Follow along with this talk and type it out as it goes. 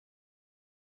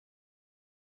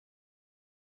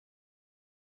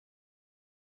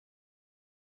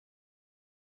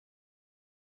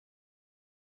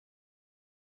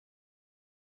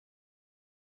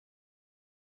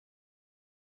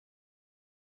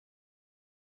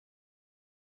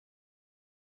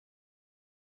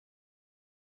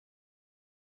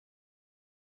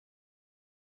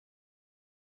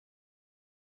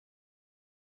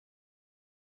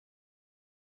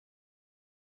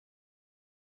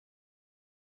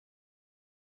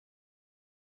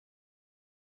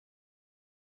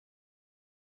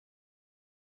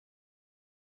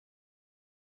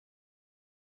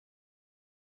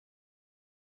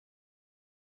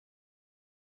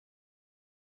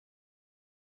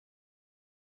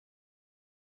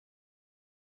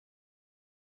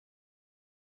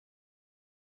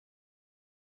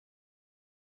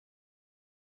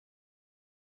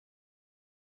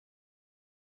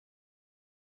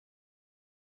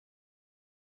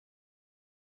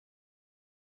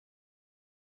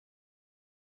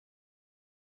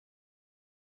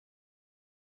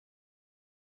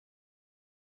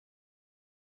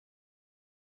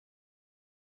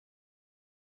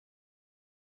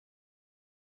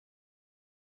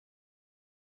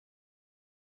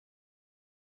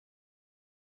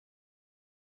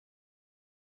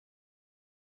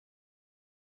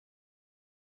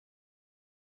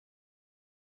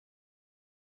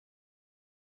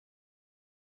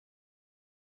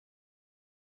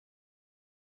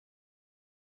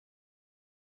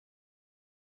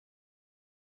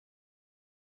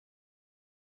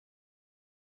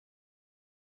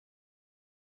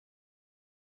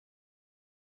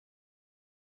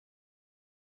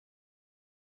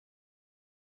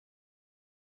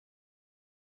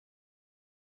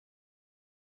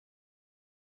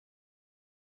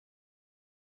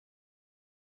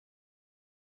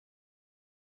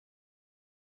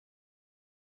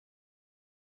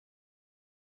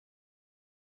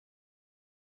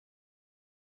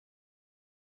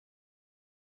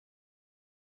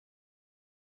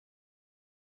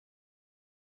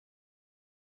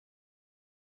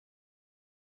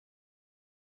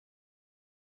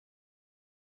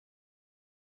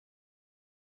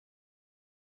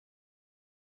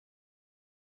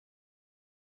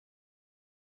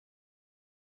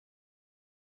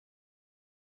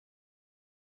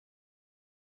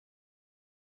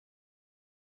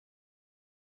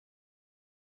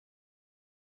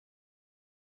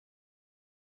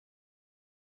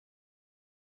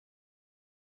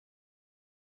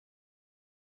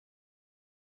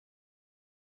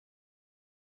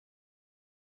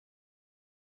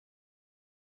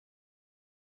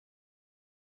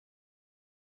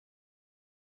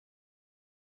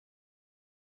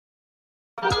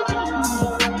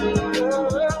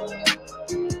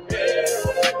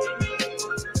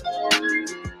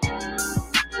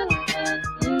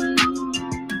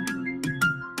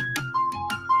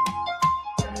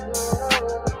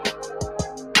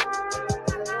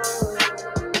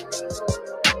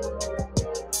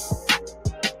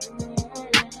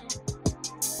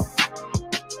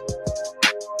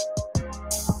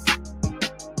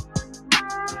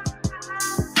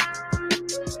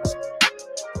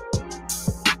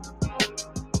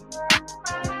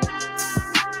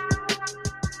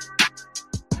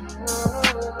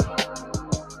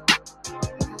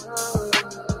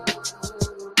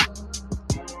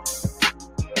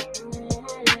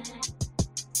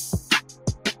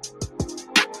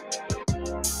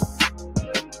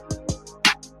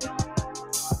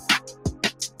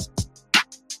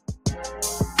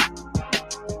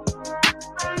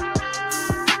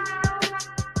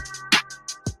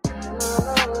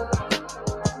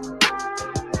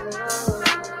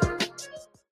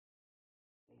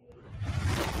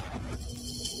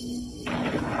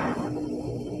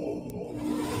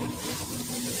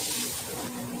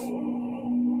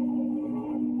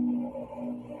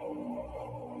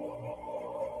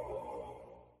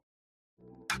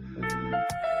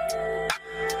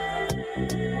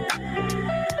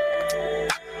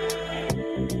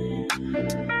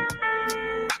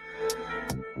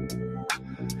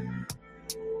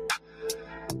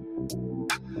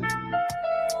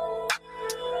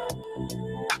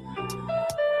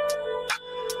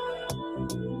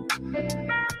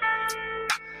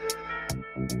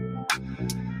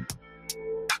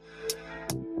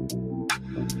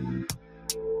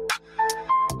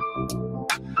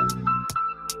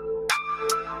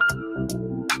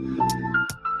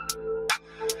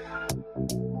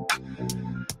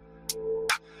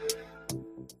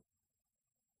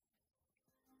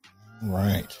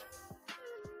Right.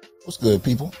 What's good,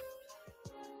 people?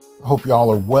 I hope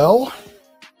y'all are well.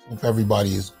 Hope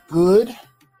everybody is good.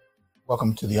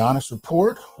 Welcome to the Honest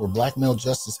Report, where black male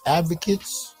justice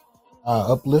advocates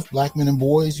uplift black men and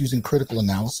boys using critical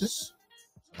analysis.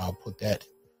 I'll put that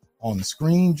on the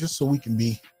screen just so we can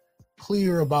be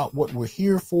clear about what we're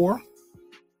here for.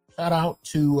 Shout out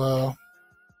to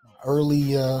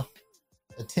early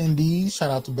attendees.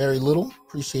 Shout out to Barry Little.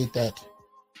 Appreciate that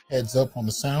heads up on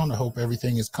the sound. I hope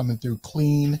everything is coming through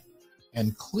clean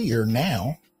and clear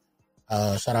now.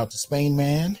 Shout out to Spain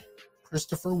Man.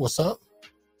 Christopher, what's up?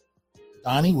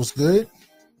 Donnie, what's good?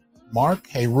 Mark,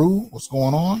 hey Rue, what's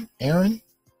going on? Aaron,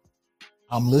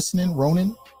 I'm listening.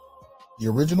 Ronan, the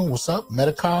original, what's up?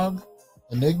 Metacog,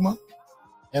 Enigma,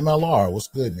 MLR, what's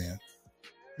good, man?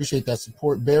 Appreciate that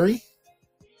support. Barry,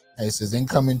 hey, it says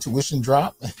incoming tuition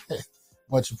drop.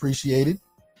 Much appreciated.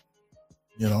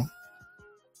 You know,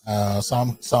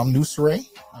 Sam Nusre.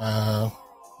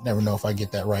 Never know if I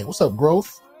get that right. What's up,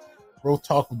 Growth? Growth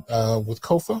Talk with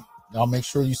Kofa. Y'all make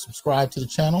sure you subscribe to the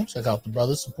channel. Check out the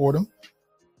brothers, support them.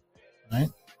 All right.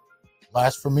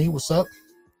 Last for me, what's up?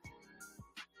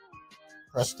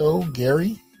 Presto,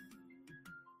 Gary.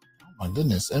 Oh my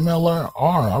goodness, MLR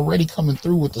already coming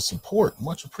through with the support.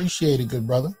 Much appreciated, good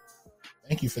brother.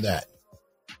 Thank you for that.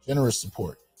 Generous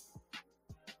support.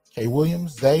 K.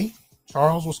 Williams, Zay,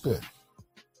 Charles, what's good?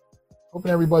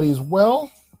 Hoping everybody is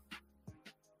well.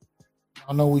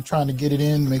 I know we're trying to get it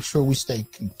in, make sure we stay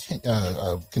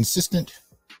consistent.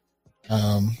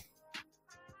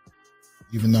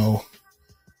 Even though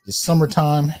it's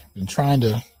summertime, been trying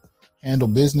to handle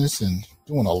business and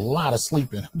doing a lot of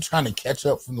sleeping. I'm trying to catch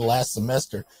up from the last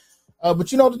semester.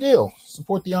 But you know the deal.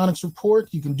 Support the Onyx Report.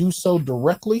 You can do so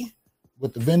directly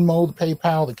with the Venmo, the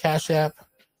PayPal, the Cash App.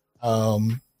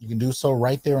 You can do so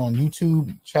right there on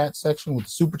YouTube chat section with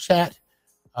the Super Chat.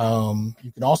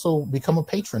 You can also become a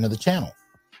patron of the channel.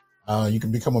 You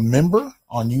can become a member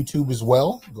on YouTube as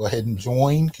well. Go ahead and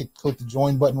join. Click the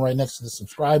join button right next to the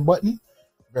subscribe button.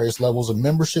 Various levels of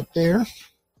membership there.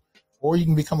 Or you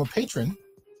can become a patron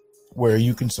where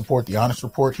you can support the Honest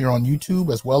Report here on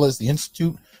YouTube, as well as the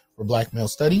Institute for Black Male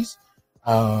Studies.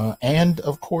 And,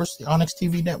 of course, the Onyx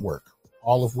TV network,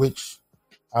 all of which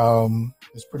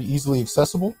is pretty easily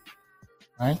accessible.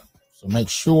 Right? So make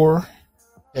sure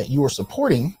that you are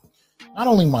supporting not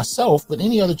only myself, but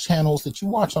any other channels that you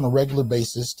watch on a regular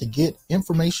basis to get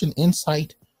information,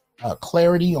 insight,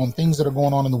 clarity on things that are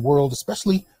going on in the world,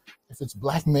 especially if it's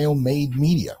black male made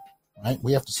media, right?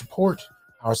 We have to support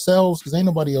ourselves because ain't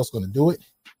nobody else going to do it.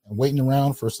 And waiting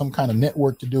around for some kind of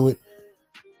network to do it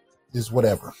is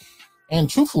whatever. And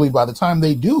truthfully, by the time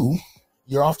they do,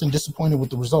 you're often disappointed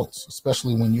with the results,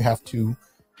 especially when you have to,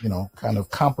 you know, kind of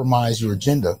compromise your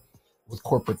agenda with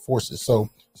corporate forces. So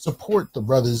support the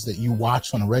brothers that you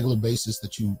watch on a regular basis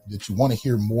that you want to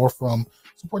hear more from.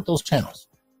 Support those channels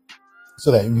so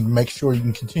that you can make sure you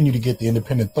can continue to get the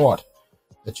independent thought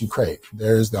that you crave.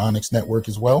 There's the Onyx Network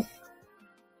as well.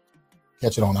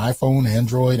 Catch it on iPhone,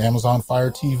 Android, Amazon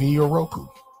Fire TV, or Roku.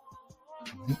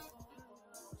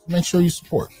 Make sure you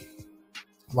support.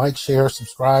 Like, share,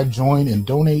 subscribe, join, and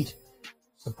donate.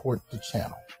 Support the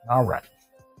channel. All right.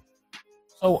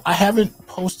 So I haven't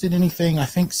posted anything, I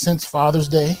think, since Father's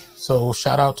Day. So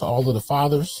shout out to all of the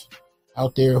fathers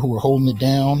out there who are holding it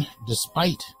down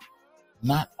despite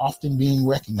not often being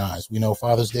recognized. We know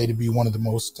Father's Day to be one of the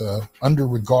most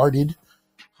under-regarded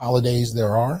holidays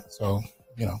there are. So,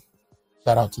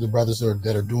 shout out to the brothers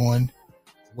that are doing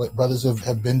what brothers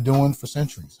have been doing for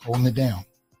centuries, holding it down.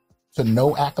 To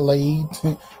no accolade,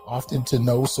 often to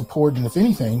no support. And if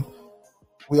anything,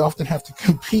 we often have to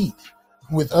compete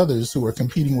with others who are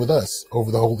competing with us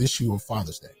over the whole issue of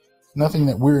Father's Day. It's nothing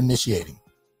that we're initiating,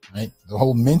 right? The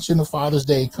whole mention of Father's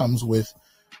Day comes with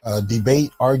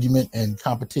debate, argument, and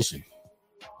competition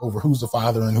over who's the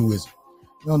father and who isn't.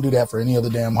 We don't do that for any other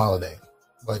damn holiday,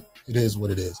 but it is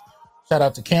what it is. Shout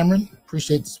out to Cameron.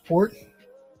 Appreciate the support.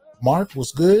 Mark,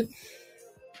 what's good?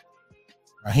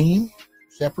 Raheem,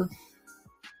 Shepherd.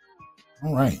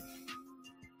 All right.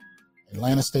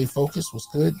 Atlanta, stay focused. What's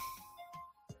good?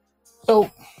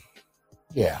 So,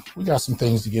 yeah, we got some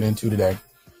things to get into today.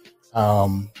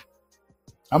 I'm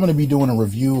going to be doing a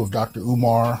review of Dr.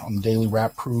 Umar on the Daily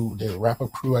Wrap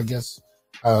Up Crew, I guess.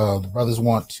 The brothers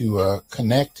want to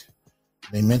connect.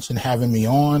 They mentioned having me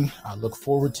on. I look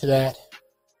forward to that.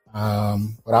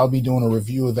 But I'll be doing a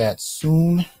review of that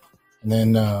soon, and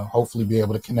then hopefully be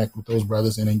able to connect with those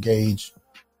brothers and engage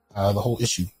the whole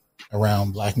issue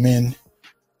around Black men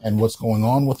and what's going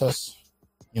on with us.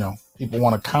 People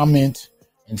want to comment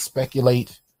and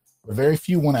speculate, but very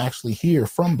few want to actually hear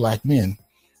from Black men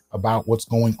about what's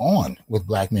going on with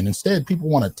Black men. Instead, people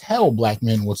want to tell Black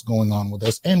men what's going on with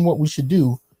us and what we should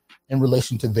do in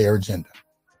relation to their agenda.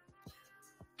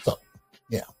 So,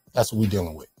 yeah, that's what we're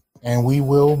dealing with. And we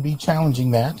will be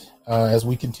challenging that as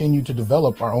we continue to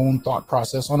develop our own thought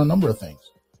process on a number of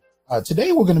things.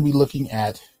 Today, we're going to be looking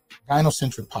at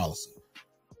gynocentric policy.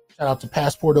 Shout out to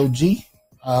Passport OG.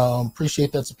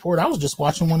 Appreciate that support. I was just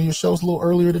watching one of your shows a little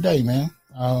earlier today, man.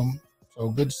 So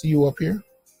good to see you up here.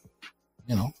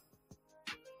 And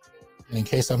in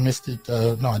case I missed it,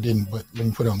 no, I didn't, but let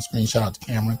me put it on the screen. Shout out to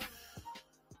Cameron.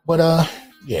 But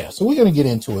yeah, so we're going to get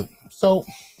into it. So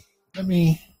let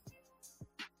me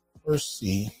first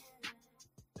see.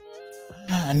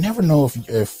 I never know if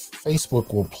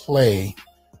Facebook will play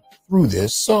through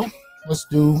this. So let's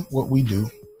do what we do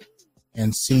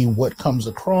and see what comes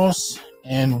across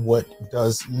and what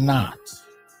does not.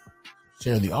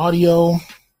 Share the audio.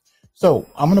 So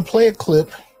I'm going to play a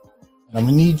clip, and I'm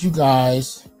going to need you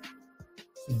guys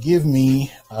to give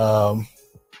me an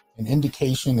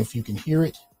indication if you can hear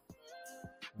it.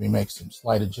 Let me make some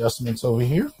slight adjustments over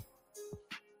here.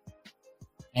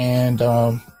 And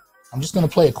I'm just going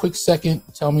to play a quick second.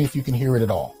 Tell me if you can hear it at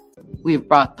all. We've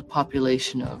brought the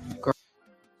population of girls.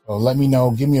 So let me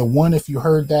know. Give me a 1 if you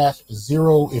heard that, a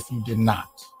 0 if you did not.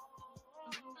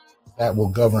 That will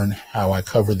govern how I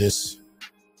cover this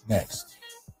next.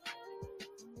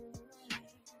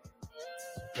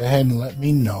 Go ahead and let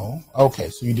me know. Okay,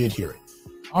 so you did hear it.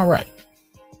 All right.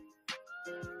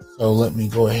 So let me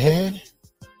go ahead,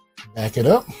 back it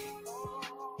up,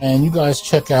 and you guys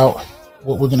check out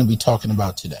what we're going to be talking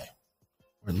about today,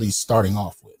 or at least starting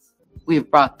off with. We've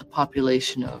brought the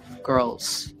population of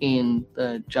girls in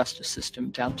the justice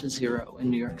system down to 0 in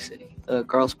New York City. The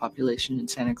girls' population in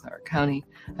Santa Clara County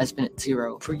has been at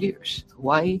 0 for years.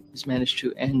 Hawaii has managed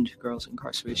to end girls'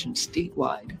 incarceration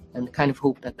statewide, and the kind of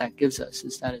hope that gives us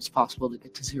is that it's possible to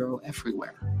get to 0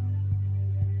 everywhere.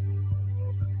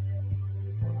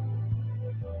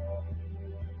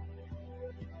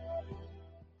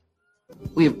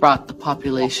 We have brought the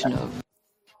population of...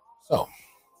 So,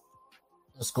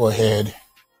 let's go ahead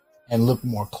and look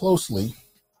more closely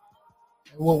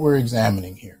at what we're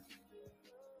examining here.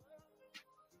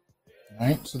 All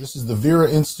right, so this is the Vera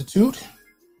Institute,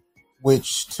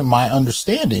 which, to my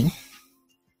understanding,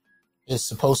 is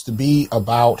supposed to be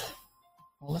about...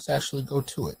 Well, let's actually go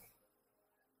to it.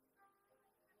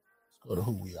 Let's go to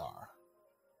who we are.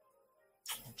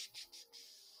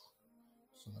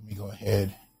 So let me go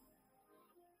ahead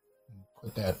and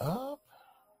put that up.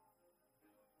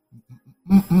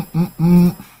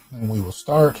 And we will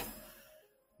start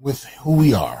with who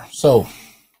we are. So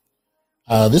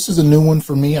this is a new one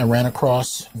for me. I ran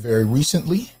across very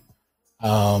recently,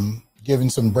 giving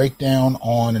some breakdown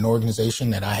on an organization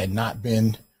that I had not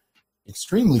been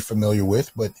extremely familiar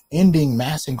with, but ending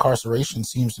mass incarceration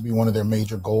seems to be one of their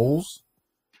major goals.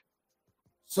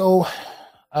 So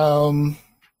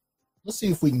let's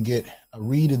see if we can get a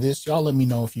read of this. Y'all let me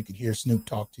know if you could hear Snoop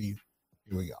talk to you.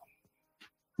 Here we go.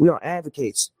 We are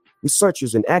advocates,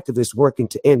 researchers, and activists working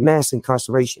to end mass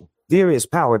incarceration. Vera is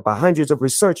powered by hundreds of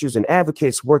researchers and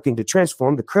advocates working to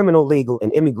transform the criminal, legal,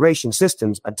 and immigration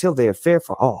systems until they are fair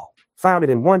for all. Founded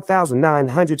in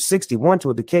 1961 to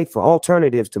advocate for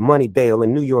alternatives to money bail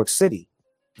in New York City,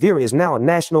 Vera is now a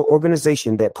national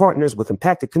organization that partners with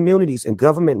impacted communities and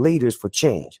government leaders for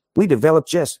change. We develop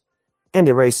just and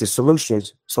racist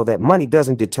solutions so that money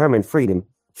doesn't determine freedom.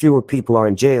 Fewer people are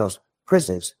in jails,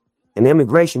 prisons, and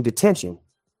immigration detention,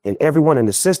 and everyone in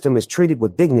the system is treated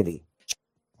with dignity.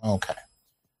 Okay.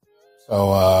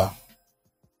 So,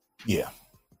 yeah.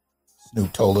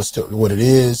 Snoop told us what it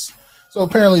is. So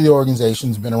apparently the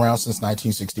organization's been around since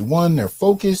 1961. Their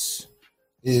focus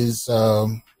is,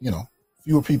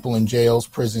 fewer people in jails,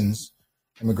 prisons,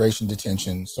 immigration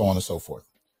detention, so on and so forth.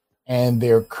 And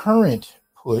their current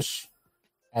push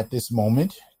at this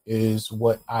moment is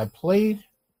what I played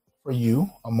for you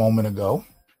a moment ago.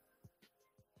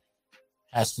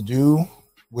 Has to do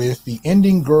with the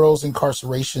Ending Girls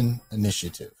Incarceration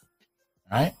Initiative.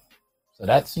 All right. So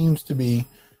that seems to be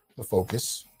the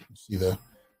focus. You see the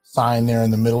sign there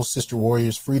in the middle, Sister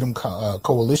Warriors Freedom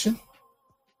Coalition.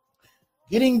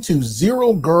 Getting to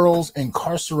 0 girls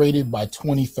incarcerated by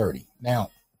 2030.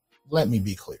 Now, let me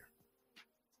be clear.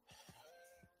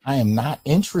 I am not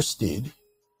interested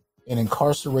in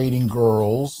incarcerating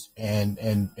girls and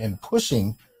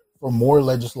pushing for more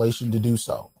legislation to do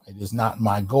so. It is not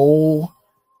my goal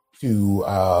to,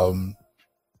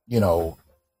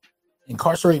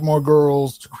 incarcerate more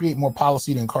girls, to create more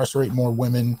policy to incarcerate more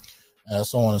women,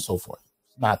 so on and so forth.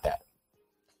 It's not that.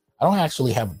 I don't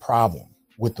actually have a problem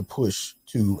with the push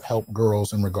to help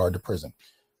girls in regard to prison.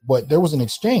 But there was an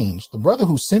exchange. The brother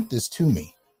who sent this to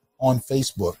me on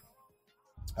Facebook,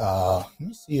 let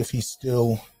me see if he's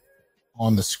still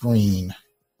on the screen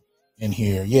in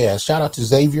here. Yeah, shout out to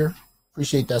Xavier.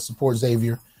 Appreciate that support,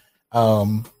 Xavier.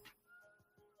 Oh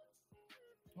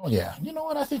yeah, you know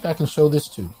what? I think I can show this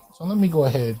too. So let me go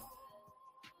ahead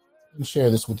and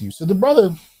share this with you. So the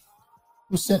brother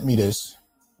who sent me this,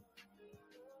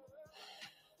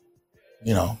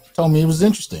 told me it was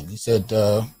interesting. He said,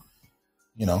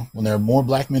 when there are more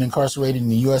black men incarcerated in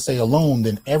the USA alone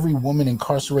than every woman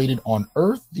incarcerated on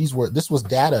earth. This was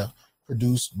data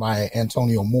produced by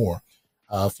Antonio Moore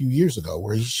a few years ago,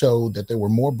 where he showed that there were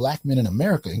more black men in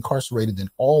America incarcerated than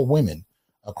all women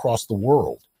across the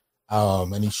world.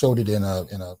 And he showed it in a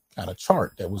kind of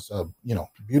chart that was,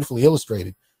 beautifully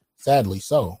illustrated, sadly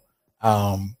so.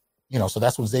 So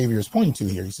that's what Xavier is pointing to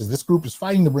here. He says this group is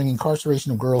fighting to bring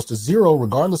incarceration of girls to 0,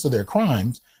 regardless of their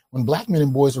crimes, when black men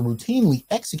and boys are routinely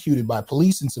executed by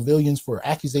police and civilians for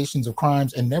accusations of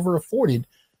crimes and never afforded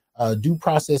due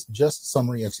process, just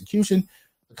summary execution.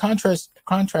 The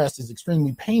contrast is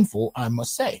extremely painful, I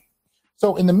must say.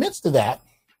 So in the midst of that,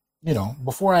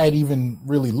 before I had even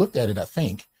really looked at it, I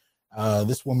think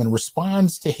this woman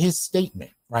responds to his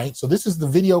statement, right? So this is the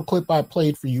video clip I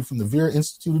played for you from the Vera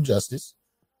Institute of Justice.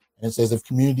 And it says, if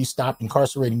communities stopped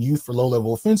incarcerating youth for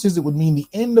low-level offenses, it would mean the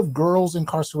end of girls'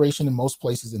 incarceration in most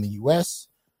places in the U.S.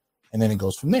 And then it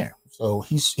goes from there. So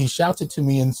he shouts it to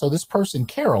me. And so this person,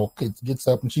 Carol, gets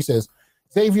up and she says,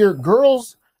 Xavier,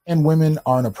 girls and women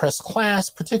are an oppressed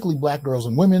class, particularly black girls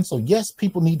and women. So yes,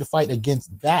 people need to fight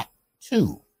against that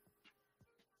too.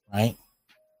 Right?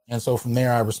 And so from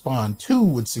there, I respond, two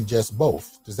would suggest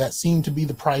both. Does that seem to be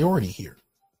the priority here?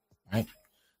 Right?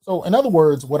 So in other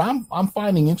words, what I'm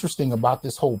finding interesting about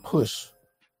this whole push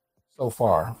so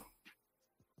far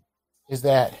is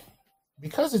that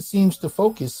because it seems to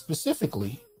focus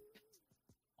specifically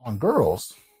on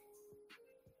girls,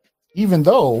 even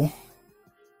though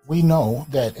we know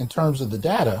that in terms of the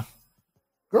data,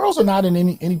 girls are not in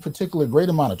any particular great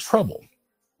amount of trouble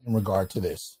in regard to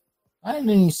this, not in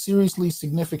any seriously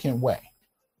significant way.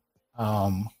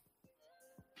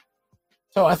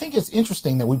 So I think it's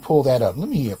interesting that we pull that up. Let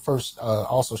me first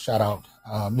also shout out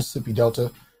Mississippi Delta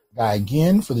guy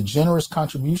again for the generous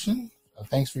contribution.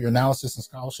 Thanks for your analysis and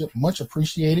scholarship. Much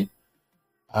appreciated.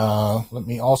 Let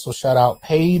me also shout out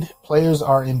Paid Players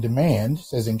Are in Demand. It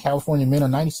says in California, men are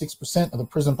 96% of the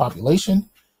prison population.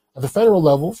 At the federal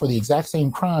level, for the exact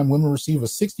same crime, women receive a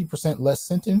 60% less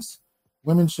sentence.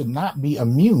 Women should not be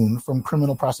immune from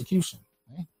criminal prosecution.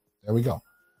 Okay? There we go.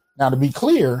 Now, to be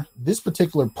clear, this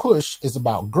particular push is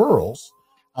about girls.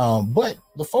 But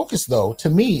the focus, though, to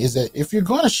me, is that if you're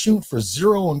going to shoot for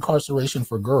 0 incarceration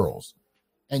for girls,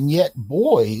 And yet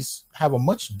boys have a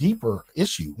much deeper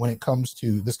issue when it comes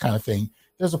to this kind of thing.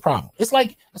 There's a problem. It's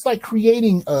like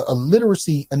creating a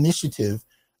literacy initiative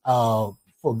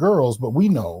for girls, but we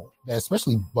know that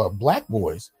especially black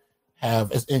boys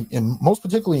have, and most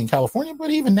particularly in California,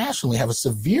 but even nationally, have a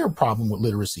severe problem with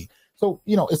literacy. So,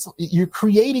 you're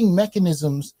creating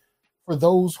mechanisms for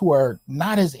those who are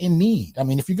not as in need. I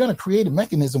mean, if you're going to create a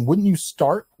mechanism, wouldn't you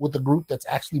start with the group that's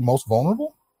actually most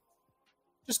vulnerable?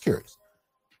 Just curious.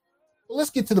 Well, let's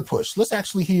get to the push. Let's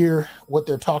actually hear what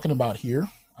they're talking about here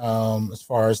as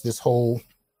far as this whole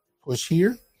push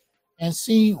here, and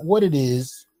see what it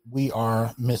is we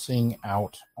are missing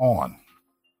out on.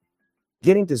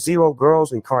 Getting to zero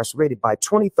girls incarcerated by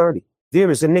 2030.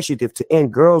 Vera's initiative to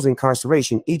end girls'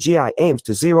 incarceration, EGI, aims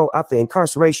to zero out the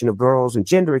incarceration of girls and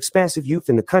gender-expansive youth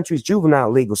in the country's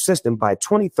juvenile legal system by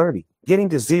 2030. Getting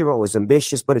to zero is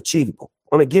ambitious but achievable.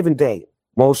 On a given day,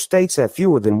 most states have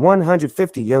fewer than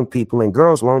 150 young people in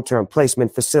girls' long-term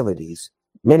placement facilities.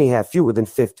 Many have fewer than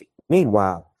 50.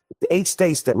 Meanwhile, the 8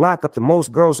 states that lock up the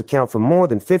most girls account for more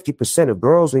than 50% of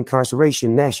girls'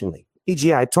 incarceration nationally.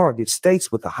 EGI targets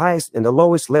states with the highest and the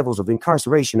lowest levels of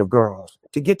incarceration of girls.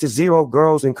 To get to zero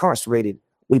girls incarcerated,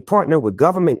 we partner with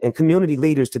government and community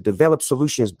leaders to develop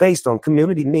solutions based on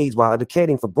community needs while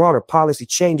advocating for broader policy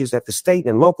changes at the state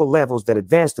and local levels that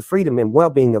advance the freedom and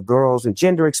well-being of girls and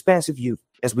gender-expansive youth.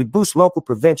 As we boost local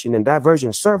prevention and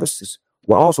diversion services,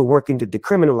 we're also working to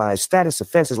decriminalize status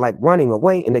offenses like running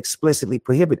away and explicitly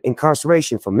prohibit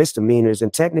incarceration for misdemeanors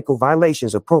and technical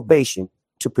violations of probation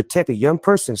to protect a young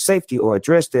person's safety or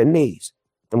address their needs.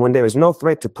 And when there is no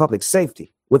threat to public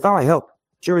safety, with our help,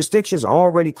 jurisdictions are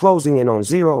already closing in on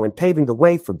zero and paving the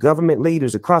way for government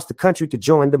leaders across the country to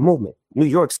join the movement. New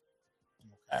York.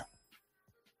 Okay.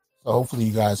 So hopefully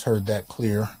you guys heard that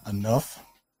clear enough,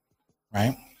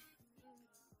 right?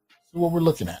 So what we're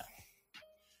looking at.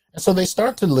 And so they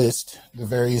start to list the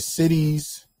various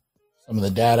cities, some of the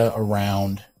data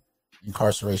around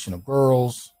incarceration of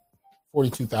girls,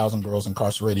 42,000 girls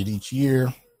incarcerated each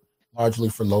year, largely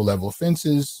for low-level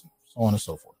offenses, so on and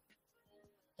so forth.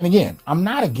 And again, I'm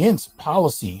not against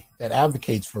policy that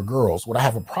advocates for girls. What I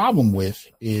have a problem with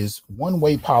is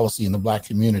one-way policy in the Black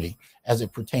community as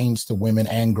it pertains to women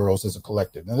and girls as a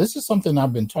collective. Now, this is something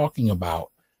I've been talking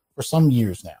about for some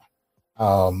years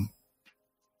now.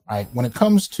 Right? When it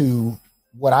comes to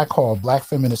what I call Black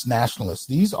feminist nationalists,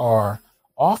 these are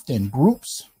often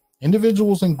groups,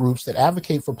 individuals and groups that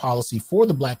advocate for policy for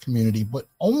the Black community, but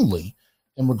only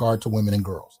in regard to women and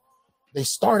girls. They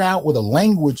start out with a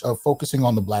language of focusing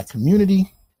on the Black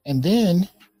community, and then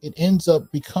it ends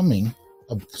up becoming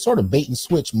a sort of bait and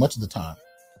switch much of the time,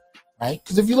 right?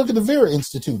 Because if you look at the Vera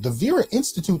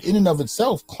Institute in and of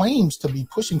itself claims to be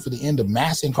pushing for the end of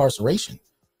mass incarceration,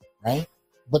 right?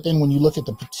 But then when you look at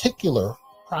the particular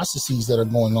processes that are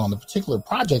going on, the particular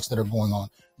projects that are going on,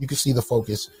 you can see the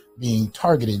focus being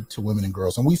targeted to women and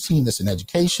girls. And we've seen this in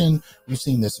education. We've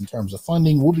seen this in terms of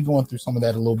funding. We'll be going through some of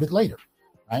that a little bit later,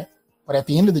 right? But at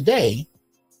the end of the day,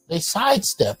 they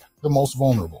sidestep the most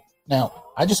vulnerable. Now,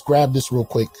 I just grabbed this real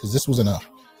quick because this was in a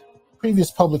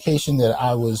previous publication that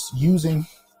I was using.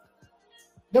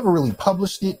 Never really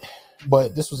published it,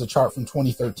 but this was a chart from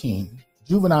 2013.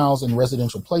 Juveniles in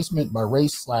Residential Placement by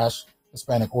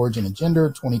Race/Hispanic Origin and Gender,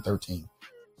 2013.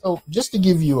 So just to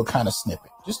give you a kind of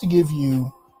snippet, just to give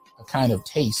you a kind of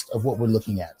taste of what we're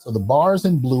looking at. So the bars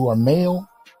in blue are male,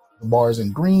 the bars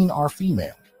in green are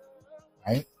female,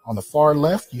 right? On the far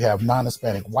left, you have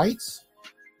non-Hispanic whites.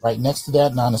 Right next to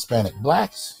that, non-Hispanic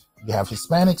blacks. You have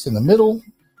Hispanics in the middle,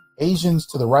 Asians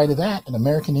to the right of that, and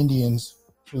American Indians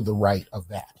to the right of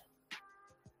that.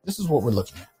 This is what we're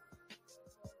looking at.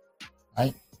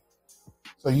 Right?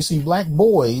 So you see Black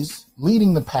boys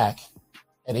leading the pack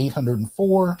at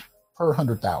 804 per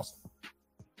 100,000.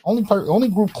 Only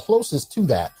group closest to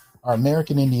that are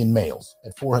American Indian males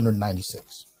at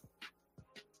 496.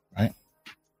 Right?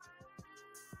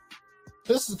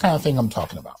 This is the kind of thing I'm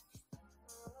talking about.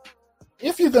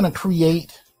 If you're going to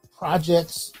create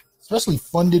projects, especially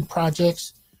funded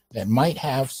projects that might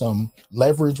have some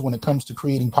leverage when it comes to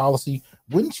creating policy,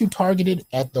 wouldn't you target it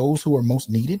at those who are most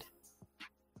needed?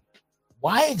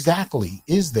 Why exactly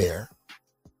is there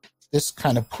this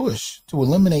kind of push to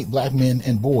eliminate Black men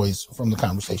and boys from the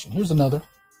conversation? Here's another.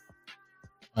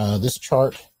 This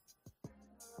chart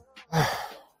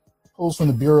pulls from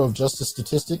the Bureau of Justice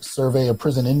Statistics, Survey of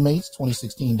Prison Inmates,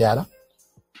 2016 data,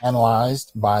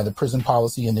 analyzed by the Prison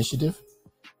Policy Initiative.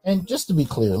 And just to be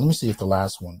clear, let me see if the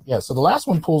last one. Yeah, so the last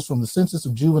one pulls from the Census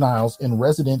of Juveniles in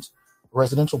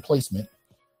Residential Placement.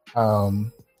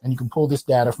 And you can pull this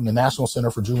data from the National Center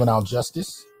for Juvenile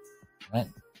Justice, right?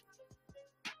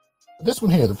 This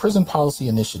one here, the Prison Policy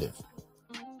Initiative.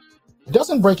 It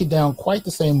doesn't break it down quite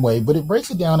the same way, but it breaks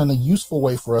it down in a useful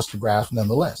way for us to grasp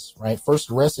nonetheless, right?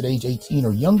 First arrest at age 18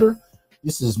 or younger.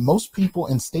 This is most people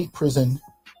in state prison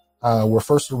were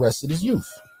first arrested as youth.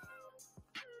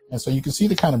 And so you can see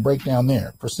the kind of breakdown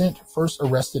there. Percent first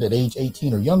arrested at age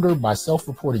 18 or younger by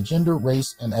self-reported gender,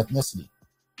 race, and ethnicity.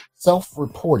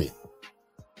 Self-reported,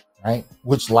 right?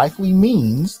 Which likely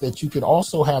means that you could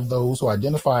also have those who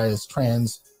identify as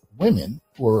trans women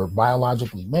who are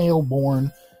biologically male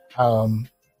born.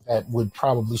 That would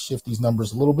probably shift these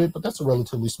numbers a little bit, but that's a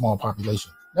relatively small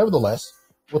population. Nevertheless,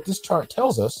 what this chart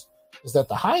tells us is that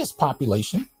the highest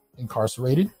population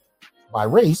incarcerated by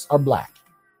race are Black,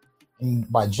 and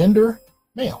by gender,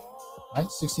 male, right?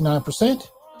 69%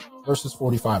 versus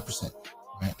 45%,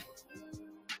 right?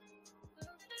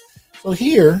 So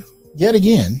here, yet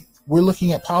again, we're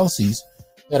looking at policies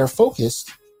that are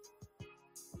focused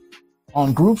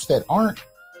on groups that aren't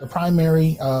the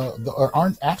primary, or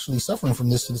aren't actually suffering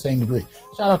from this to the same degree.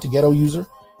 Shout out to Ghetto User,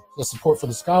 the support for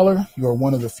the scholar. You are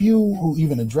one of the few who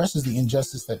even addresses the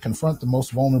injustice that confront the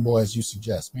most vulnerable, as you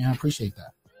suggest. Man, I appreciate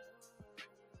that.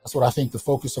 That's what I think the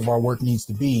focus of our work needs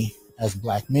to be as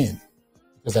Black men.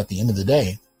 Because at the end of the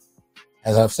day,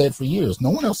 as I've said for years, no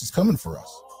one else is coming for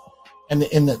us. And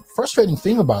the frustrating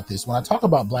thing about this, when I talk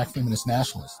about Black feminist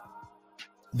nationalists,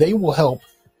 they will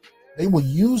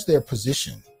use their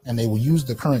position and they will use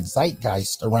the current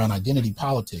zeitgeist around identity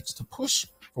politics to push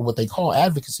for what they call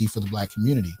advocacy for the Black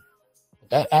community.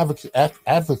 That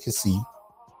advocacy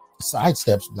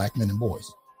sidesteps Black men and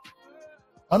boys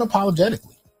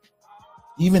unapologetically.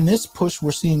 Even this push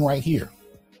we're seeing right here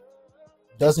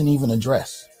doesn't even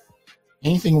address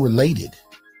anything related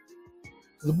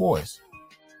to the boys.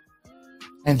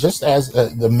 And just as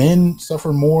the men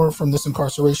suffer more from this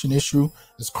incarceration issue,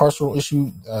 this carceral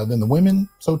issue, than the women,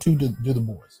 so too do the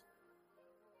boys.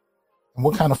 And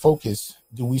what kind of focus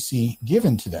do we see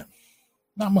given to them?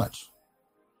 Not much,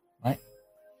 right?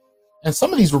 And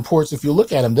some of these reports, if you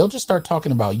look at them, they'll just start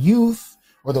talking about youth,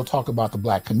 or they'll talk about the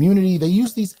Black community. They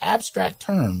use these abstract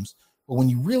terms, but when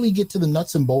you really get to the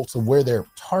nuts and bolts of where they're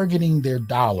targeting their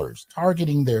dollars,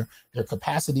 targeting their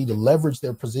capacity to leverage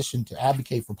their position to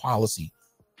advocate for policy,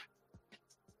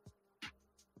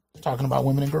 they're talking about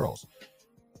women and girls.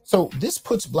 So this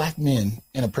puts Black men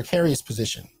in a precarious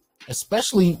position,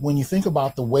 especially when you think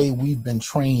about the way we've been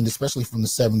trained, especially from the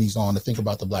 70s on, to think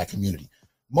about the Black community.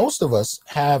 Most of us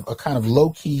have a kind of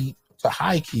low-key to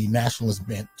high-key nationalist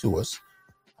bent to us.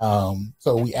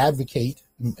 So we advocate,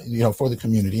 for the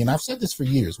community. And I've said this for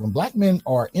years. When Black men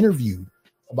are interviewed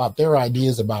about their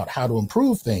ideas about how to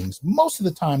improve things, most of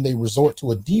the time they resort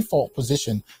to a default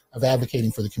position of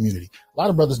advocating for the community. A lot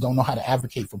of brothers don't know how to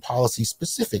advocate for policy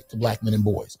specific to Black men and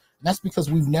boys. And that's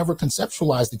because we've never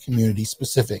conceptualized the community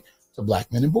specific to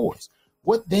Black men and boys.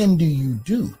 What then do you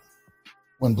do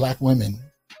when Black women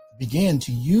begin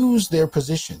to use their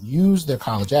position, use their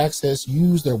college access,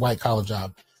 use their white collar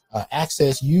job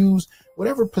access, use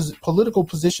whatever political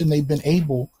position they've been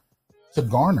able to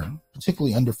garner,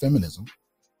 particularly under feminism,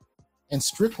 and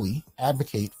strictly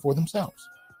advocate for themselves?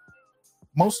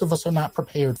 Most of us are not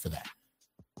prepared for that.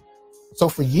 So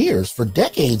for years, for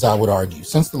decades, I would argue,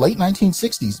 since the late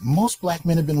 1960s, most Black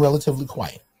men have been relatively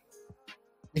quiet.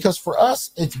 Because for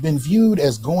us, it's been viewed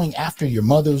as going after your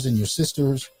mothers and your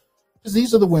sisters, because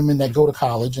these are the women that go to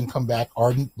college and come back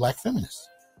ardent Black feminists.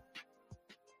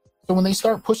 So when they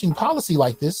start pushing policy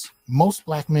like this, most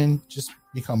Black men just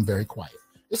become very quiet.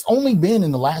 It's only been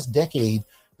in the last decade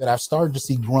that I've started to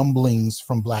see grumblings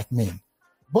from Black men.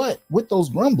 But with those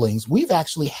grumblings, we've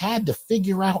actually had to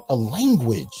figure out a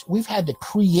language. We've had to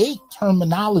create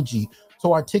terminology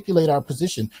to articulate our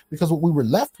position, because what we were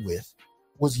left with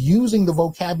was using the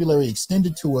vocabulary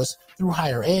extended to us through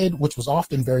higher ed, which was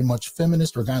often very much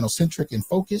feminist or gynocentric in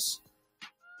focus.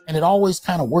 And it always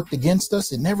kind of worked against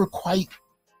us. It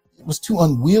was too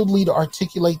unwieldy to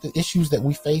articulate the issues that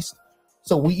we faced.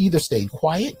 So we either stayed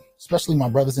quiet, especially my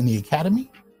brothers in the academy,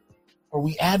 or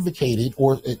we advocated,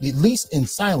 or at least in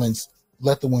silence,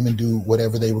 let the women do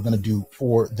whatever they were going to do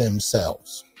for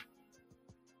themselves.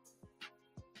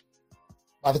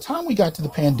 By the time we got to the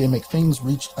pandemic, things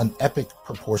reached an epic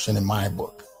proportion in my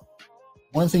book.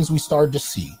 One of the things we started to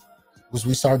see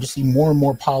more and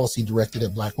more policy directed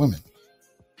at Black women.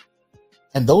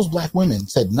 And those Black women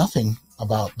said nothing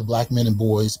about the Black men and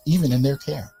boys, even in their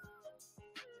care.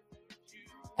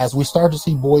 As we started to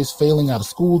see boys failing out of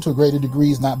school to a greater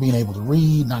degree, not being able to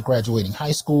read, not graduating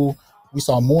high school, we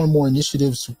saw more and more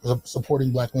initiatives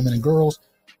supporting Black women and girls.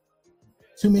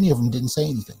 Too many of them didn't say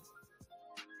anything.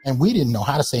 And we didn't know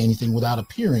how to say anything without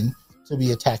appearing to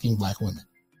be attacking Black women.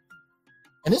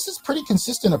 And this is pretty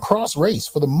consistent across race.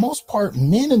 For the most part,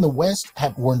 men in the West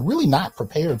were really not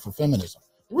prepared for feminism.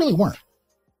 They really weren't.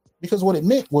 Because what it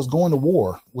meant was going to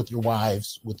war with your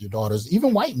wives, with your daughters.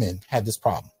 Even white men had this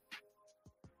problem.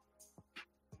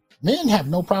 Men have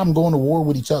no problem going to war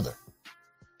with each other.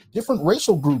 Different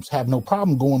racial groups have no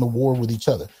problem going to war with each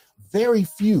other. Very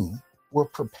few were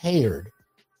prepared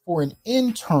for an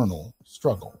internal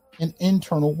struggle, an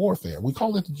internal warfare. We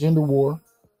call it the gender war.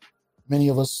 Many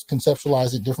of us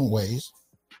conceptualize it different ways.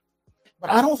 But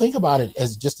I don't think about it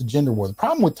as just a gender war. The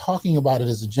problem with talking about it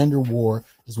as a gender war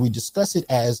is we discuss it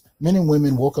as men and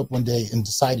women woke up one day and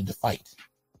decided to fight.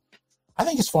 I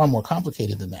think it's far more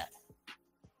complicated than that.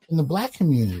 In the Black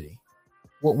community,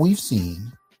 what we've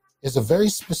seen is a very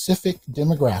specific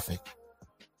demographic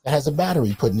that has a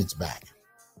battery put in its back.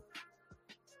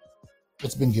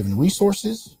 It's been given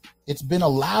resources. It's been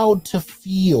allowed to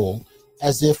feel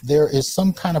as if there is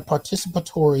some kind of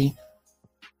participatory,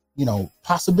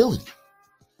 possibility.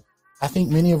 I think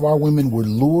many of our women were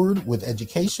lured with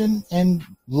education and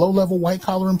low-level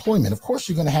white-collar employment. Of course,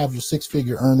 you're going to have your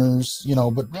six-figure earners,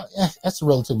 but that's a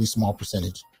relatively small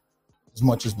percentage. As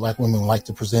much as Black women like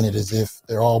to present it as if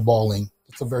they're all balling,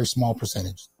 it's a very small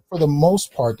percentage. For the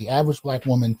most part, the average Black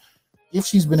woman, if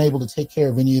she's been able to take care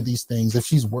of any of these things, if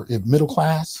she's middle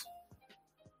class,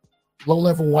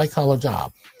 low-level white-collar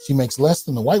job, she makes less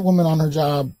than the white woman on her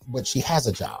job, but she has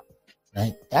a job,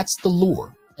 right? That's the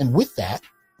lure. And with that,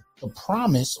 the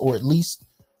promise, or at least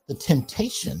the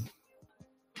temptation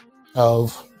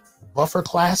of buffer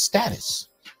class status.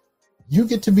 You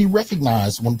get to be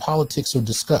recognized when politics are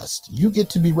discussed. You get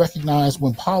to be recognized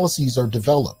when policies are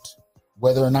developed.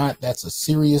 Whether or not that's a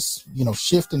serious,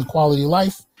 shift in the quality of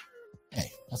life,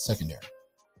 hey, that's secondary.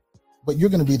 But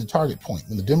you're going to be the target point.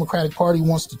 When the Democratic Party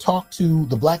wants to talk to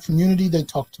the Black community, they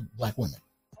talk to Black women.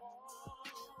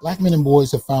 Black men and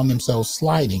boys have found themselves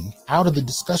sliding out of the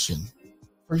discussion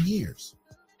for years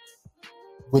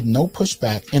with no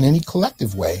pushback in any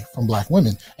collective way from Black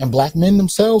women. And Black men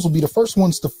themselves will be the first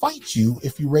ones to fight you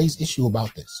if you raise issue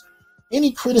about this.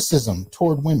 Any criticism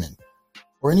toward women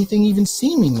or anything even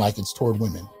seeming like it's toward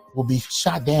women will be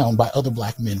shot down by other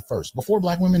Black men first, before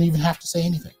Black women even have to say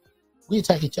anything. We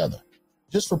attack each other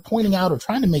just for pointing out or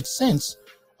trying to make sense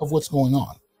of what's going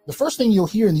on. The first thing you'll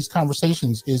hear in these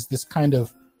conversations is this kind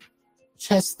of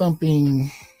chest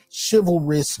thumping,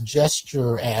 chivalrous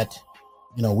gesture at,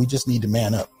 we just need to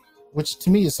man up, which to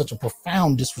me is such a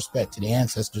profound disrespect to the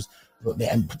ancestors,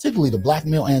 and particularly the Black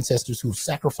male ancestors who've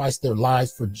sacrificed their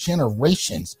lives for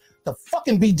generations, to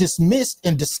fucking be dismissed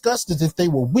and discussed as if they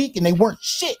were weak and they weren't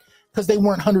shit because they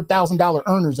weren't $100,000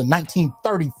 earners in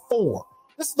 1934.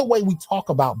 This is the way we talk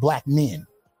about Black men.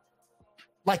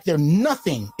 Like they're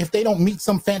nothing if they don't meet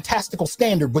some fantastical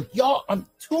standard. But y'all,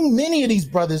 too many of these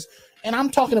brothers, and I'm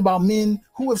talking about men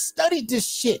who have studied this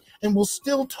shit and will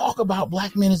still talk about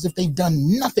Black men as if they've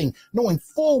done nothing, knowing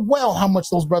full well how much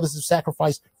those brothers have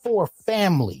sacrificed for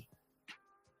family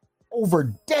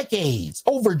over decades,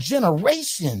 over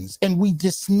generations, and we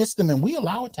dismiss them and we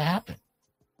allow it to happen.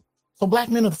 So Black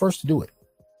men are the first to do it.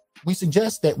 We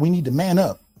suggest that we need to man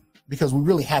up because we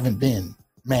really haven't been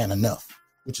man enough,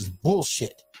 which is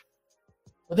bullshit.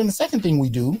 But then the second thing we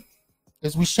do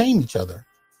is we shame each other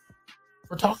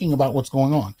for talking about what's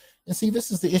going on. And see,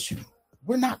 this is the issue.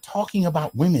 We're not talking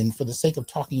about women for the sake of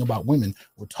talking about women.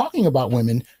 We're talking about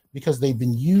women because they've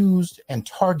been used and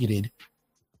targeted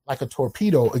like a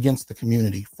torpedo against the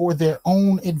community for their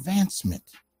own advancement.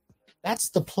 That's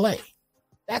the play.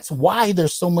 That's why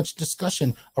there's so much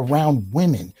discussion around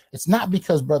women. It's not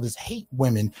because brothers hate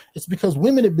women. It's because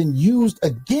women have been used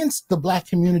against the Black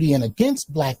community and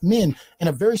against Black men in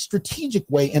a very strategic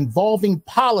way involving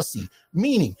policy,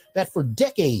 meaning that for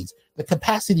decades, the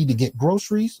capacity to get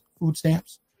groceries, food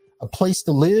stamps, a place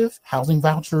to live, housing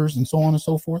vouchers, and so on and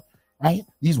so forth, right?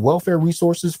 These welfare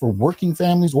resources for working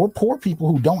families or poor people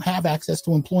who don't have access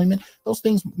to employment, those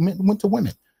things went to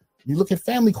women. You look at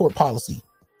family court policy,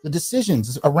 the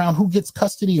decisions around who gets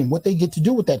custody and what they get to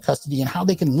do with that custody and how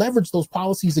they can leverage those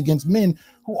policies against men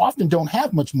who often don't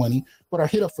have much money, but are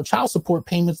hit up for child support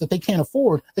payments that they can't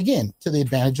afford, again, to the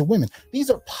advantage of women. These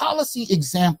are policy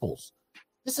examples.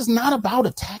 This is not about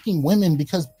attacking women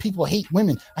because people hate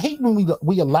women. I hate when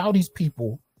we allow these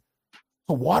people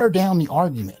to water down the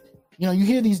argument. You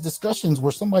hear these discussions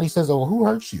where somebody says, oh, who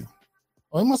hurt you?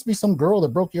 Oh, it must be some girl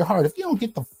that broke your heart. If you don't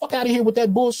get the fuck out of here with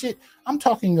that bullshit, I'm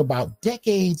talking about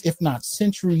decades, if not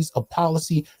centuries of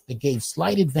policy that gave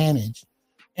slight advantage.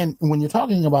 And when you're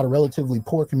talking about a relatively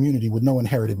poor community with no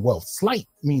inherited wealth, slight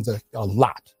means a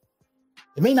lot.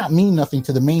 It may not mean nothing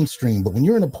to the mainstream, but when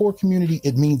you're in a poor community,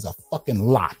 it means a fucking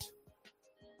lot.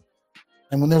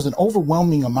 And when there's an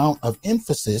overwhelming amount of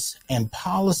emphasis and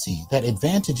policy that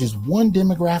advantages one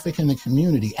demographic in the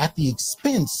community at the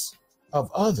expense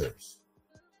of others,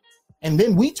 and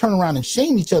then we turn around and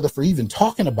shame each other for even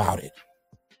talking about it,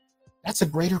 that's a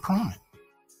greater crime.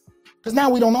 Because now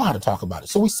we don't know how to talk about it.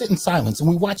 So we sit in silence and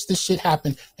we watch this shit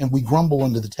happen and we grumble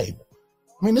under the table.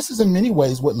 I mean, this is in many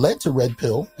ways what led to Red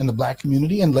Pill in the black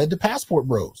community and led to Passport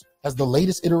Bros as the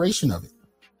latest iteration of it.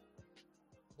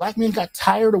 Black men got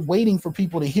tired of waiting for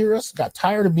people to hear us, got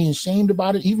tired of being shamed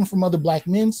about it, even from other black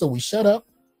men. So we shut up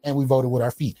and we voted with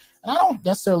our feet. And I don't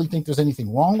necessarily think there's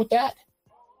anything wrong with that.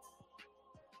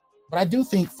 But I do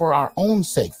think for our own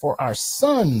sake, for our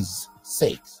sons'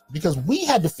 sakes, because we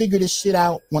had to figure this shit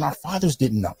out when our fathers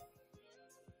didn't know.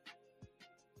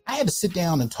 I had to sit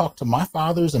down and talk to my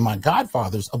fathers and my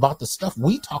godfathers about the stuff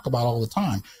we talk about all the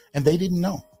time, and they didn't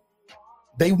know.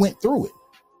 They went through it,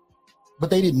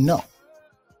 but they didn't know.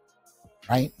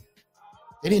 Right?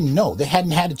 They didn't know. They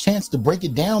hadn't had a chance to break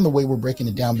it down the way we're breaking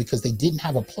it down because they didn't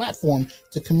have a platform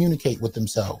to communicate with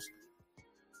themselves.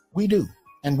 We do.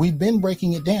 And we've been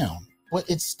breaking it down, but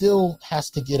it still has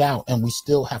to get out and we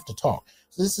still have to talk.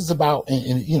 So this is about,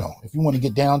 and you know, if you want to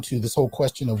get down to this whole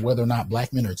question of whether or not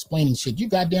black men are explaining shit, you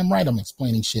goddamn right I'm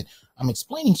explaining shit. I'm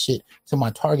explaining shit to my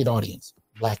target audience,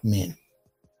 black men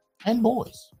and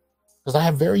boys, because I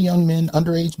have very young men,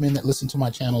 underage men that listen to my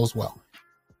channel as well.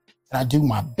 And I do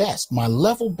my best, my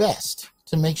level best,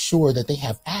 to make sure that they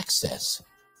have access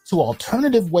to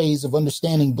alternative ways of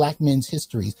understanding black men's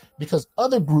histories, because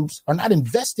other groups are not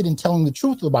invested in telling the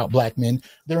truth about black men.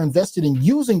 They're invested in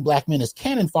using black men as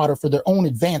cannon fodder for their own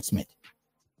advancement.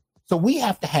 So we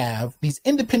have to have these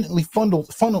independently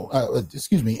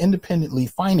independently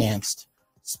financed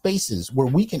spaces where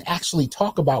we can actually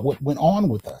talk about what went on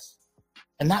with us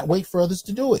and not wait for others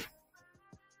to do it.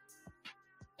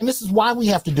 And this is why we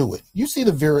have to do it. You see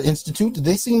the Vera Institute. Do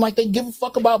they seem like they give a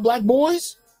fuck about black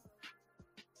boys?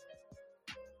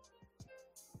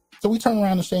 So we turn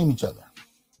around and shame each other.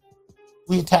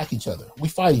 We attack each other. We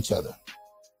fight each other.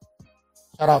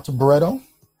 Shout out to Barreto.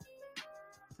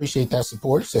 Appreciate that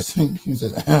support. He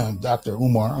says, Dr.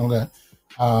 Umar. Okay.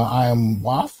 I am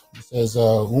Waf. He says,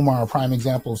 Umar, a prime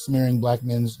example of smearing black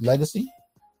men's legacy.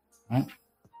 All right.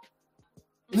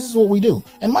 This is what we do.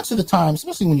 And much of the time,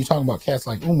 especially when you're talking about cats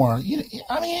like Umar,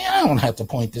 I don't have to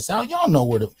point this out. Y'all know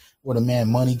where the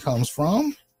man money comes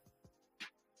from.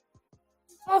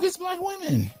 Targets black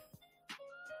women.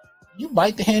 You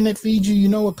bite the hand that feeds you, you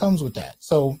know what comes with that.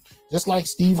 So just like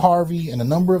Steve Harvey and a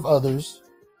number of others,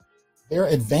 their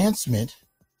advancement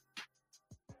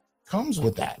comes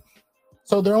with that.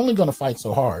 So they're only going to fight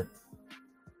so hard.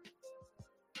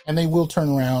 And they will turn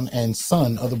around and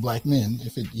son other black men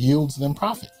if it yields them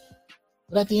profit.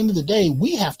 But at the end of the day,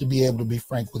 we have to be able to be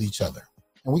frank with each other.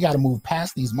 And we got to move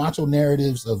past these macho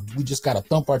narratives of we just got to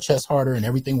thump our chest harder and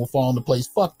everything will fall into place.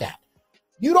 Fuck that.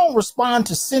 You don't respond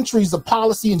to centuries of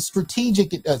policy and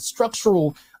strategic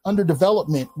structural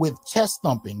underdevelopment with chest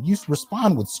thumping. You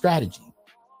respond with strategy.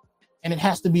 And it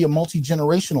has to be a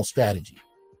multi-generational strategy.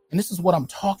 And this is what I'm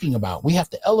talking about. We have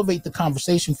to elevate the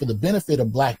conversation for the benefit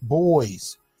of black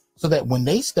boys, so that when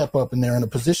they step up and they're in a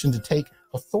position to take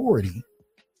authority,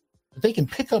 they can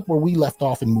pick up where we left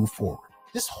off and move forward.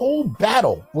 This whole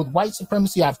battle with white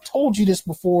supremacy, I've told you this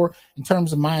before in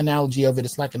terms of my analogy of it,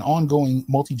 it's like an ongoing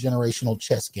multi-generational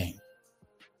chess game.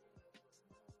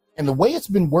 And the way it's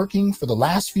been working for the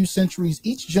last few centuries,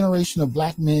 each generation of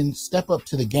black men step up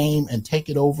to the game and take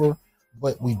it over,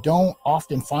 but we don't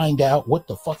often find out what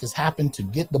the fuck has happened to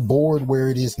get the board where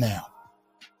it is now.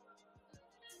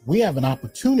 We have an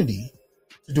opportunity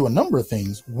to do a number of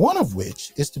things, one of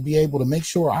which is to be able to make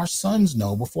sure our sons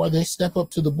know before they step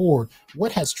up to the board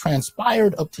what has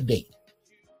transpired up to date,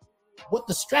 what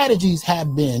the strategies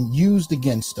have been used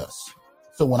against us.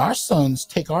 So when our sons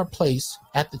take our place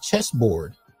at the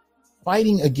chessboard,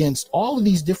 fighting against all of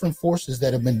these different forces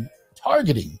that have been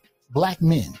targeting black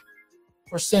men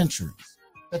for centuries,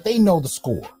 that they know the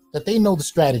score, that they know the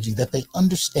strategy, that they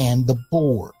understand the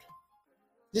board.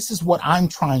 This is what I'm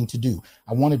trying to do.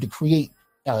 I wanted to create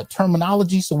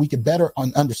terminology so we could better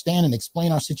understand and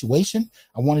explain our situation.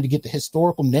 I wanted to get the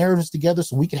historical narratives together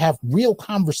so we could have real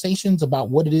conversations about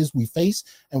what it is we face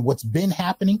and what's been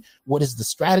happening. What is the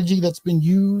strategy that's been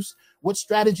used? What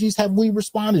strategies have we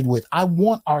responded with? I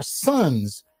want our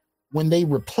sons, when they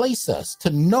replace us, to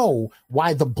know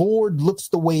why the board looks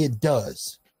the way it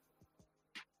does.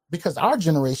 Because our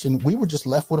generation, we were just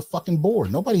left with a fucking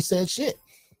board. Nobody said shit.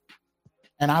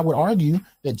 And I would argue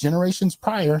that generations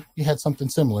prior, you had something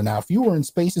similar. Now, if you were in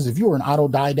spaces, if you were an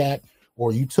autodidact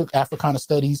or you took Africana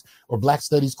studies or Black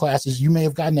studies classes, you may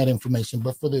have gotten that information.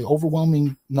 But for the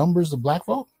overwhelming numbers of Black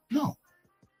folk, no.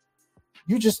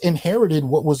 You just inherited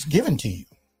what was given to you.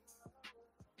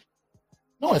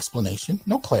 No explanation,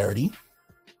 no clarity.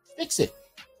 Fix it.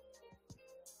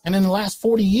 And in the last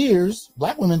 40 years,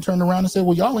 Black women turned around and said,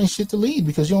 well, y'all ain't shit to lead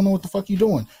because you don't know what the fuck you're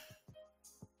doing.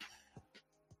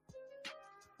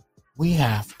 We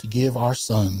have to give our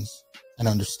sons an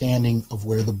understanding of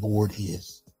where the board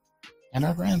is, and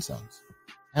our grandsons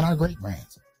and our great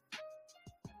grands.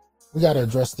 We got to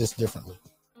address this differently.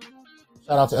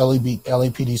 Shout out to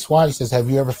LAPD SWAT. He says, have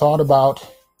you ever thought about,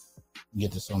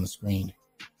 get this on the screen,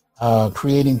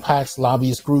 creating PACs,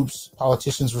 lobbyist groups,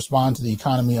 politicians respond to the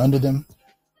economy under them?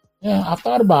 Yeah, I've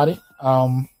thought about it.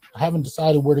 I haven't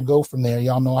decided where to go from there.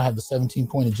 Y'all know I have the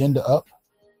 17-point agenda up.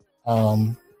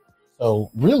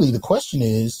 So really the question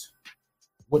is,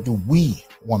 what do we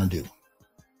want to do?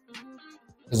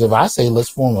 Because if I say let's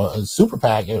form a super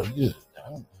PAC, I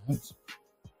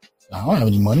don't have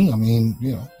any money. I mean,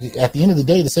 you know, at the end of the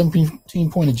day, the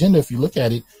 17-point agenda, if you look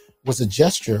at it, was a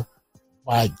gesture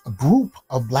by a group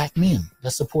of Black men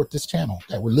that support this channel,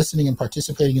 that were listening and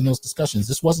participating in those discussions.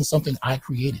 This wasn't something I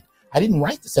created. I didn't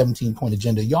write the 17-point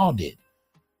agenda. Y'all did.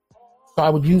 So I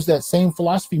would use that same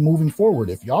philosophy moving forward.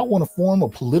 If y'all want to form a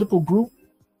political group,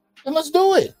 then let's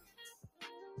do it.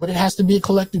 But it has to be a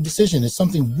collective decision. It's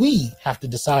something we have to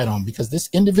decide on, because this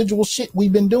individual shit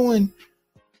we've been doing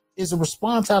is a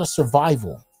response out of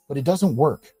survival, but it doesn't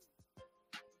work.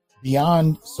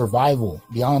 Beyond survival,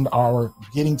 beyond our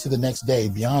getting to the next day,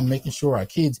 beyond making sure our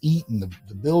kids eat and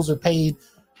the bills are paid,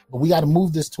 but we got to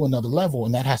move this to another level,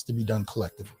 and that has to be done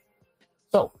collectively.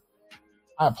 So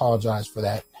I apologize for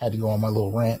that. Had to go on my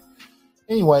little rant.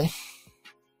 Anyway,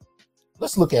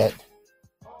 let's look at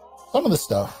some of the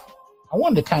stuff. I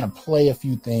wanted to kind of play a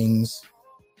few things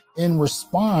in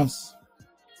response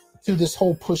to this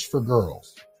whole push for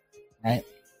girls, right?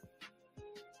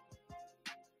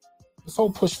 This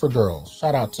whole push for girls.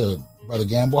 Shout out to Brother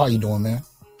Gamble. How you doing, man?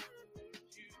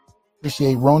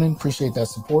 Appreciate Ronan. Appreciate that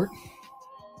support.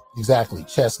 Exactly.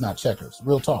 Chess, not checkers.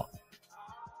 Real talk.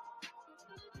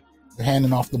 We're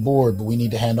handing off the board, but we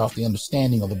need to hand off the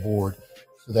understanding of the board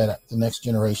so that the next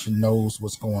generation knows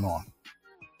what's going on.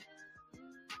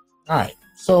 All right.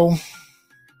 So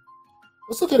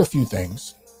let's look at a few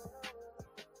things.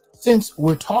 Since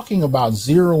we're talking about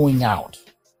zeroing out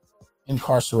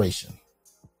incarceration,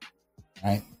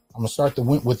 right? I'm going to start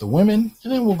with the women,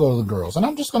 and then we'll go to the girls. And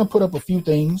I'm just going to put up a few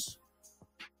things,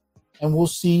 and we'll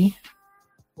see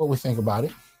what we think about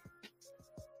it.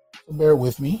 So bear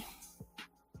with me.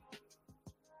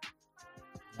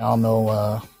 Y'all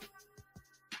know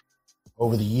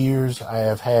over the years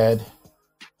I've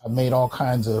made all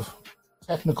kinds of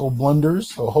technical blunders,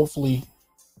 so hopefully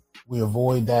we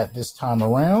avoid that this time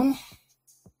around.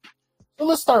 So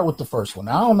let's start with the first one.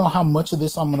 Now, I don't know how much of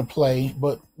this I'm going to play,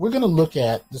 but we're going to look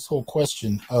at this whole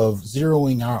question of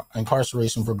zeroing out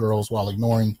incarceration for girls while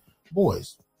ignoring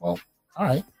boys. Well, all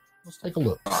right, let's take a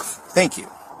look. Thank you.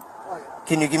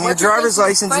 Can you give me your driver's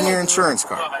license and your insurance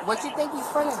card? What you think he's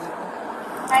front of you?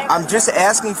 I'm just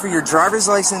asking for your driver's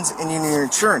license and your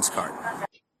insurance card.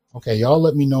 Okay, y'all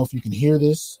let me know if you can hear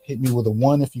this. Hit me with a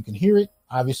 1 if you can hear it.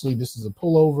 Obviously, this is a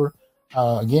pullover.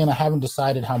 Again, I haven't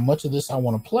decided how much of this I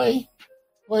want to play,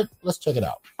 but let's check it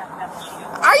out.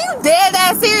 Are you dead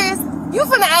ass serious? You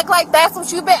finna act like that's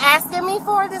what you've been asking me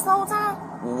for this whole time?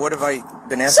 Well, what have I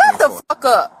been asking you for? Shut the fuck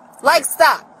up. Like,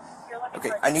 stop.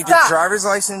 Okay, I need your driver's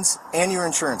license and your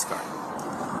insurance card.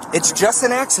 It's just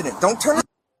an accident. Don't turn it.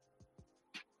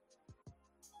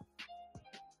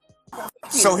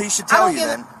 So he should tell you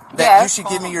then that you should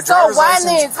give me your driver's license. So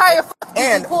why the entire fucking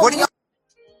and what do you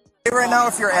say right now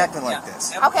if you're acting like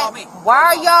this? Okay,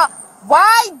 why am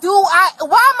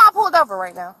I pulled over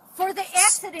right now? For the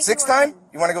accident. Sixth time?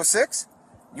 You want to go 6?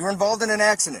 You were involved in an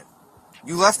accident.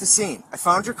 You left the scene. I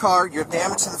found your car. You have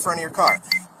damage to the front of your car.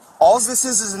 All this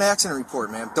is an accident report,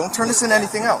 man. Don't turn this into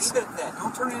anything else. Leave it at that.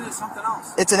 Don't turn it into something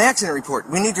else. It's an accident report.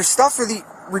 We need your stuff for the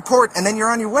report, and then you're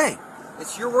on your way.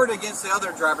 It's your word against the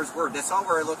other driver's word. That's all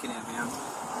we're looking at, man.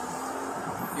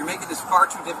 You're making this far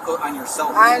too difficult on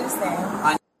yourself. I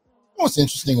understand. What's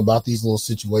interesting about these little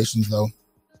situations, though,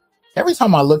 every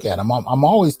time I look at them, I'm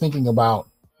always thinking about,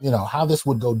 how this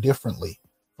would go differently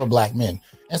for Black men.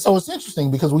 And so it's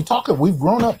interesting because we've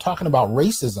grown up talking about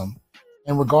racism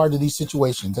in regard to these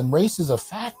situations, and race is a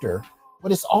factor,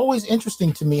 but it's always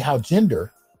interesting to me how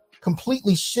gender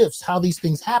completely shifts how these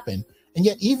things happen. And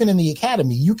yet, even in the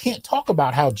academy, you can't talk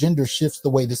about how gender shifts the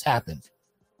way this happens.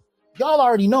 Y'all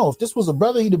already know if this was a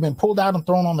brother, he'd have been pulled out and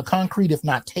thrown on the concrete, if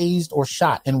not tased or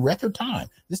shot in record time.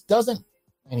 This doesn't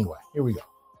Anyway, here we go.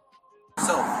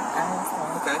 So,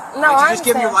 okay. No, Why I don't you just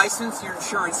give them your understand. license, your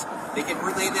insurance. They can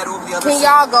relay that over the other Can side.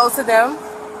 y'all go to them?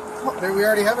 We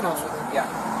already have an officer there.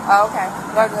 Yeah. Oh, okay.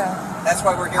 Go to them. That's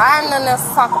why we're here. I have nothing else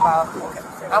to talk about.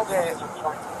 I'm good.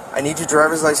 I need your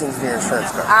driver's license and your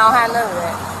insurance card. I don't have none of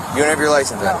that. You don't have your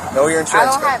license, No. no your I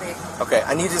insurance don't card. have it. Okay,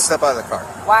 I need you to step out of the car.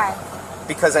 Why?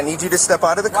 Because I need you to step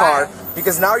out of the Why? car,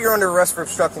 because now you're under arrest for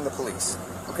obstructing the police.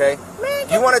 Okay? Man,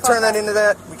 You want to turn that into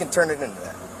that? We can turn it into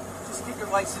that. Just get your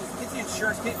license, get the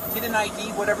insurance, get an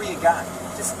ID, whatever you got.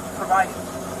 Just provide it.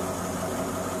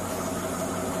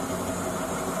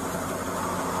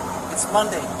 It's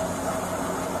Monday.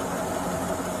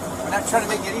 We're not trying to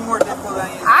make it any more difficult than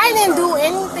anything. I didn't do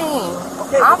anything.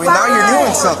 Okay, I'm Well, now you're fine.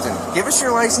 doing something. Give us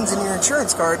your license and your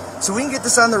insurance card so we can get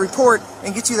this on the report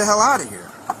and get you the hell out of here.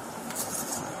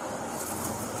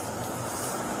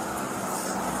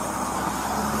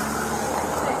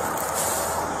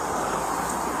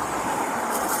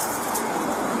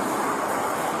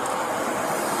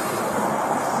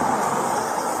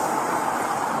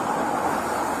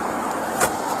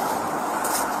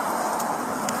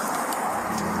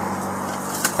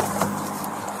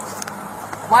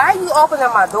 Why are you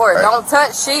opening my door? Right. Don't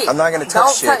touch shit. I'm not going to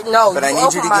touch shit, No, but I need you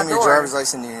open to my give me your door. driver's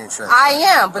license and your insurance. I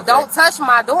am, but Okay. don't touch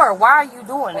my door. Why are you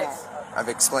doing that? I've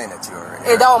explained it to you already.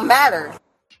 It don't matter.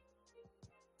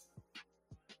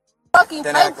 Fucking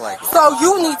Then play- act like it. So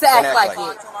you need to act act like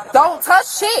like it. Don't touch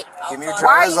shit. Give me your Why are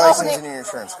driver's you license opening? and your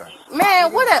insurance card.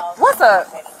 Man, what's up?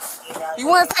 You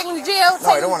want to take me to jail? No,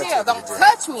 I Take don't me wanna to jail. take you Don't to jail.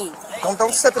 touch me.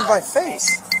 Don't step in my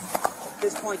face. At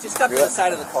this point, just step to the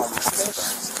side of the car.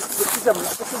 This is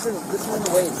in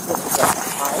the way it's supposed to go.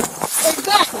 All right?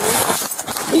 Exactly.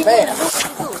 He Man. what you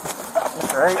do.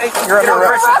 Hey, you're under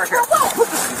arrest over here.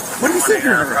 What are you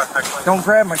thinking of here? Don't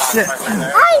grab my shit. I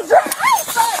ain't saying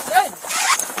nothing.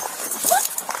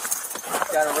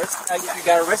 You got a wrist? You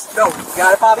got a wrist? No. You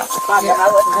got it, Bobby? Bobby, I'm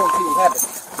not letting go until you have it.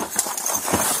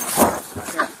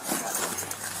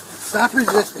 Stop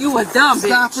resisting. You a dumb bitch.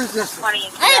 Stop resisting.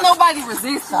 Ain't nobody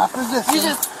resisting. Stop resisting. You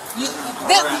just you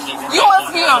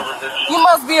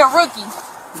must be a rookie.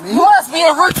 You must be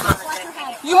a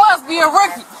rookie. You must be a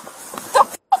rookie. The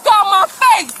fuck out my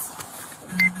face.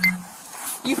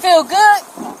 You feel good?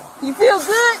 You feel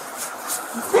good?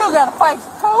 You still gotta fight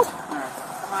for coach.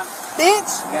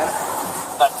 Bitch.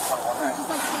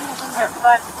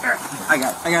 I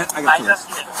got two wrists.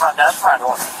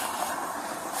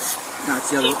 No, it's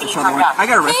the other one. I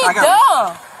got a wrist. He I got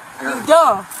dumb. You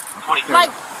dumb.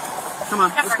 Like, Come on,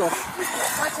 let's go.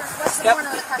 Step.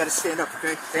 Gotta stand up,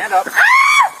 okay? Stand up.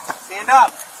 Stand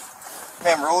up.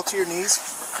 Ma'am, roll to your knees.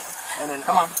 And then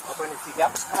Come on. Up on your feet.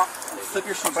 Yep. Come on. Flip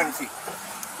your shoes on your feet.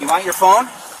 You want your phone?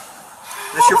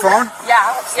 This your phone?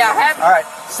 yeah, happy. All right.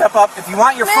 Step up. If you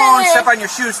want your phone, Man. step on your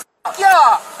shoes.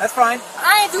 Y'all. That's fine.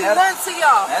 I ain't do Yeah. nothing to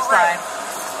y'all. That's For real. fine.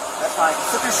 That's fine.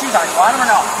 Flip your shoes on. You want them or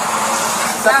no?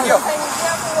 It's up Y'all to you. gonna take me to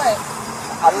jail for what?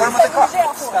 I'll put them in the take me car. to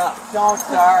jail for? Stop. Don't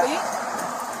start.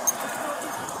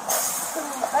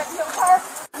 Back to your car.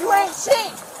 You ain't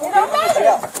shit. It don't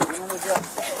matter.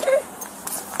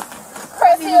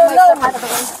 Crazy or no.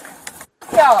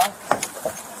 Y'all.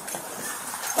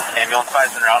 Ambulance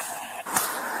 5's en route.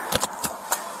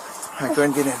 All right, go ahead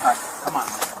and get in. All right. Come on.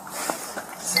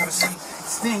 Have a seat. It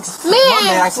stinks. Monday,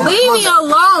 I Man, said leave me Monday.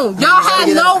 alone. Y'all had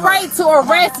no right to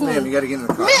arrest me. Ma'am, you gotta get in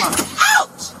the car. Man,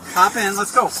 ouch. Hop in.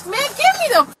 Let's go. Man, get me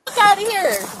the fuck out of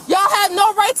here. Y'all had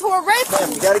no right to arrest Ma'am,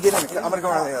 me. you gotta get in the car. I'm gonna go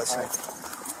around the other side.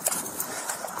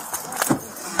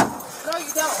 No,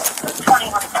 you don't. Come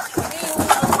on.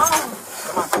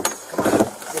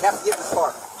 You have to get in the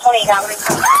car.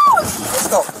 Let's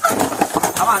go.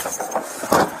 Come on.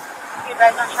 You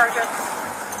guys on charges?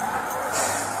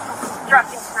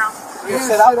 Obstructing now. You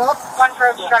sit up. One for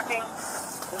obstructing.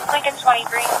 Lincoln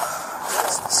 23.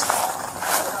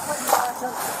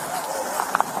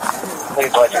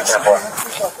 Please watch your 10-4.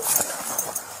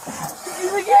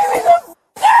 You get me the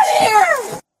fuck out of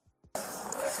here.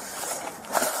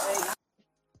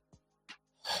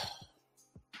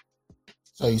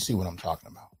 So you see what I'm talking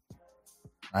about,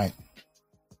 right?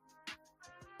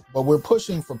 But we're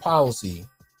pushing for policy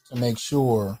to make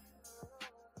sure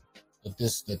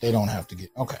that they don't have to get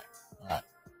okay. All right.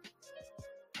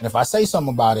 And if I say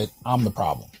something about it, I'm the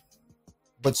problem.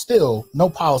 But still, no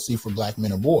policy for black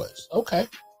men or boys. Okay.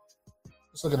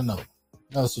 Let's look at another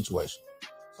situation.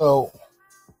 So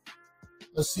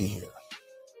let's see here.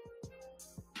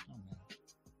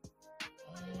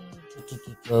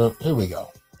 Here we go.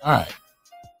 All right.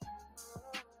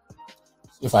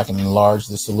 See if I can enlarge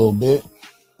this a little bit.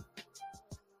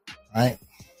 All right.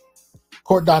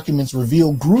 Court documents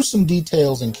reveal gruesome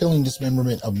details and killing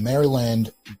dismemberment of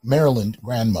Maryland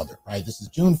grandmother, right? This is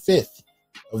June 5th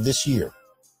of this year.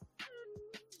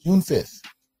 June 5th.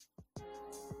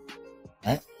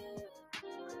 Right?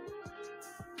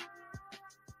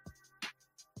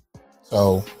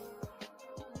 So,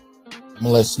 I'm going to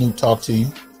let Snoop talk to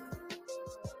you.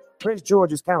 Prince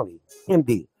George's County,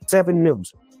 MD, 7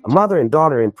 News. A mother and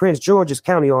daughter in Prince George's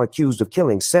County are accused of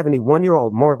killing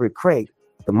 71-year-old Margaret Craig,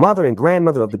 the mother and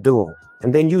grandmother of the duo,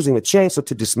 and then using a chainsaw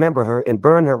to dismember her and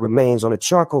burn her remains on a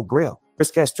charcoal grill.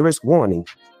 *** warning.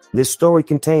 This story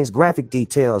contains graphic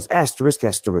details.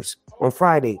 ***. On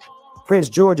Friday, Prince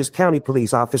George's County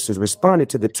police officers responded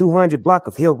to the 200 block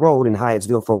of Hill Road in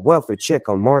Hyattsville for a welfare check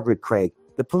on Margaret Craig.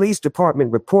 The police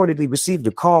department reportedly received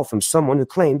a call from someone who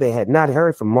claimed they had not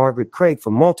heard from Margaret Craig for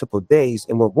multiple days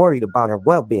and were worried about her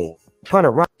well-being.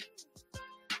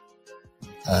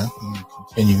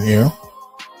 Continue here.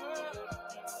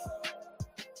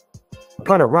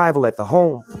 Upon arrival at the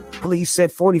home, police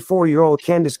said 44-year-old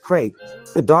Candace Craig,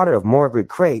 the daughter of Margaret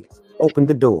Craig, opened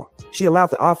the door. She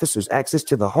allowed the officers access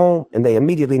to the home, and they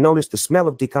immediately noticed the smell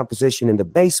of decomposition in the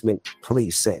basement,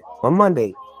 police said. On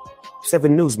Monday,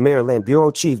 7 News Maryland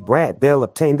Bureau Chief Brad Bell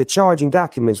obtained the charging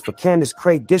documents for Candace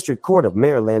Craig District Court of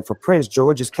Maryland for Prince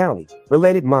George's County.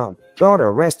 Related mom, daughter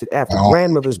arrested after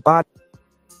grandmother's body.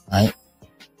 All right.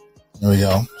 There we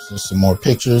go. So some more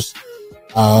pictures.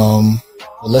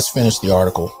 Well, let's finish the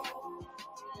article.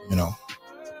 And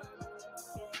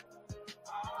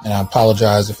I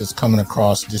apologize if it's coming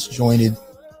across disjointed,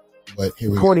 but here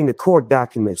we go. According to court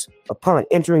documents, upon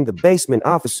entering the basement,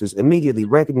 officers immediately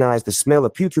recognized the smell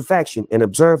of putrefaction and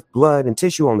observed blood and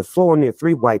tissue on the floor near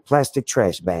 3 white plastic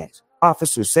trash bags.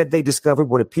 Officers said they discovered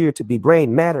what appeared to be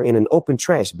brain matter in an open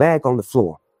trash bag on the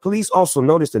floor. Police also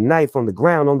noticed a knife on the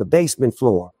ground on the basement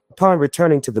floor. Upon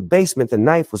returning to the basement, the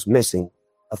knife was missing,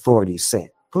 authorities said.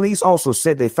 Police also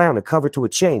said they found a cover to a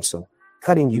chainsaw,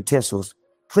 cutting utensils,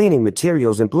 cleaning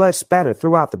materials, and blood spattered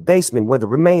throughout the basement where the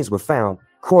remains were found,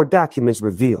 court documents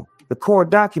reveal. The court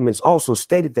documents also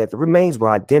stated that the remains were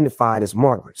identified as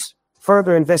Margaret's.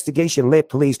 Further investigation led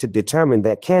police to determine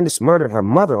that Candace murdered her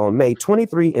mother on May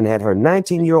 23 and had her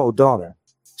 19-year-old daughter,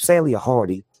 Celia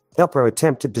Hardy, help her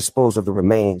attempt to dispose of the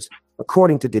remains.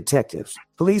 According to detectives,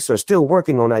 police are still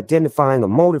working on identifying a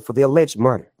motive for the alleged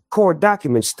murder. Court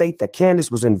documents state that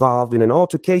Candace was involved in an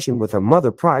altercation with her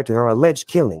mother prior to her alleged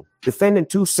killing. Defendant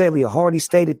 2 Celia Hardy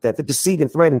stated that the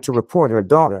decedent threatened to report her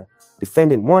daughter,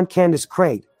 Defendant 1 Candace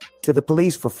Craig, to the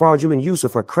police for fraudulent use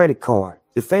of her credit card.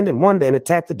 Defendant 1 then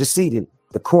attacked the decedent.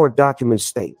 The court documents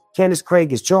state Candace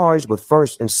Craig is charged with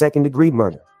first and second-degree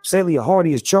murder. Celia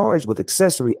Hardy is charged with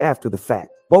accessory after the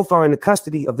fact. Both are in the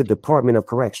custody of the Department of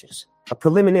Corrections. A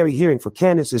preliminary hearing for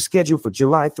Candace is scheduled for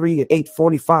July 3 at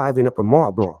 8:45 in Upper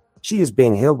Marlboro. She is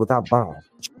being held without bond.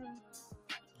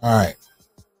 All right.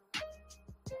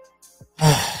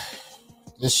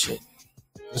 This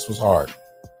was hard.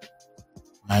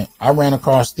 Right? I ran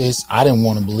across this. I didn't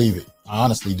want to believe it. I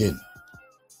honestly didn't.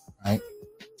 Right?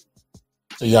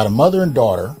 So you got a mother and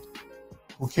daughter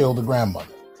who killed the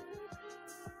grandmother.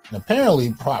 And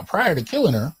apparently, prior to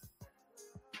killing her,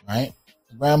 right,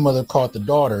 the grandmother caught the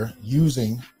daughter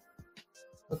using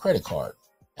her credit card.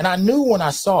 And I knew when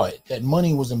I saw it that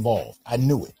money was involved. I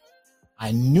knew it.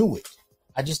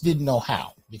 I just didn't know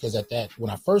how. Because when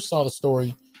I first saw the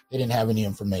story, they didn't have any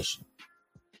information.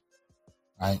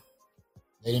 Right?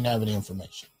 They didn't have any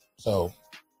information. So,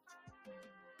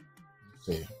 let's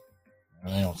see.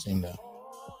 They don't seem to.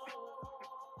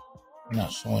 I'm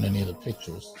not showing any of the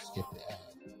pictures. Skip the ad.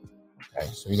 Okay,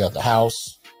 so you got the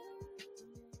house.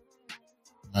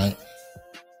 Right?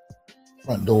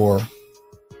 Front door.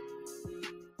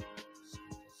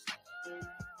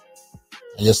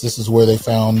 I guess this is where they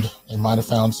might have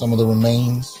found some of the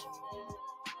remains.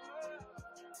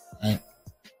 Right?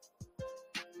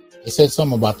 They said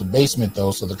something about the basement,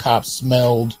 though, so the cops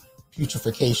smelled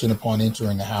putrefaction upon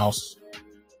entering the house.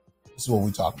 This is what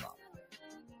we're talking about.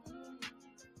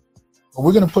 But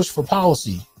we're going to push for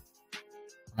policy,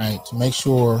 right, to make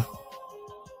sure.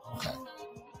 Okay.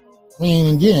 I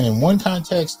mean, again, in one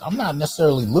context, I'm not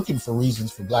necessarily looking for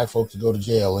reasons for black folk to go to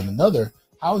jail. In another,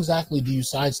 how exactly do you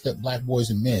sidestep black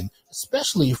boys and men,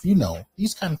 especially if you know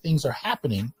these kind of things are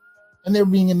happening and they're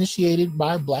being initiated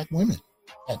by black women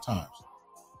at times?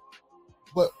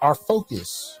 But our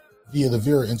focus via the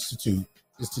Vera Institute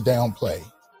is to downplay.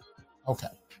 Okay,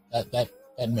 that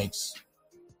makes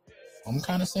some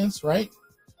kind of sense, right?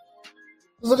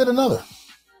 Let's look at another.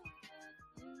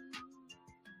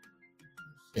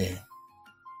 Let's see.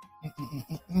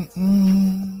 Here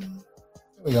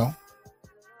we go.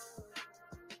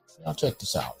 Now check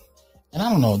this out. And I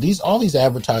don't know, all these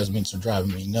advertisements are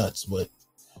driving me nuts, but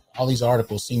all these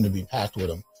articles seem to be packed with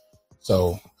them.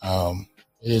 So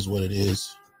it is what it is.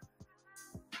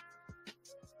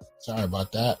 Sorry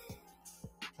about that.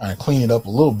 Trying to clean it up a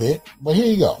little bit, but here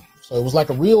you go. So it was like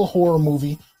a real horror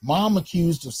movie. Mom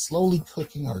accused of slowly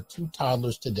cooking her 2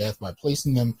 toddlers to death by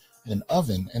placing them in an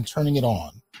oven and turning it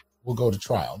on will go to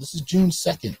trial. This is June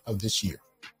 2nd of this year.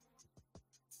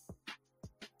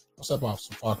 What's up,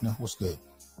 Officer Faulkner? What's good?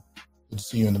 Good to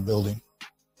see you in the building. You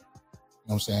know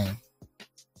what I'm saying?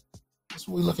 That's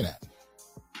what we're looking at.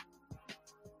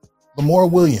 Lamora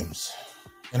Williams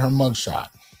and her mugshot.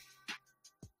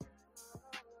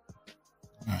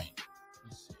 All right.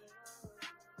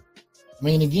 I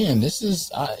mean, again,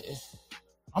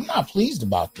 I'm not pleased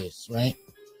about this, right?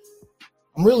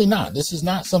 I'm really not. This is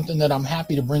not something that I'm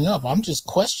happy to bring up. I'm just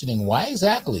questioning why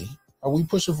exactly are we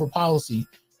pushing for policy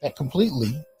that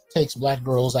completely takes black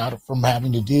girls out from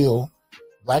having to deal,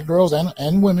 black girls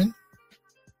and women,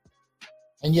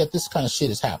 and yet this kind of shit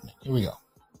is happening. Here we go.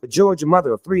 The Georgia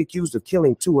mother of 3 accused of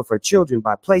killing 2 of her children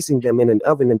by placing them in an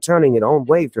oven and turning it on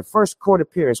waived her first court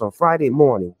appearance on Friday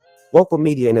morning. Local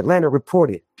media in Atlanta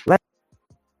reported. All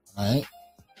right.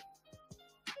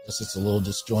 Guess it's a little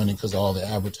disjointed because of all the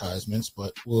advertisements,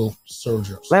 but we'll surge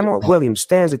her. Lamora Williams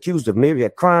stands accused of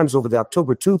myriad crimes over the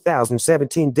October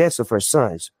 2017 deaths of her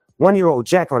sons, 1-year-old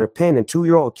Jack on her pen and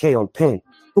 2-year-old Kay on pen,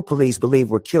 who police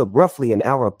believe were killed roughly an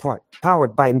hour apart.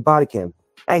 Powered by body cam.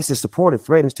 ISIS supporter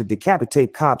threatens to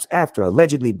decapitate cops after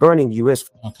allegedly burning U.S.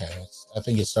 Okay, I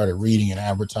think it started reading an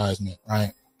advertisement,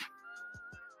 right?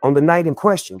 On the night in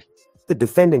question, the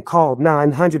defendant called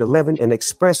 911 and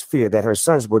expressed fear that her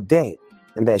sons were dead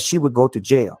and that she would go to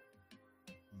jail.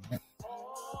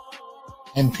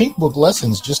 And Pink Book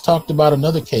Lessons just talked about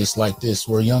another case like this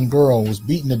where a young girl was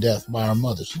beaten to death by her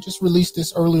mother. She just released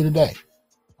this earlier today.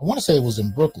 I want to say it was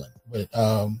in Brooklyn, but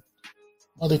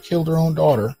mother killed her own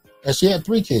daughter. And she had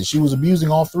 3 kids. She was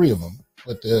abusing all 3 of them,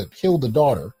 but killed the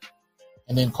daughter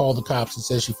and then called the cops and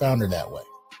said she found her that way.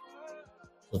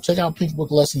 So check out Pink Book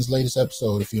Lessons' latest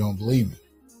episode if you don't believe me.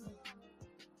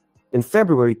 In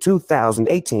February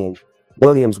 2018,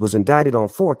 Williams was indicted on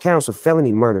 4 counts of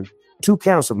felony murder, 2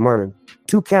 counts of murder,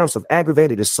 2 counts of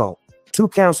aggravated assault, 2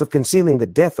 counts of concealing the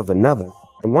death of another,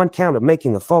 and 1 count of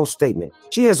making a false statement.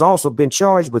 She has also been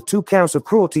charged with 2 counts of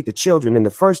cruelty to children in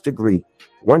the 1st degree,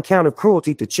 1 count of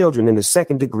cruelty to children in the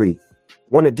 2nd degree,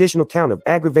 1 additional count of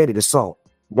aggravated assault,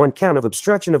 1 count of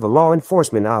obstruction of a law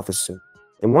enforcement officer,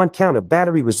 and 1 count of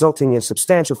battery resulting in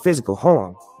substantial physical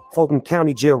harm. Fulton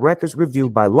County Jail records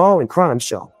reviewed by Law and Crime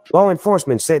show. Law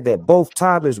enforcement said that both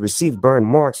toddlers received burn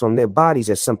marks on their bodies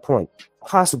at some point,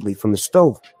 possibly from the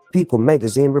stove, People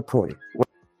magazine reported.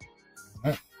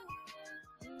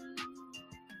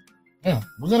 Yeah,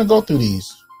 we're going to go through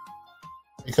these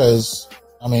because,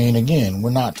 I mean, again,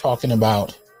 we're not talking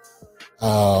about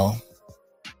let's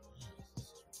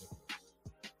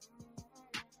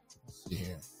see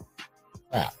here.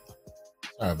 Crap.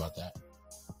 Sorry about that.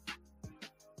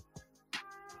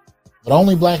 But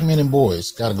only black men and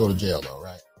boys got to go to jail, though,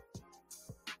 right?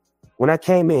 When I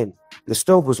came in, the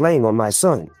stove was laying on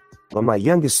my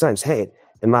youngest son's head,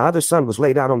 and my other son was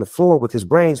laid out on the floor with his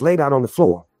brains laid out on the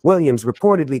floor, Williams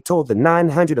reportedly told the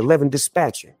 911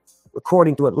 dispatcher,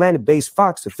 according to Atlanta-based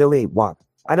Fox affiliate WAP.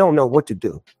 I don't know what to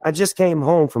do. I just came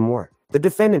home from work. The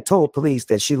defendant told police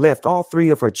that she left all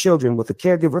 3 of her children with a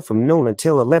caregiver from noon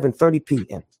until 11:30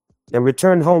 p.m. and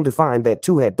returned home to find that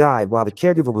 2 had died while the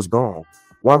caregiver was gone.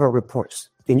 Wagner reports,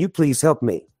 "Can you please help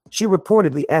me?" She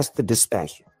reportedly asked the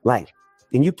dispatcher,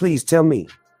 "Can you please tell me,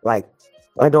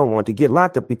 I don't want to get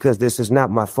locked up because this is not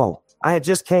my fault. I had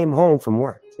just came home from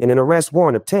work, and an arrest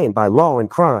warrant obtained by Law and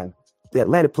Crime. The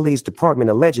Atlanta Police Department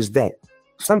alleges that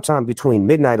sometime between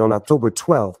midnight on October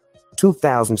 12,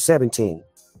 2017,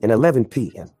 and 11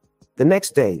 p.m. the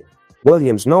next day,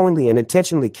 Williams knowingly and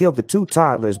intentionally killed the 2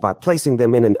 toddlers by placing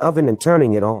them in an oven and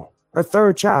turning it on. Her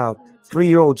 3rd child,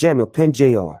 3-year-old Jamil Penn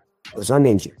Jr., was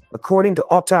uninjured. According to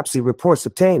autopsy reports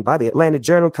obtained by the Atlanta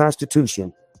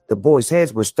Journal-Constitution, the boys'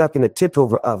 heads were stuck in a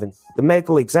tipped-over oven. The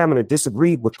medical examiner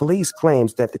disagreed with police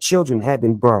claims that the children had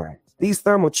been burned. These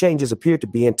thermal changes appear to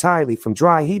be entirely from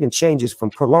dry heat and changes from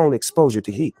prolonged exposure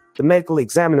to heat. The medical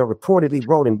examiner reportedly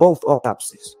wrote in both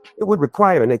autopsies, it would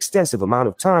require an extensive amount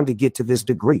of time to get to this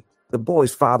degree. The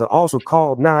boy's father also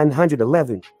called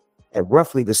 911. At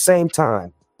roughly the same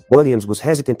time, Williams was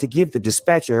hesitant to give the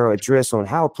dispatcher her address on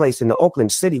Howell Place in the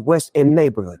Oakland City West End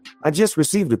neighborhood. I just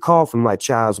received a call from my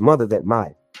child's mother that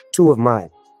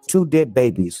 2 dead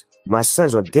babies, my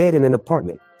sons are dead in an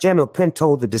apartment. Jamil Penn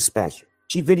told the dispatcher.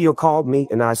 She video called me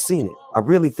and I seen it. I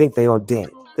really think they are dead.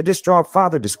 The distraught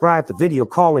father described the video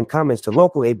call in comments to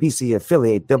local ABC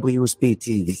affiliate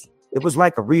WSB-TV. It was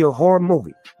like a real horror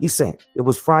movie, he said. It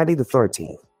was Friday the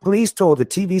 13th. Police told the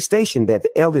TV station that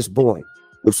the eldest boy,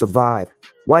 who survived,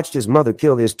 watched his mother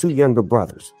kill his two younger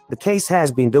brothers. The case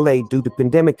has been delayed due to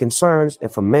pandemic concerns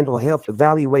and for mental health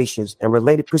evaluations and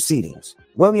related proceedings.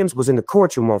 Williams was in the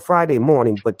courtroom on Friday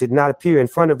morning but did not appear in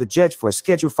front of the judge for a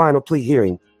scheduled final plea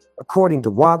hearing, according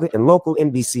to WAGA and local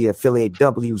NBC affiliate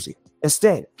WZ.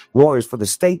 Instead, lawyers for the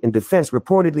state and defense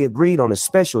reportedly agreed on a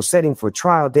special setting for a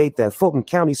trial date that Fulton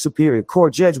County Superior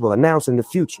Court judge will announce in the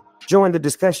future. Join the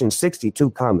discussion. 62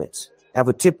 comments. Have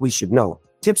a tip we should know.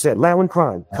 Tips at Low and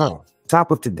Crime. Top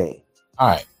of today. All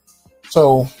right.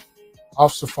 So,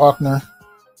 Officer Faulkner,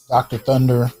 Dr.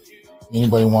 Thunder,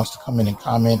 anybody wants to come in and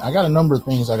comment. I got a number of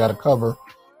things I got to cover.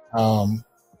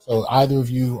 So either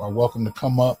of you are welcome to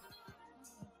come up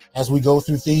as we go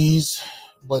through these.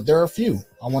 But there are a few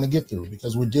I want to get through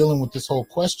because we're dealing with this whole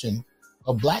question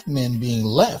of black men being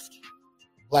left,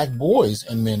 black boys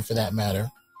and men for that matter,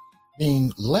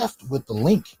 being left with the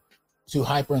link to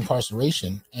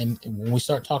hyper-incarceration. And when we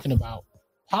start talking about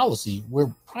policy,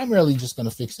 we're primarily just going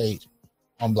to fixate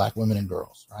on black women and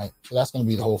girls, right? So that's going to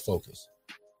be the whole focus.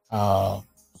 So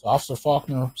Officer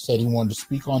Faulkner said he wanted to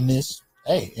speak on this.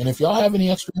 Hey, and if y'all have any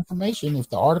extra information,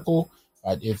 if the article,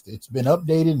 if it's been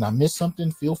updated and I missed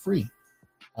something, feel free.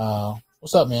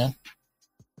 What's up, man?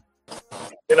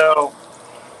 You know,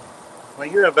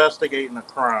 when you're investigating a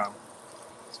crime,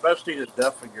 especially the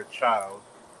death of your child,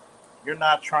 you're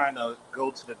not trying to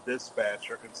go to the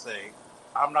dispatcher and say,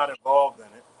 I'm not involved in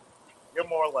it. You're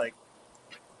more like,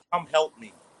 come help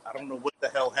me. I don't know what the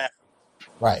hell happened.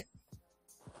 Right.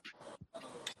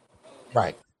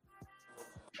 Right.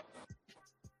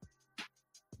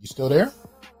 You still there?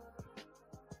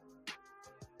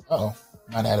 Uh-oh.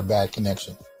 Might have had a bad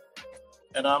connection.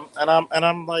 And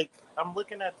I'm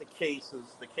looking at the cases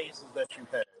that you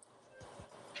had.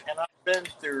 And I've been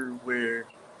through where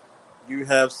you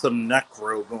have some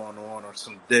necro going on or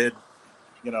some dead,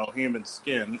 human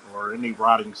skin or any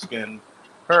rotting skin,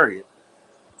 period.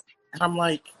 And I'm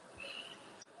like,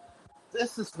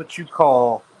 this is what you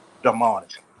call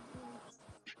demonic.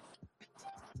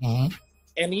 Mm-hmm.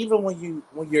 And even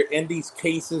when you're in these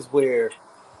cases where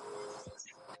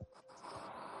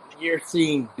you're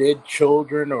seeing dead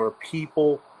children or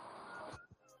people,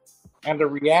 and the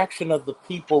reaction of the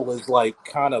people is like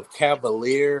kind of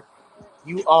cavalier,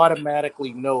 you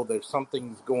automatically know there's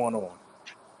something's going on.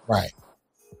 Right.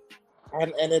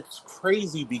 And it's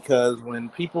crazy because when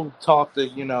people talk to,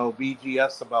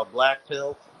 BGS about Black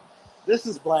Pill, this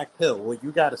is Black Pill, where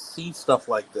you got to see stuff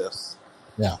like this.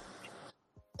 Yeah.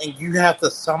 And you have to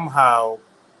somehow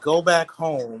go back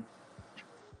home,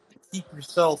 keep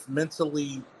yourself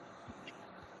mentally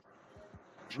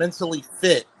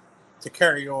fit to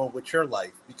carry on with your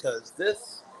life, because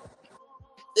this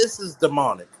is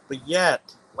demonic. But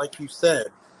yet, like you said,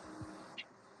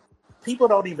 people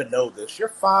don't even know this. You're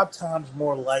 5 times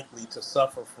more likely to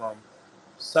suffer from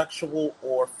sexual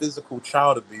or physical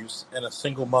child abuse in a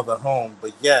single mother home,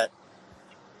 but yet,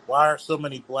 why are so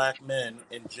many black men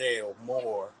in jail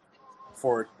more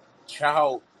for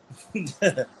child?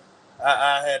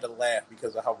 I had to laugh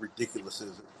because of how ridiculous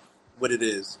what it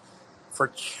is for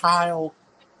child,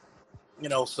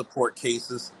 support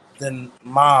cases than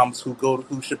moms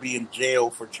who should be in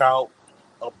jail for child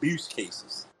abuse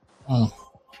cases. Okay.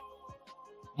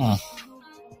 I'm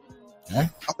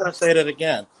going to say that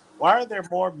again. Why are there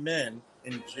more men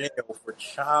in jail for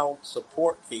child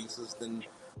support cases than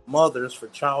mothers for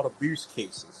child abuse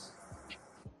cases?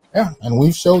 Yeah, and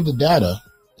we've showed the data.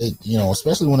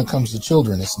 Especially when it comes to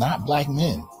children, it's not black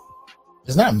men.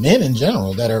 It's not men in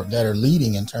general that are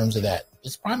leading in terms of that.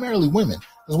 It's primarily women,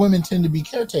 because women tend to be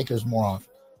caretakers more often.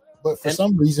 But for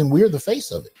some reason, we're the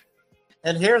face of it.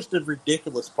 And here's the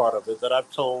ridiculous part of it that I've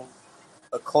told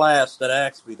a class that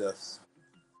asked me this.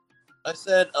 I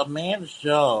said a man's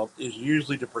job is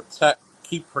usually to protect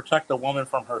a woman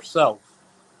from herself,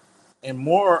 and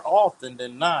more often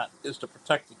than not is to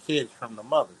protect the kids from the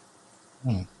mother.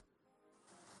 When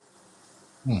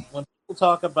people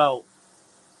talk about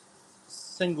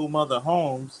single mother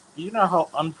homes, do you know how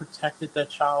unprotected that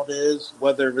child is,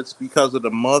 whether it's because of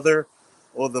the mother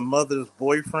or the mother's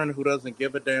boyfriend who doesn't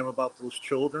give a damn about those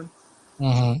children?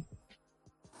 Mm-hmm.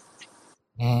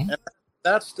 And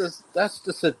that's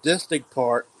the sadistic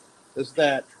part, is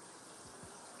that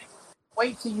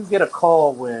wait till you get a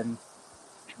call when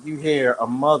you hear a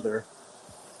mother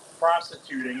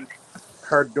prostituting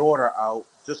her daughter out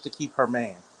just to keep her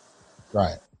man.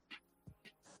 Right.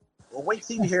 Well, wait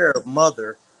till you hear a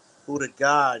mother who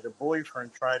the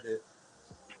boyfriend tried to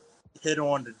hit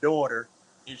on the daughter,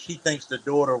 and she thinks the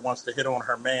daughter wants to hit on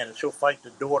her man, and she'll fight the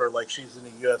daughter like she's in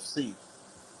the UFC.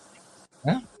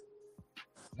 Yeah.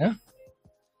 Yeah.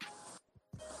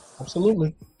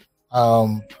 Absolutely.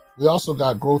 We also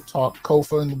got Growth Talk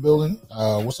Kofa in the building.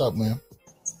 What's up, man?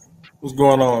 What's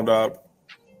going on, Doc?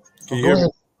 Can you hear me?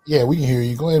 Yeah, we can hear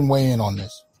you. Go ahead and weigh in on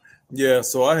this. Yeah,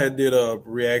 so I did a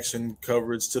reaction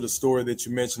coverage to the story that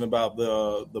you mentioned about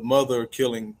the mother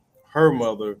killing her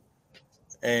mother,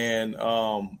 and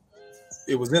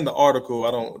it was in the article.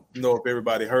 I don't know if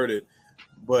everybody heard it,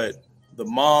 but the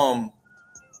mom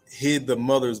hid the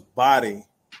mother's body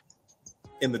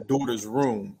in the daughter's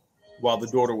room while the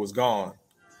daughter was gone.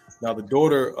 Now the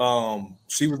daughter,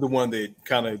 she was the one that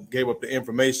kind of gave up the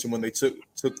information when they took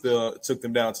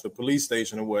them down to the police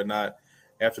station and whatnot.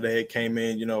 After they had came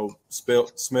in,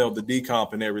 smelled the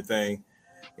decomp and everything.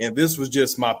 And this was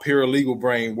just my paralegal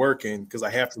brain working, because I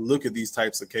have to look at these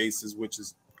types of cases, which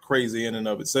is crazy in and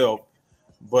of itself.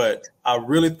 But I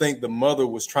really think the mother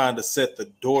was trying to set the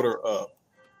daughter up,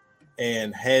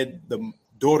 and had the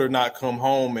daughter not come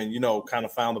home and, kind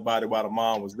of found the body while the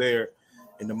mom was there,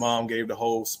 and the mom gave the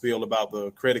whole spiel about the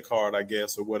credit card, I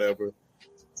guess, or whatever,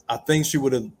 I think she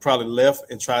would have probably left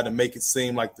and tried to make it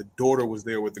seem like the daughter was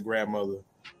there with the grandmother.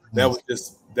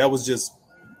 That was just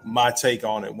my take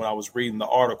on it when I was reading the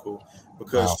article,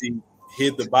 because she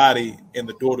hid the body in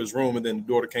the daughter's room, and then the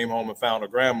daughter came home and found her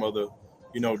grandmother,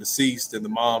 deceased, and the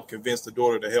mom convinced the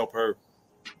daughter to help her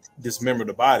dismember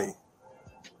the body.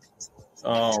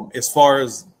 As far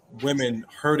as women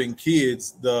hurting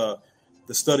kids, the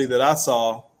study that I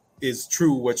saw is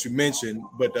true, what you mentioned,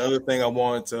 but the other thing I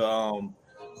wanted to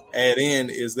add in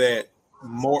is that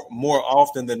more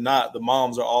often than not, the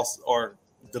moms are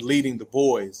deleting the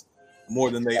boys more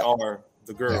than they are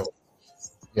the girls.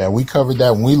 Yeah, we covered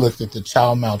that when we looked at the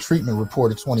child maltreatment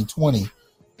report of 2020.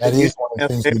 That is one of the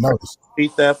things we noticed.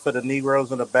 Repeat that for the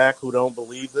Negroes in the back who don't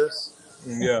believe this.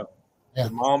 Yeah.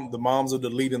 The moms are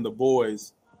deleting the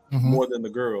boys more than the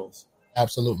girls.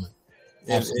 Absolutely.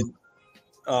 And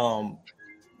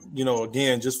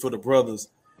again, just for the brothers,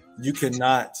 you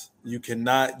cannot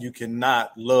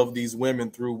love these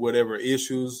women through whatever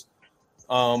issues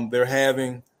they're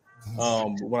having.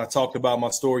 When I talked about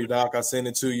my story, Doc, I sent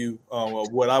it to you,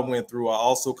 what I went through. I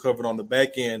also covered on the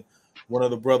back end one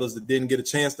of the brothers that didn't get a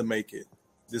chance to make it.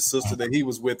 This sister that he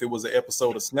was with, it was an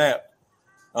episode of Snap.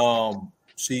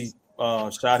 She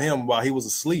shot him while he was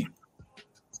asleep,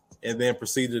 and then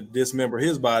proceeded to dismember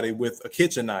his body with a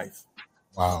kitchen knife.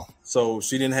 Wow. So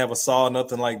she didn't have a saw,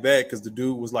 nothing like that, because the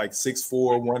dude was like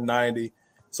 6'4", 190.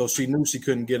 So she knew she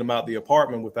couldn't get him out the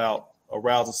apartment without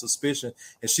arousing suspicion,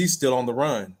 and she's still on the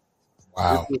run.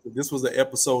 Wow. This was an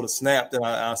episode of Snap. And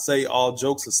I say, all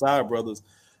jokes aside, brothers,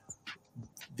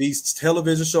 these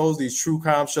television shows, these true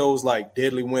crime shows like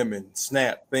Deadly Women,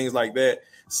 Snap, things like that.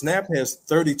 Snap has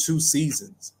 32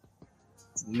 seasons.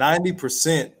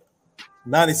 90%,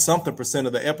 90-something%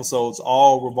 of the episodes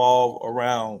all revolve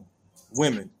around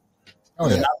women.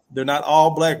 They're not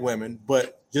all black women,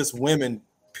 but just women,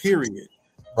 period.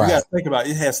 Right. You got to think about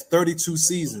it. It has 32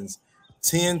 seasons,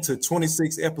 10 to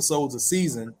 26 episodes a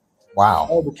season. Wow.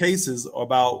 All the cases are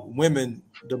about women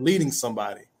deleting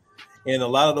somebody. And a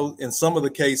lot of those, in some of the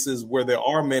cases where there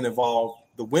are men involved,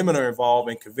 the women are involved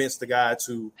and convince the guy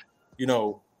to,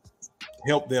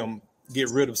 help them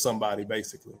get rid of somebody,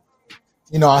 basically.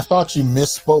 I thought you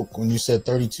misspoke when you said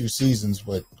 32 seasons,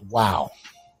 but wow.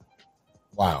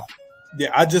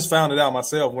 Yeah, I just found it out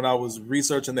myself when I was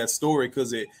researching that story,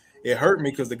 because it hurt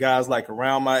me, because the guy's like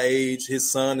around my age.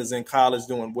 His son is in college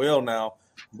doing well now,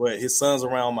 but his son's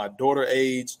around my daughter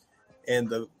age. And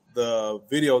the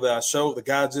video that I showed, the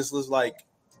guy just looks like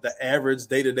the average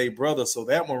day-to-day brother. So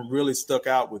that one really stuck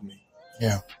out with me.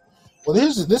 Yeah. Well,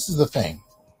 this is the thing.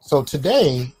 So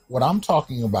today, what I'm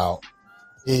talking about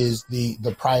is the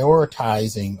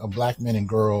prioritizing of black women and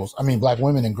girls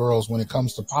when it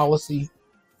comes to policy,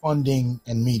 funding,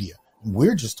 and media. And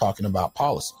we're just talking about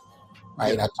policy,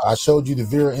 right? Yeah. I showed you the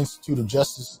Vera Institute of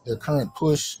Justice, their current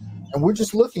push, and we're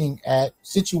just looking at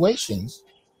situations,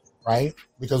 right?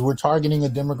 Because we're targeting a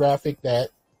demographic that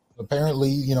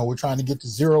apparently, we're trying to get to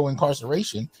zero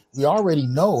incarceration. We already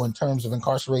know in terms of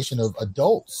incarceration of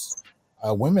adults,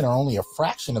 women are only a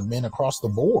fraction of men across the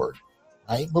board,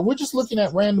 right? But we're just looking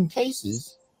at random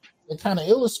cases that kind of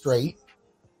illustrate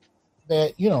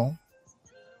that,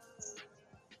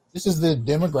 this is the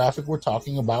demographic we're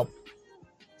talking about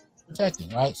protecting,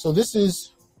 right? So this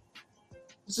is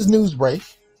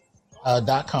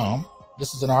Newsbreak.com.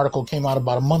 This is an article came out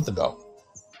about a month ago,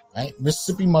 right?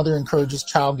 Mississippi mother encourages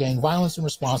child gang violence in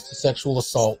response to sexual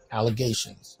assault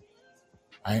allegations,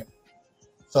 right?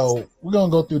 So we're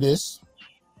gonna go through this.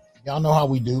 Y'all know how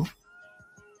we do.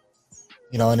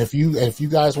 And if you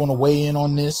guys want to weigh in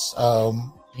on this,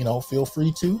 feel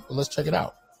free to. But let's check it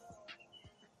out.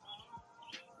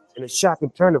 In a shocking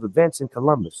turn of events in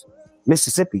Columbus,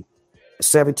 Mississippi, a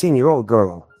 17-year-old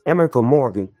girl, Emerica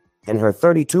Morgan, and her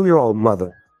 32-year-old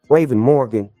mother, Raven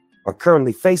Morgan, are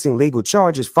currently facing legal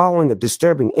charges following a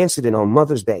disturbing incident on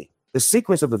Mother's Day. The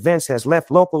sequence of events has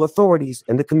left local authorities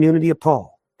and the community appalled.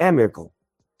 Emerica,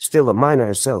 still a minor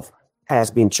herself,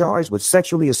 has been charged with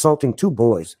sexually assaulting 2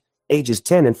 boys, ages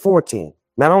 10 and 14.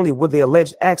 Not only were they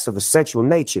alleged acts of a sexual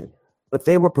nature, but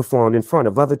they were performed in front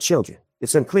of other children.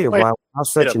 It's unclear how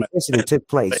such an incident took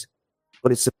place,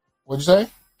 but it's... What'd you say?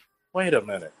 Wait a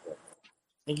minute.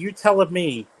 And you telling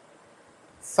me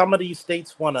some of these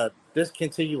states want to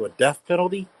discontinue a death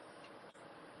penalty?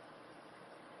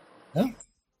 Yeah.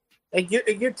 And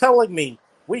you're telling me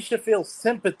we should feel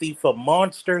sympathy for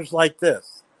monsters like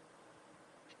this?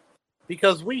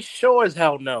 Because we sure as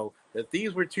hell know that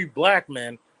these were 2 black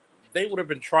men, they would have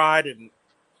been tried and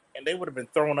they would have been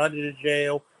thrown under the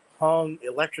jail, hung,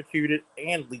 electrocuted,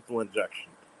 and lethal injection.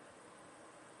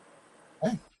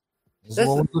 Hey, this is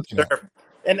what we're looking at.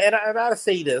 And I gotta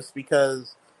say this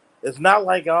because it's not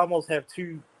like I almost have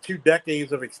two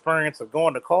decades of experience of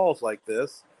going to calls like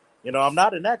this. I'm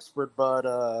not an expert,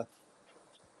 but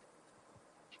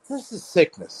this is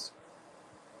sickness.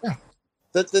 Yeah.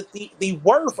 The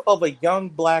worth of a young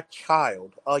black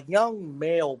child, a young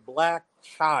male black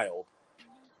child,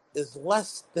 is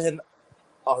less than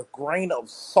a grain of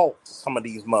salt to some of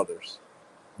these mothers.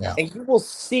 Yeah. And you will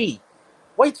see.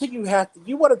 Wait till you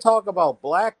want to talk about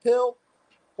black pill?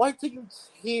 Wait till you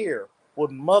hear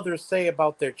what mothers say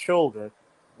about their children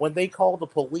when they call the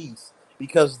police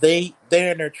because they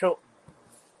and their children,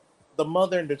 the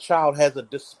mother and the child has a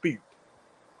dispute.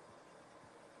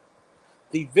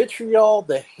 The vitriol,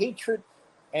 the hatred,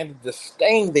 and the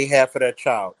disdain they have for that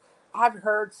child. I've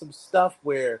heard some stuff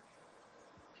where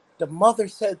the mother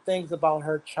said things about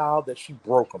her child that she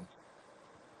broke them.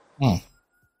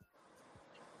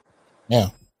 Yeah.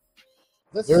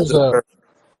 There's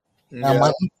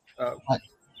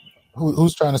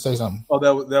who's trying to say something? Oh,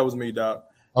 that was me, Doc.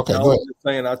 Okay, I go ahead. was just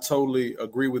saying I totally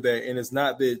agree with that. And it's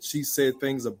not that she said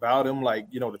things about him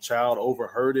like, the child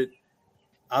overheard it.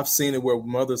 I've seen it where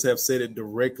mothers have said it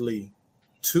directly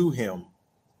to him.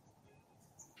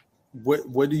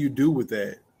 What do you do with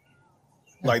that?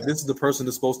 Like, this is the person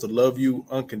that's supposed to love you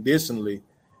unconditionally,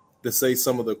 to say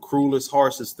some of the cruelest,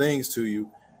 harshest things to you.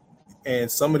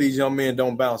 And some of these young men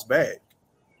don't bounce back.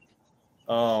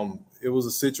 It was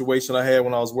a situation I had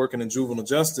when I was working in juvenile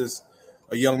justice.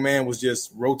 A young man was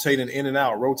just rotating in and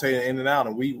out.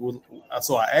 And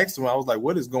so I asked him, I was like,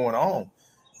 what is going on?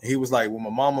 And he was like, well, my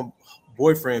mama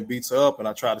boyfriend beats her up and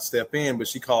I try to step in, but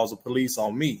she calls the police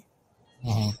on me.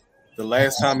 Mm-hmm. The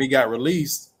last time he got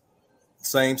released,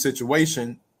 same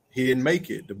situation, he didn't make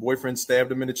it. The boyfriend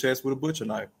stabbed him in the chest with a butcher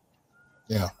knife.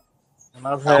 Yeah. And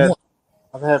I've had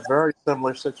very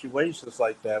similar situations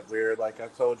like that where, like I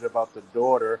told you about the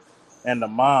daughter and the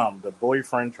mom. The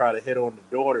boyfriend tried to hit on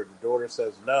the daughter. The daughter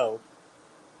says no,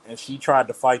 and she tried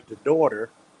to fight the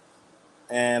daughter.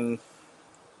 And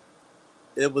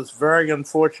it was very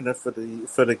unfortunate for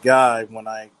the guy when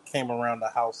I came around the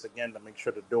house again to make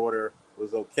sure the daughter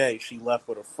was okay. She left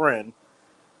with a friend,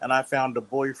 and I found the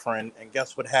boyfriend, and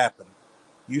guess what happened?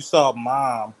 You saw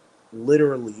mom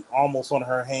literally almost on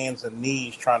her hands and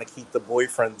knees trying to keep the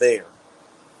boyfriend there.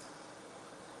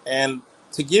 And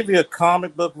to give you a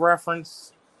comic book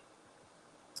reference,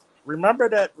 remember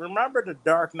the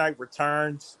Dark Knight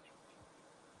Returns?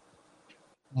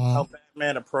 How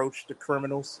Batman approached the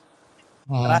criminals?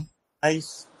 And I had a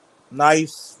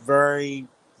nice, very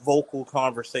vocal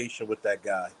conversation with that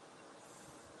guy.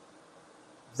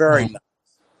 Very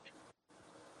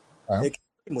nice.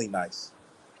 Extremely nice.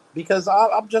 Because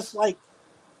I'm just like,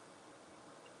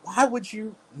 why would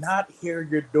you not hear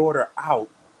your daughter out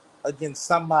against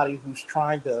somebody who's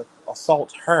trying to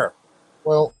assault her?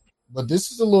 Well, but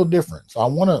this is a little different. So I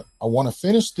want to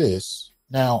finish this.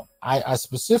 Now, I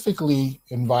specifically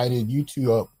invited you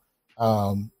two up,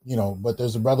 but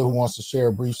there's a brother who wants to share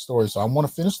a brief story. So I want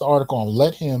to finish the article and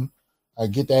let him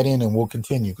get that in, and we'll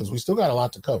continue because we still got a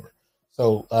lot to cover.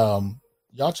 So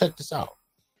y'all check this out.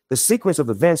 The sequence of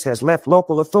events has left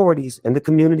local authorities and the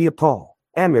community appalled.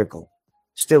 Emerica,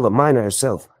 still a minor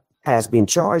herself, has been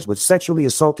charged with sexually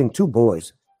assaulting 2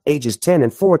 boys, ages 10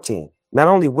 and 14. Not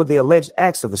only were they alleged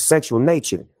acts of a sexual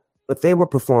nature, but they were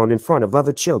performed in front of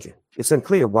other children. It's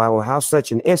unclear why or how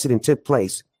such an incident took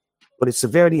place, but its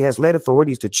severity has led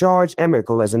authorities to charge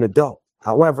Emerica as an adult.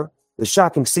 However, the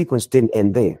shocking sequence didn't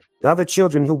end there. The other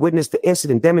children who witnessed the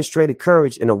incident demonstrated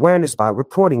courage and awareness by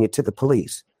reporting it to the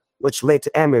police, which led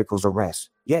to Americle's arrest.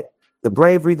 Yet, the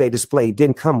bravery they displayed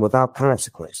didn't come without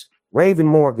consequence. Raven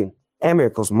Morgan,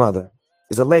 Americle's mother,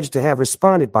 is alleged to have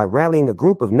responded by rallying a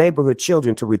group of neighborhood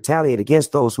children to retaliate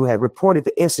against those who had reported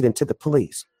the incident to the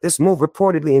police. This move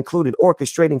reportedly included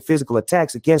orchestrating physical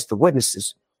attacks against the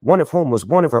witnesses, one of whom was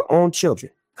one of her own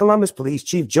children. Columbus Police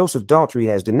Chief Joseph Daltrey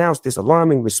has denounced this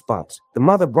alarming response. The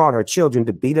mother brought her children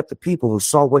to beat up the people who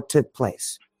saw what took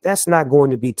place. That's not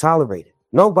going to be tolerated.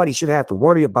 Nobody should have to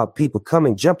worry about people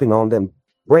coming jumping on them,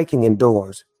 breaking in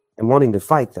doors, and wanting to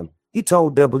fight them, he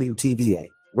told WTVA.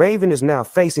 Raven is now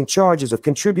facing charges of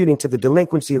contributing to the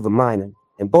delinquency of a minor,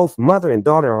 and both mother and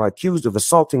daughter are accused of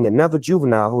assaulting another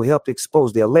juvenile who helped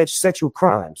expose the alleged sexual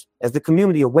crimes. As the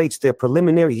community awaits their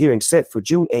preliminary hearing set for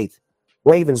June 8th,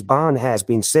 Raven's bond has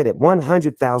been set at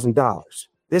 $100,000.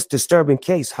 This disturbing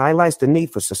case highlights the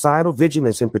need for societal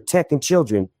vigilance in protecting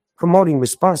children, promoting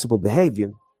responsible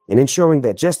behavior, and ensuring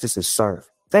that justice is served.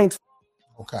 Thanks.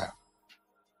 Okay.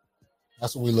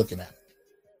 That's what we're looking at.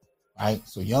 Right?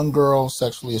 So young girls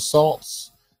sexually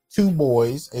assaults 2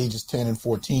 boys, ages 10 and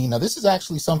 14. Now, this is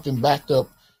actually something backed up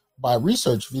by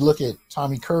research. If you look at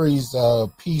Tommy Curry's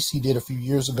piece he did a few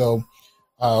years ago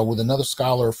with another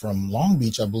scholar from Long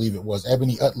Beach, I believe it was,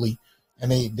 Ebony Utley,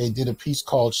 and they did a piece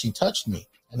called She Touched Me.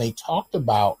 And they talked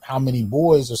about how many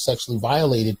boys are sexually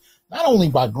violated, not only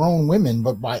by grown women,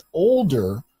 but by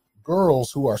older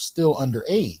girls who are still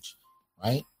underage,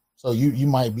 right? So you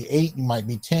might be 8, you might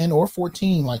be 10 or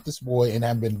 14 like this boy and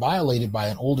have been violated by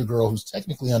an older girl who's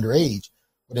technically underage.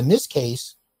 But in this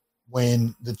case,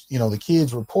 when the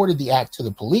kids reported the act to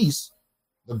the police,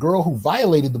 the girl who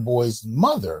violated the boy's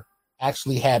mother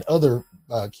actually had other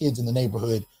kids in the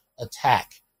neighborhood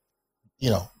attack,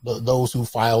 those who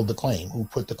filed the claim, who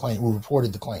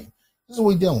reported the claim. This is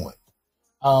what we're dealing with.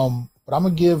 But I'm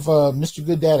going to give Mr.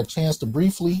 Good Dad a chance to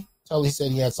briefly tell. He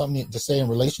said he had something to say in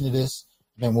relation to this.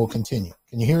 Then we'll continue.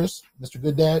 Can you hear us, Mr.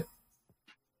 Good Dad?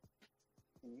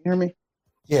 Can you hear me?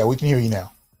 Yeah, we can hear you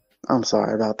now. I'm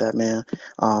sorry about that, man.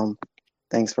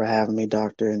 Thanks for having me,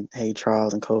 Doctor, and hey,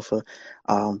 Charles and Kofa.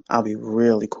 I'll be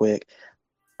really quick.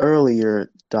 Earlier,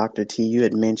 Dr. T, you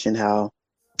had mentioned how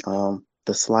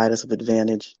the slightest of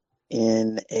advantage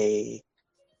in a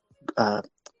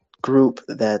group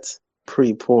that's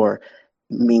pretty poor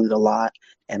means a lot,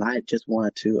 and I just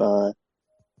wanted to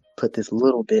put this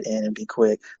little bit in and be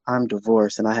quick. I'm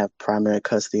divorced and I have primary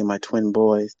custody of my twin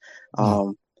boys.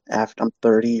 After I'm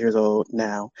 30 years old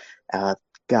now,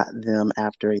 got them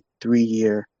after a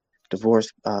 3-year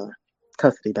divorce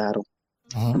custody battle.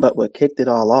 But what kicked it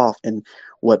all off and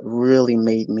what really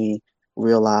made me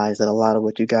realize that a lot of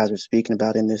what you guys are speaking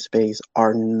about in this space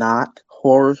are not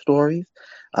horror stories,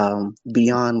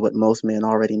 beyond what most men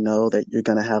already know, that you're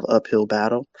going to have uphill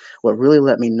battle. What really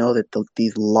let me know that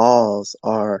these laws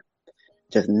are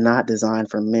just not designed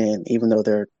for men, even though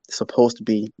they're supposed to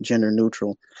be gender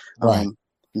neutral. Right.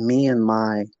 Me and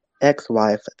my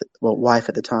ex-wife, wife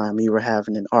at the time, we were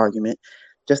having an argument,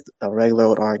 just a regular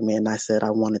old argument, and I said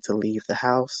I wanted to leave the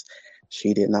house.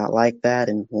 She did not like that,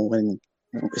 and when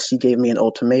she gave me an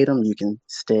ultimatum, you can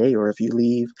stay, or if you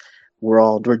leave,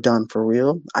 we're done for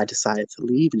real. I decided to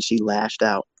leave, and she lashed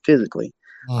out physically.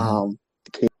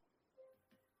 Okay.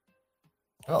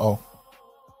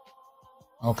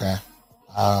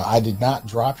 I did not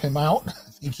drop him out. I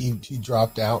think he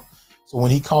dropped out. So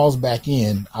when he calls back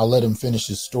in, I'll let him finish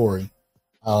his story.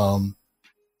 But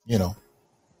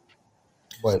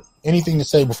anything to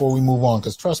say before we move on?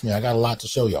 Because trust me, I got a lot to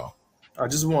show y'all. I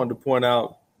just wanted to point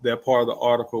out that part of the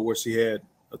article where she had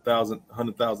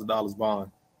 $100,000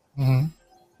 bond. Mm-hmm.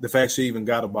 The fact she even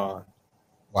got a bond.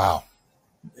 Wow.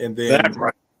 And then that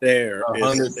right there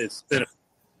is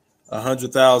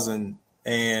 $100,000,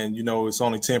 and it's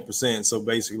only 10%, so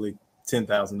basically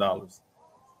 $10,000.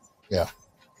 Yeah.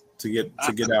 To get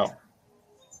out.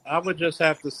 I would just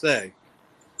have to say,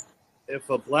 if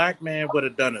a black man would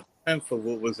have done a tenth of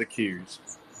what was accused.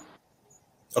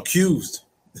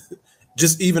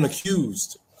 Just even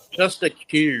accused. Just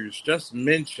accused, just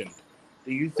mentioned.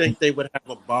 Do you think they would have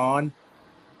a bond?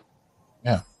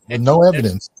 Yeah. And no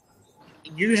evidence.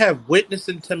 You have witness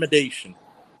intimidation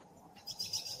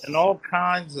and all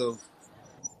kinds of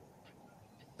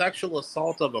sexual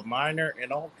assault of a minor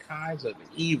and all kinds of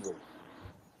evil,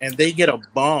 and they get a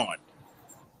bond.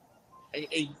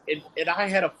 And I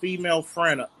had a female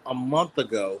friend a month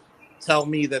ago tell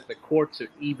me that the courts are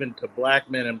even to black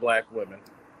men and black women.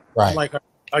 Right. I'm like,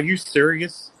 are you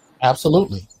serious?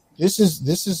 Absolutely. This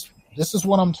is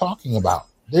what I'm talking about.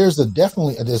 There's a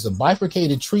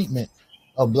bifurcated treatment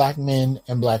of black men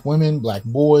and black women, black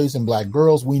boys and black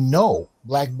girls. We know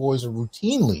black boys are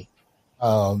routinely,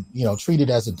 treated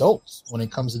as adults when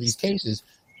it comes to these cases.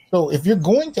 So if you're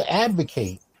going to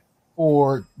advocate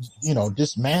for,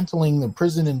 dismantling the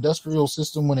prison industrial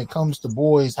system when it comes to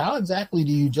boys, how exactly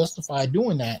do you justify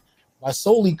doing that by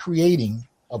solely creating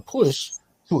a push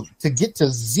to get to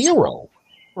zero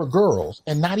for girls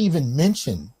and not even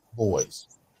mention boys?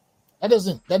 That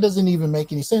doesn't even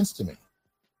make any sense to me.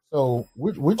 So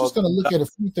we're just going to look at a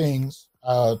few things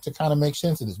to kind of make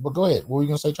sense of this. But go ahead. What were you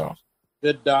going to say, Charles?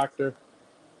 Good doctor.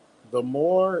 The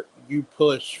more you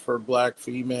push for black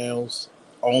females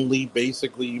only,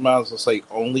 basically, you might as well say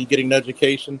only getting an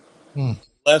education,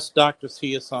 less Dr.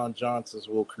 T.S.on Johnsons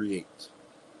will create.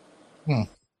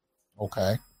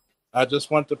 Okay. I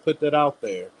just want to put that out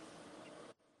there.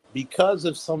 Because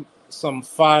of some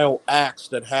foul acts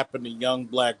that happen to young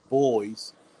black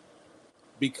boys,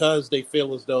 because they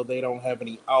feel as though they don't have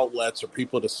any outlets or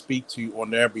people to speak to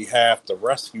on their behalf to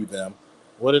rescue them,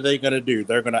 what are they going to do?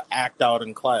 They're going to act out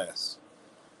in class,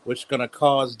 which is going to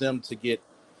cause them to get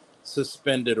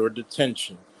suspended or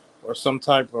detention or some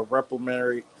type of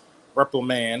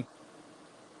reprimand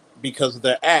because of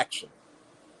their action.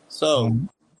 So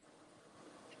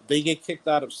they get kicked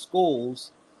out of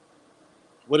schools.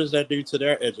 What does that do to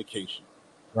their education?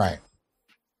 Right.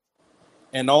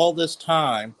 And all this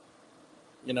time,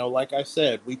 like I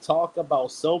said, we talk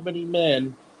about so many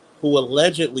men who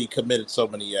allegedly committed so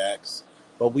many acts,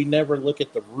 but we never look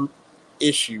at the root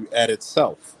issue at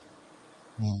itself.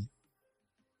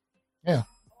 Yeah.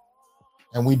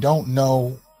 And we don't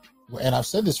know, and I've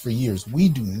said this for years, we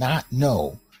do not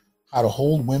know how to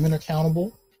hold women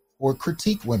accountable or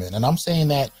critique women. And I'm saying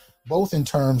that both in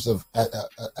terms of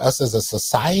us as a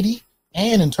society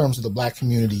and in terms of the black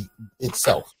community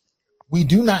itself. We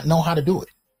do not know how to do it.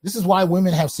 This is why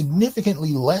women have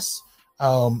significantly less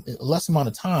amount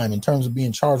of time in terms of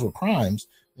being charged with crimes,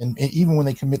 and even when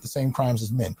they commit the same crimes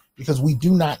as men, because we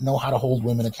do not know how to hold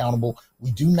women accountable.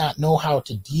 We do not know how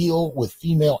to deal with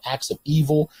female acts of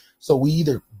evil. So we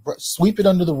either sweep it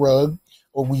under the rug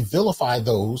or we vilify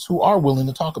those who are willing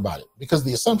to talk about it, because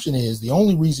the assumption is the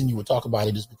only reason you would talk about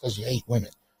it is because you hate women.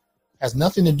 It has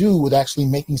nothing to do with actually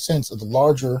making sense of the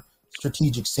larger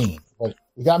strategic scene. But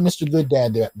we got Mr. Good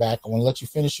Dad back. I want to let you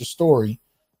finish your story.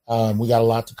 We got a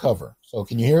lot to cover. So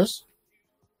can you hear us?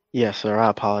 Yes, sir. I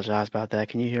apologize about that.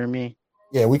 Can you hear me?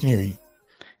 Yeah, we can hear you.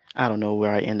 I don't know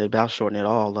where I ended, but I'll shorten it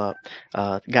all up.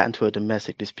 Got into a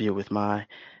domestic dispute with my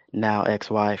now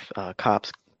ex-wife.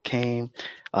 Cops came.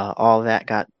 All that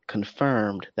got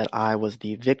confirmed that I was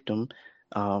the victim.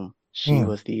 She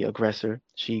was the aggressor.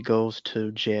 She goes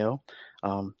to jail.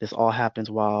 This all happens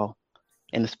while,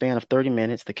 in the span of 30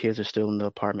 minutes, the kids are still in the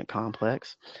apartment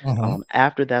complex.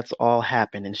 After that's all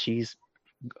happened and she's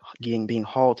being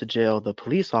hauled to jail, the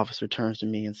police officer turns to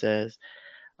me and says,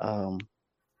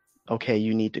 okay,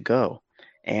 you need to go.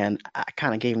 And I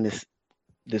kind of gave him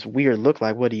this weird look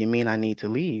like, what do you mean I need to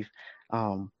leave?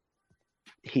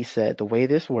 He said, the way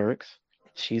this works,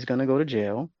 she's going to go to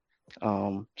jail.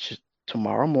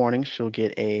 Tomorrow morning, she'll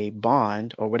get a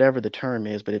bond or whatever the term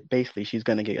is, but basically she's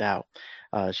going to get out.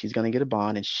 She's going to get a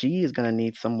bond and she is going to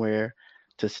need somewhere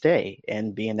to stay.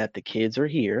 And being that the kids are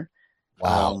here,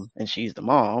 and she's the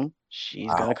mom,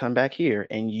 she's going to come back here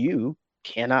and you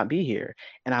cannot be here.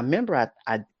 And I remember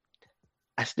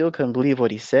I still couldn't believe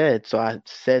what he said. So I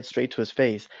said straight to his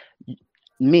face,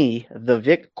 me, the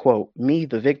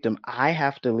victim, I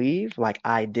have to leave, like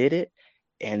I did it.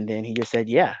 And then he just said,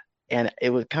 yeah. And it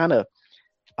was kind of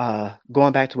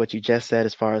going back to what you just said,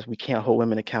 as far as we can't hold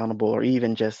women accountable or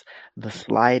even just the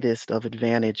slightest of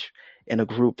advantage in a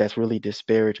group that's really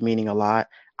disparaged, meaning a lot.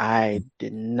 I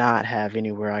did not have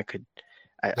anywhere I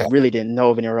really didn't know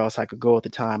of anywhere else I could go at the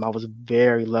time. I was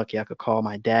very lucky I could call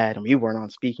my dad and we weren't on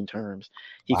speaking terms.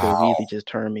 He could have easily just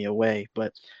turned me away.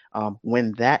 But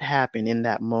when that happened in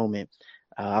that moment,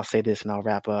 I'll say this and I'll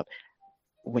wrap up.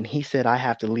 When he said, I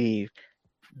have to leave,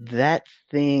 that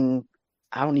thing,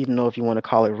 I don't even know if you want to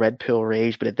call it red pill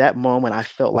rage, but at that moment, I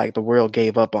felt like the world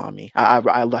gave up on me. I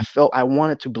felt I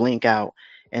wanted to blink out.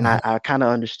 And I kind of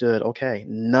understood, okay,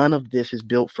 none of this is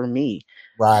built for me.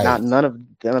 Right. None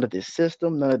of this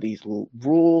system, none of these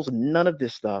rules, none of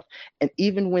this stuff. And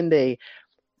even when the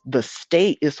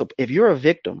state is, if you're a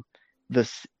victim,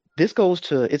 this goes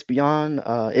to, it's beyond,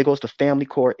 it goes to family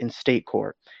court and state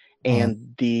court.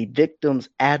 And the victim's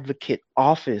advocate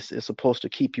office is supposed to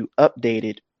keep you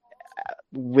updated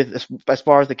with as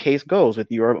far as the case goes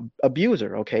with your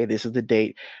abuser. Okay, this is the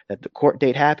date that the court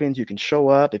date happens. You can show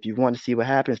up if you want to see what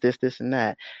happens, this and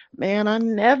that. Man, I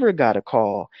never got a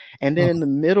call. And then in the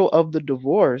middle of the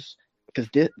divorce, because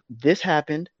this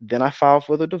happened. Then I filed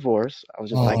for the divorce. I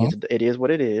was just like, it is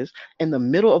what it is. In the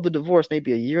middle of the divorce,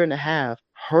 maybe a year and a half,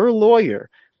 her lawyer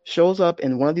shows up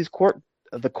in one of these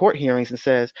the court hearings and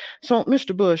says, "So,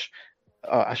 Mr. Bush,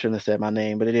 I shouldn't have said my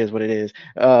name, but it is what it is.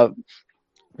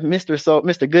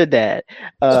 Mr. Good Dad,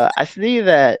 I see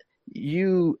that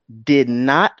you did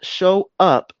not show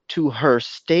up to her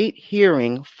state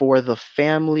hearing for the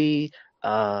family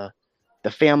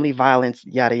violence,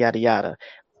 yada yada yada.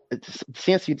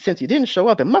 Since you didn't show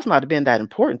up, it must not have been that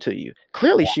important to you.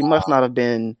 Clearly, she must not have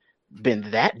been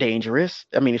that dangerous.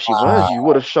 I mean, if she was, you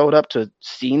would have showed up to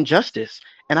seeing justice."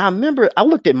 And I remember I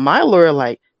looked at my lawyer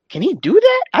like, "Can he do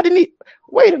that?" I didn't.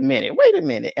 Wait a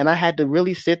minute. And I had to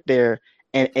really sit there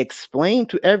and explain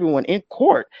to everyone in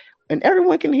court, and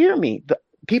everyone can hear me. The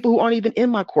people who aren't even in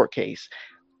my court case.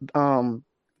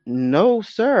 No,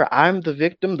 sir, I'm the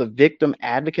victim. The victim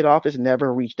advocate office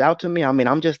never reached out to me. I mean,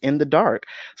 I'm just in the dark.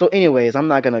 So, anyways, I'm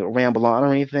not gonna ramble on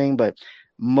or anything, but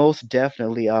most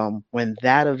definitely, when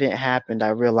that event happened, I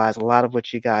realized a lot of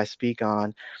what you guys speak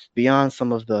on, beyond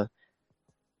some of the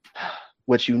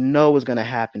what you know is going to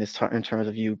happen is in terms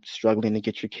of you struggling to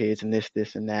get your kids and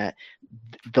this and that.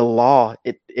 The law,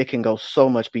 it can go so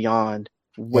much beyond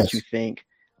what you think.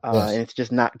 And it's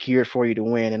just not geared for you to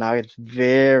win. And I was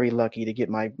very lucky to get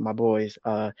my boys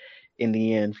in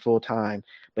the end full time.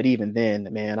 But even then,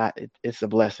 man, it's a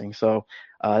blessing. So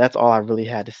that's all I really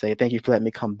had to say. Thank you for letting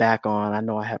me come back on. I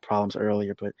know I had problems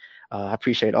earlier, but I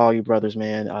appreciate all you brothers,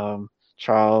 man.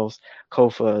 Charles,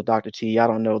 Kofa, Dr. T, I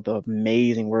don't know the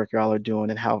amazing work y'all are doing,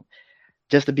 and how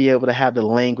just to be able to have the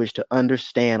language to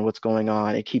understand what's going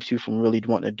on, it keeps you from really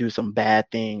wanting to do some bad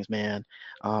things, man.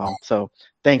 So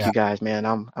thank you guys, man.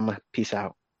 I'm gonna peace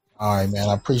out. All right, man.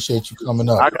 I appreciate you coming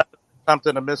up. I got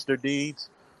something to Mr. Deeds.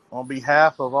 On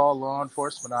behalf of all law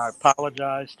enforcement, I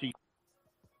apologize to you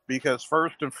because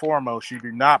first and foremost, you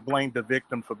do not blame the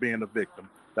victim for being a victim.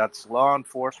 That's law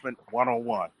enforcement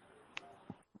 101.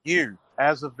 You,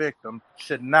 as a victim,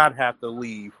 should not have to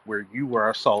leave where you were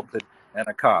assaulted and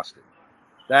accosted.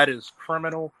 That is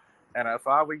criminal. And if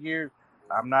I were you,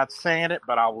 I'm not saying it,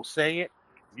 but I will say it.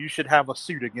 You should have a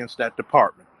suit against that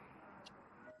department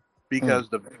because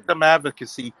the victim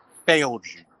advocacy failed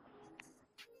you.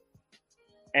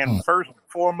 And first and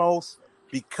foremost,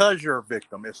 because you're a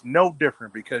victim, it's no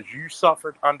different because you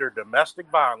suffered under domestic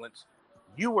violence.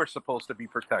 You were supposed to be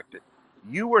protected.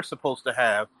 You were supposed to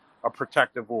have a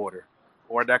protective order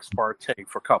or an ex parte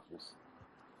for couples.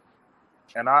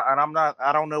 And I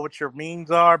don't know what your means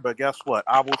are, but guess what?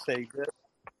 I will say this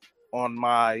on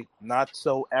my not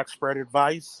so expert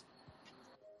advice.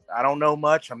 I don't know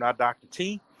much. I'm not Dr.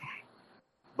 T,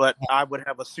 but I would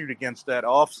have a suit against that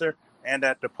officer and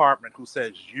that department who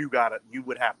says you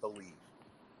would have to leave.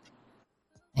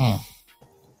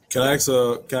 Can I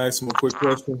ask him a quick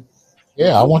question?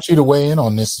 Yeah, I want you to weigh in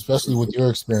on this, especially with your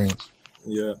experience.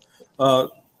 Yeah.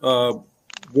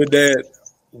 With that,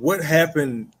 what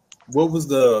happened? What was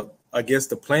the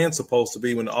plan supposed to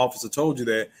be when the officer told you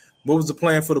that? What was the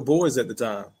plan for the boys at the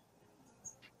time?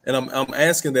 And I'm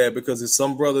asking that because there's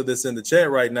some brother that's in the chat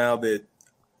right now that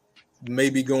may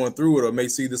be going through it or may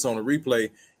see this on a replay,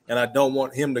 and I don't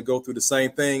want him to go through the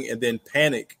same thing and then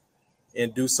panic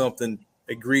and do something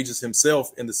egregious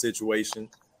himself in the situation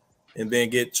and then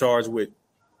get charged with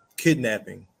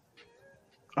kidnapping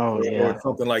or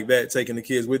something like that, taking the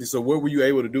kids with you. So what were you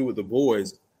able to do with the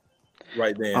boys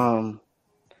right then?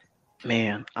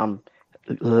 Man,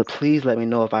 please let me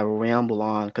know if I ramble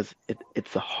on, because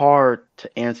it's hard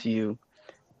to answer you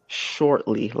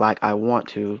shortly like I want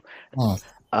to.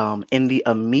 In the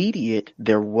immediate,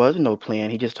 there was no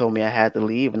plan. He just told me I had to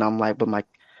leave, and I'm like, but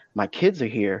my kids are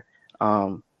here.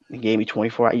 He gave me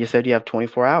 24 hours. You said you have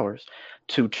 24 hours.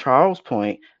 To Charles'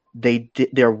 point,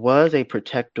 there was a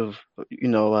protective,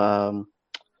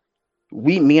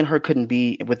 me and her couldn't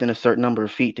be within a certain number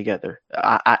of feet together.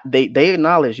 They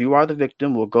acknowledge you are the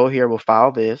victim. We'll go here. We'll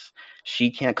file this.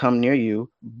 She can't come near you,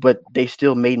 but they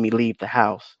still made me leave the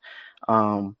house.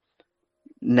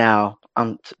 Now,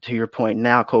 to your point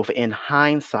now, Kofa, in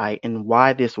hindsight, and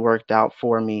why this worked out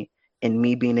for me and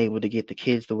me being able to get the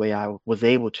kids the way I was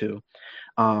able to.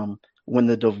 When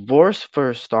the divorce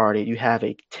first started, you have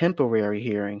a temporary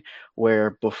hearing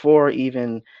where before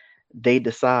even they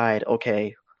decide,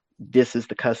 okay, this is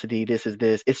the custody, this is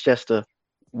this, it's just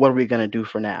what are we going to do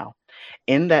for now?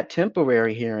 In that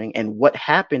temporary hearing, and what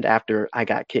happened after I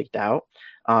got kicked out,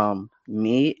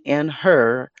 me and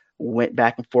her went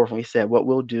back and forth, and we said, what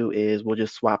we'll do is we'll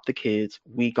just swap the kids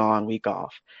week on, week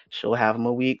off. She'll have them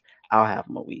a week, I'll have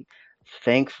them a week.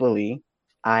 Thankfully,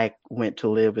 I went to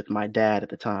live with my dad at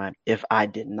the time. If I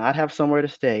did not have somewhere to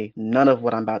stay, none of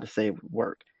what I'm about to say would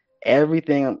work.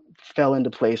 Everything fell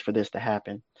into place for this to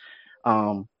happen.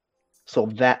 Um, so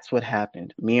that's what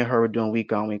happened. Me and her were doing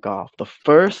week on, week off. The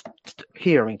first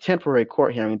hearing, temporary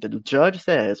court hearing, the judge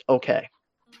says, okay,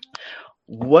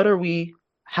 what are we,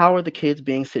 how are the kids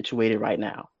being situated right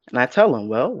now? And I tell him,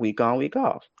 well, week on, week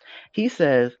off. He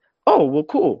says, oh, well,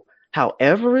 cool.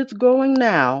 However it's going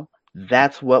now,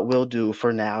 that's what we'll do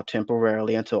for now,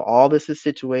 temporarily, until all this is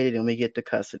situated and we get to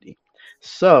custody.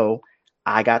 So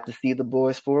I got to see the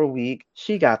boys for a week.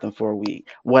 She got them for a week.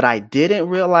 What I didn't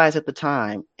realize at the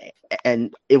time,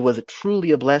 and it was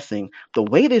truly a blessing, the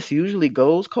way this usually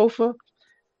goes, Kofa,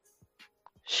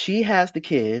 she has the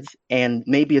kids, and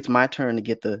maybe it's my turn to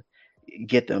get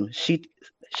them.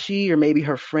 She or maybe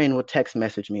her friend will text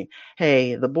message me,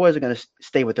 "Hey, the boys are gonna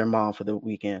stay with their mom for the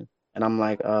weekend," and I'm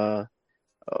like, oh,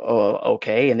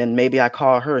 okay. And then maybe I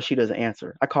call her, she doesn't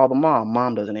answer. I call the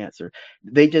mom doesn't answer.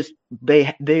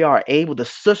 They are able to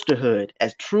sisterhood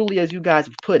as truly as you guys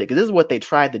have put it, because this is what they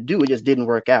tried to do. It just didn't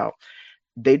work out.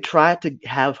 They tried to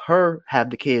have her have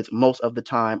the kids most of the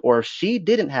time, or if she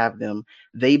didn't have them,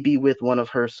 they be with one of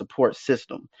her support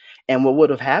system. And what would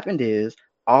have happened is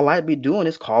all I'd be doing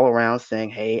is call around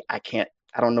saying, hey, I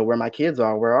don't know where my kids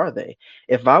are. Where are they?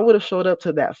 If I would have showed up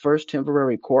to that first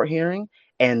temporary court hearing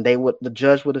and the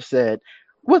judge would have said,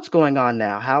 what's going on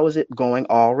now? How is it going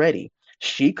already?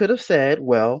 She could have said,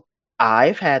 well,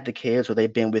 I've had the kids, or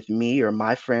they've been with me or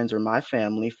my friends or my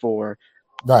family for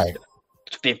right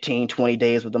 15, 20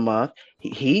 days of the month.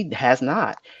 He has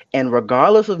not. And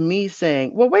regardless of me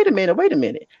saying, well, wait a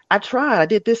minute, I tried, I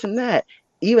did this and that.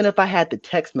 Even if I had the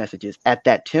text messages at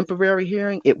that temporary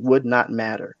hearing, it would not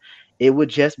matter. It would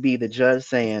just be the judge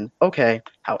saying, okay,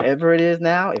 however it is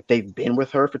now, if they've been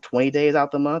with her for 20 days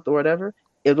out the month or whatever,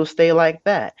 it'll stay like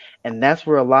that. And that's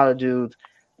where a lot of dudes,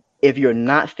 if you're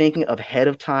not thinking ahead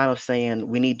of time of saying,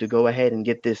 we need to go ahead and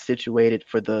get this situated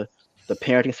for the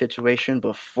parenting situation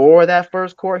before that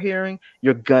first court hearing,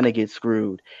 you're gonna get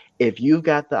screwed. If you've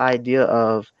got the idea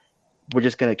of, we're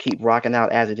just gonna keep rocking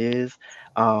out as it is,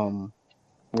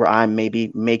 where I'm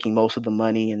maybe making most of the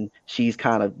money and she's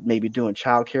kind of maybe doing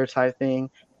childcare type thing,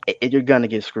 you're gonna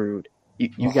get screwed.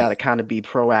 You got to kind of be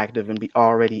proactive and be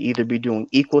already either be doing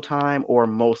equal time or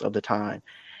most of the time.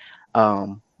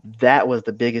 That was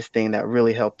the biggest thing that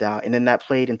really helped out. And then that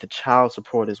played into child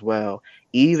support as well.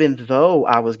 Even though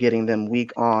I was getting them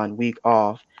week on, week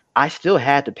off, I still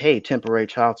had to pay temporary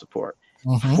child support.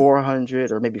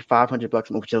 400 or maybe 500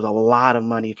 bucks a month, which was a lot of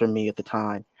money for me at the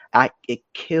time. It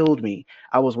killed me.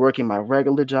 I was working my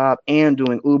regular job and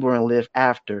doing Uber and Lyft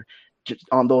after, just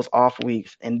on those off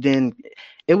weeks. And then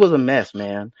it was a mess,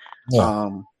 man. Yeah.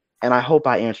 And I hope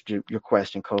I answered your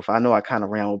question, Kofi. I know I kind of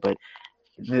rambled, but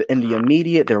in the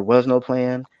immediate, there was no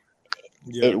plan.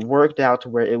 Yeah. It worked out to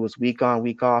where it was week on,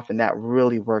 week off, and that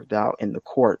really worked out in the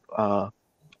court,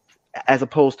 as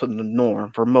opposed to the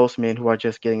norm for most men who are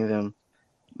just getting them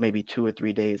maybe 2 or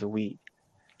 3 days a week.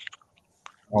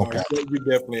 Okay. You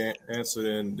definitely answered,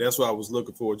 and that's what I was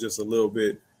looking for, just a little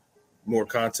bit more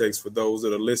context for those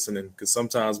that are listening, because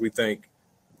sometimes we think,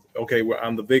 okay, well,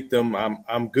 I'm the victim,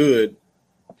 I'm good,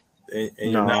 and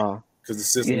you're not, because the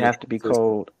system. You have to be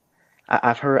cold.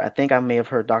 I think I may have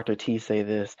heard Dr. T say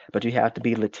this, but you have to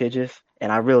be litigious, and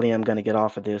I really am going to get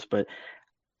off of this, but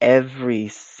every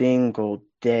single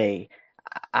day,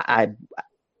 I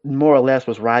more or less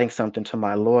was writing something to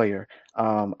my lawyer.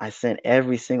 I sent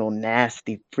every single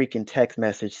nasty freaking text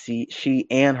message she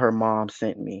and her mom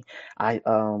sent me.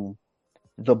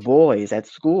 The boys at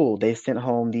school, they sent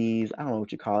home these, I don't know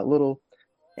what you call it, little,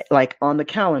 like on the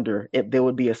calendar, there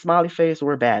would be a smiley face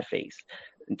or a bad face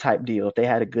type deal. If they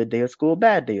had a good day of school,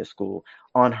 bad day of school.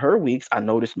 On her weeks, I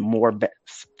noticed more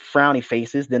frowny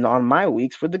faces than on my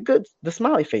weeks for the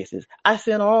smiley faces. I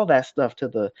sent all that stuff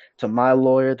to my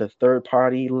lawyer, the third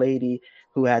party lady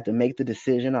who had to make the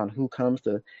decision on who comes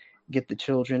to get the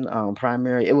children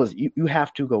primary. It was you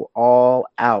have to go all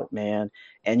out, man.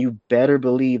 And you better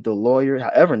believe the lawyer,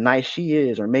 however nice she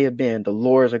is or may have been, the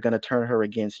lawyers are going to turn her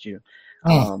against you.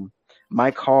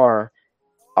 My car,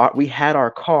 we had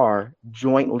our car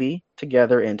jointly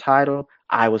together in title.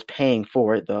 I was paying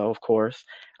for it though, of course.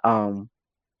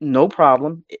 No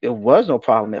problem. It was no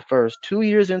problem at first. 2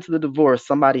 years into the divorce,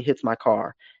 somebody hits my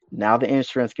car. Now the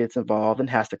insurance gets involved and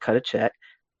has to cut a check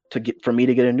for me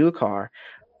to get a new car.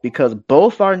 Because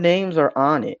both our names are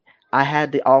on it, I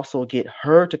had to also get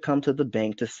her to come to the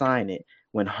bank to sign it.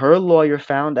 When her lawyer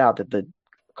found out that the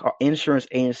insurance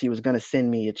agency was going to send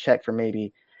me a check for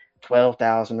maybe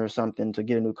 $12,000 or something to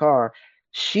get a new car,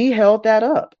 She held that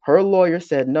up. Her lawyer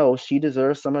said no, she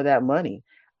deserves some of that money.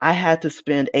 I had to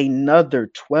spend another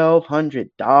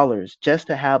 $1,200 just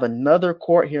to have another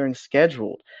court hearing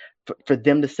scheduled for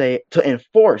them to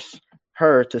enforce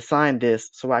her to sign this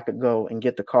so I could go and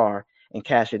get the car and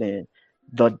cash it in.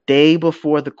 The day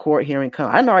before the court hearing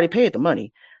comes, I already paid the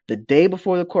money. The day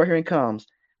before the court hearing comes,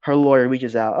 her lawyer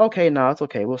reaches out. Okay, no, it's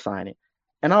okay. We'll sign it.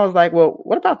 And I was like, well,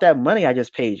 what about that money I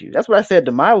just paid you? That's what I said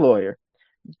to my lawyer.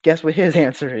 Guess what his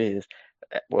answer is?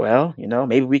 Well,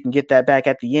 maybe we can get that back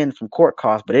at the end from court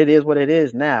costs, but it is what it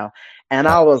is now. And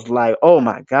I was like, oh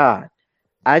my God,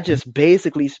 I just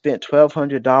basically spent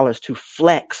 $1,200 to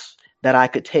flex that I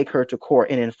could take her to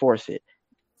court and enforce it.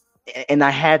 And I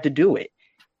had to do it.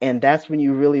 And that's when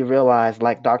you really realize,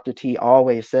 like Dr. T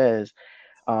always says,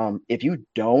 if you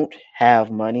don't have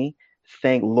money,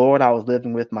 thank Lord I was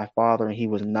living with my father and he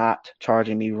was not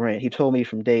charging me rent. He told me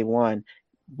from day one,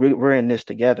 we're in this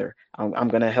together. I'm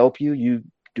going to help you. You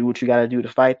do what you got to do to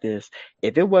fight this.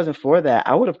 If it wasn't for that,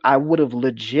 I would have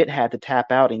legit had to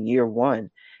tap out in year one.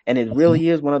 And it really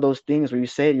is one of those things where you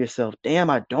say to yourself, damn,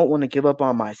 I don't want to give up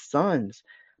on my sons,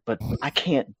 but I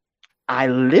can't. I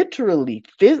literally,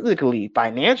 physically,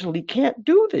 financially can't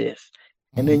do this.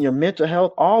 And then your mental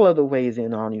health, all other weighs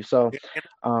in on you. So,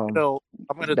 I'm going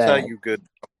to tell you,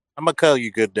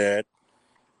 good dad,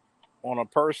 on a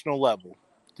personal level.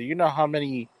 Do you know how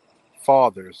many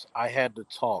fathers I had to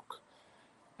talk,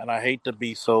 and I hate to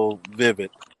be so vivid,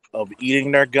 of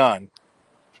eating their gun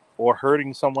or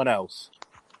hurting someone else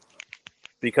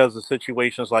because of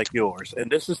situations like yours?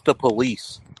 And this is the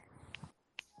police.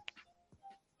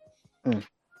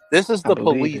 This is the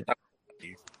police.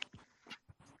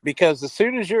 Because as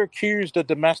soon as you're accused of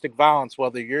domestic violence,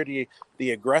 whether you're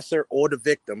the aggressor or the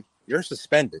victim, you're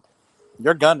suspended.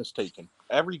 Your gun is taken.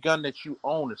 Every gun that you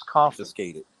own is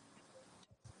confiscated.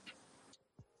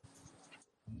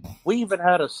 We even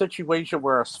had a situation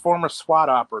where a former SWAT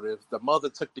operative, the mother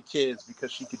took the kids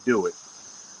because she could do it.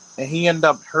 And he ended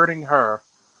up hurting her,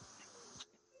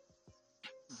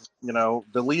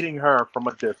 deleting her from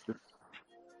a distance.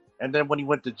 And then when he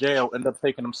went to jail, ended up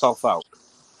taking himself out.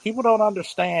 People don't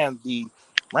understand the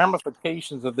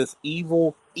ramifications of this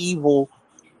evil, evil,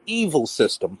 evil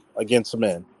system against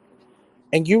men.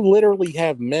 And you literally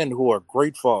have men who are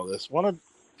great fathers. One of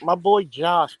my boy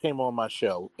Josh came on my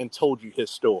show and told you his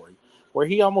story, where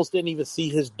he almost didn't even see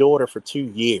his daughter for 2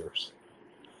 years.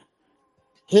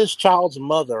 His child's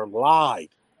mother lied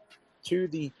to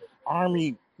the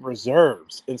Army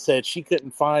Reserves and said she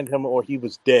couldn't find him or he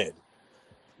was dead,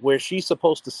 where she's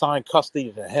supposed to sign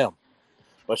custody to him.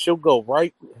 But she'll go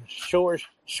right, sure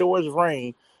as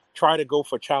rain, try to go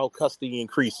for child custody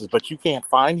increases, but you can't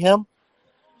find him.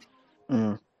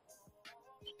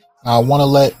 I want to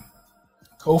let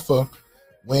Kofa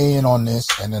weigh in on this,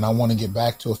 and then I want to get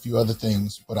back to a few other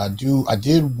things. But I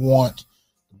did want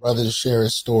the brother to share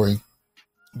his story,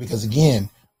 because again,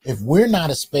 if we're not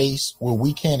a space where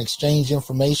we can exchange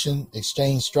information,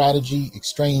 exchange strategy,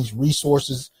 exchange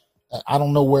resources, I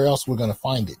don't know where else we're going to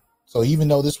find it. So even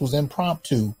though this was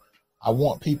impromptu, I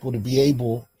want people to be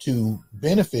able to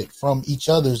benefit from each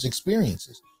other's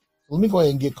experiences. Let me go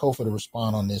ahead and get Kofa to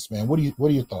respond on this, man. What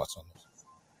are your thoughts on this?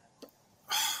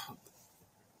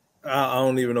 I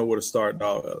don't even know where to start,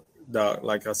 dog.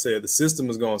 Like I said, the system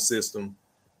is going system.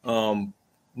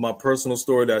 My personal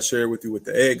story that I shared with you with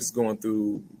the ex going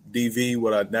through DV,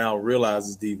 what I now realize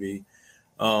is DV.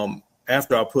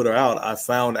 After I put her out, I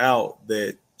found out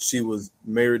that she was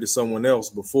married to someone else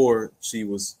before she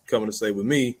was coming to stay with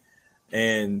me,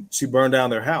 and she burned down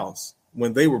their house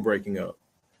when they were breaking up.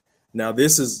 Now,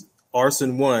 this is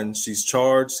arson 1. She's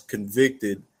charged,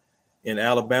 convicted. In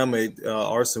Alabama,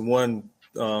 arson 1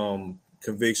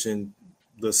 conviction,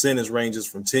 the sentence ranges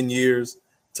from 10 years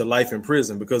to life in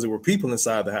prison because there were people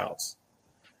inside the house.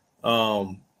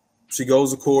 She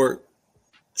goes to court,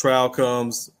 trial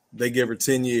comes, they give her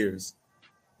 10 years,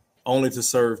 only to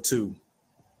serve 2.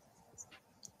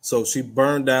 So she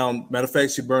burned down, matter of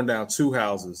fact, she burned down 2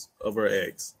 houses of her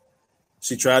ex.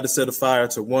 She tried to set a fire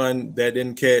to one that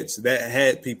didn't catch, that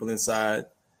had people inside,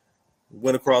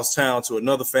 went across town to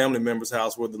another family member's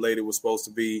house where the lady was supposed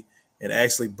to be, and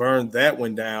actually burned that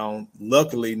one down.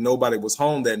 Luckily, nobody was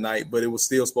home that night, but it was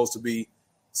still supposed to be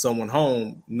someone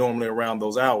home normally around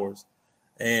those hours.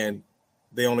 And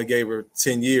they only gave her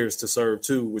 10 years to serve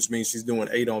 2, which means she's doing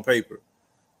 8 on paper.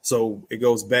 So it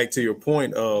goes back to your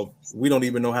point of we don't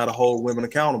even know how to hold women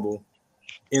accountable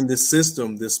in this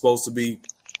system that's supposed to be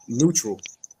neutral.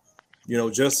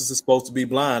 Justice is supposed to be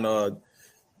blind.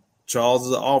 Charles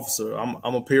is an officer. I'm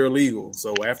a paralegal.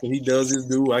 So after he does his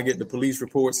due, I get the police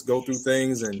reports, go through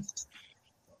things, and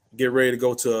get ready to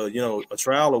go to a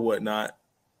trial or whatnot,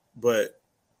 but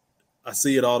I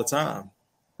see it all the time.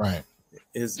 Right.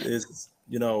 It's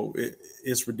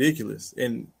ridiculous.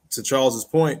 And to Charles's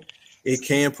point, it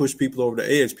can push people over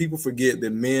the edge. People forget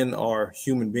that men are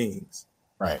human beings.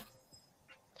 Right.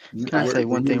 Can I say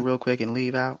one thing real quick and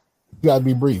leave out? You gotta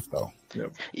be brief though.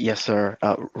 Yep. Yes, sir.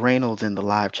 Reynolds in the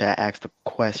live chat asked a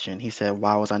question. He said,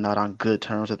 "Why was I not on good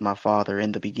terms with my father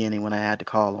in the beginning when I had to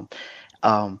call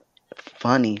him?"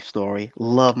 Funny story.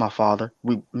 Love my father.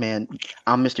 I'm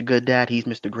Mr. Good Dad. He's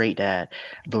Mr. Great Dad.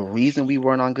 The reason we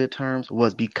weren't on good terms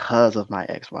was because of my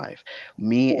ex-wife.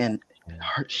 Me and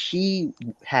her, she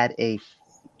had a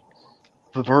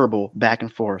verbal back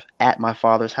and forth at my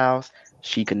father's house.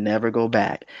 She could never go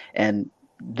back, and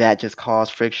that just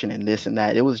caused friction and this and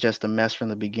that. It was just a mess from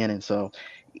the beginning. So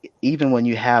even when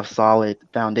you have solid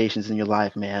foundations in your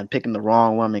life, man, picking the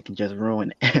wrong woman can just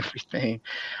ruin everything.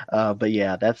 But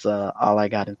yeah, that's all I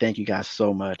got. And thank you guys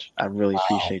so much. I really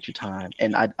appreciate your time.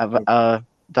 And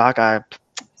Doc, I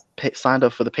signed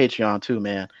up for the Patreon too,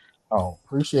 man. Oh,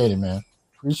 appreciate it, man.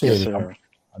 Appreciate Yes, it. sir.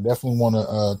 I definitely want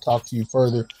to talk to you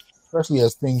further, especially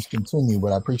as things continue.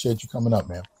 But I appreciate you coming up,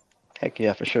 man. Heck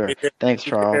yeah, for sure. Thanks,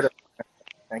 Keep your Charles. head up,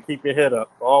 and keep your head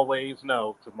up. Always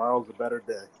know tomorrow's a better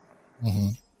day. Mm-hmm.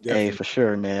 Hey, for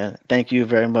sure, man. Thank you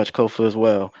very much, Kofu, as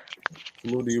well.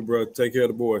 Salute to you, bro. Take care of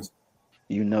the boys.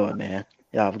 You know it, man.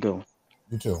 Y'all have a good one.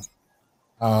 You too.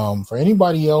 For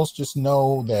anybody else, just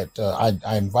know that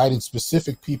I invited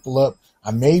specific people up.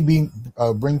 I may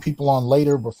bring people on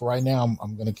later, but for right now,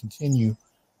 I'm going to continue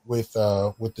with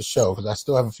the show because I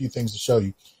still have a few things to show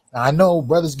you. Now, I know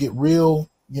brothers get real,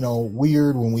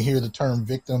 weird when we hear the term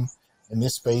victim in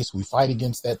this space. We fight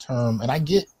against that term, and I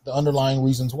get the underlying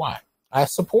reasons why. I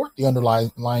support the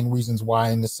underlying reasons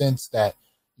why in the sense that,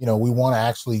 we want to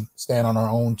actually stand on our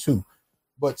own too.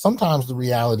 But sometimes the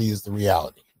reality is the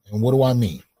reality. And what do I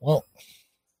mean? Well,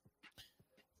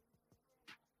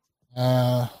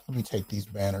 let me take these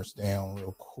banners down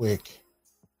real quick.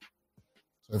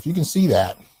 So if you can see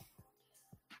that,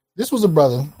 this was a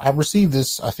brother. I received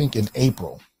this, I think, in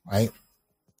April, right?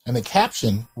 And the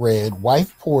caption read,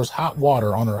 "Wife pours hot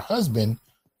water on her husband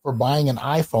for buying an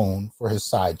iPhone for his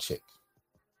side chick."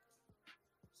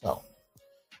 So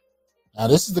now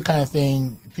this is the kind of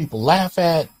thing people laugh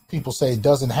at. People say it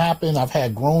doesn't happen. I've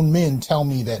had grown men tell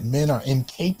me that men are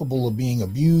incapable of being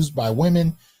abused by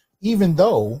women, even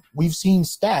though we've seen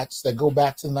stats that go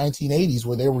back to the 1980s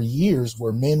where there were years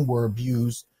where men were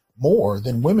abused more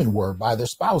than women were by their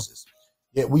spouses.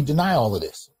 Yet we deny all of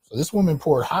this. So this woman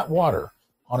poured hot water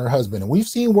on her husband. And we've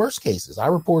seen worse cases. I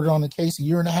reported on a case a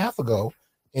year and a half ago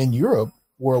in Europe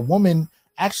where a woman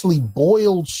actually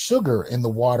boiled sugar in the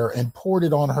water and poured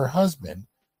it on her husband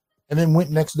and then went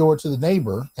next door to the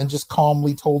neighbor and just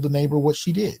calmly told the neighbor what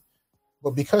she did.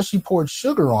 But because she poured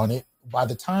sugar on it, by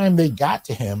the time they got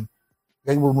to him,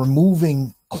 they were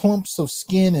removing clumps of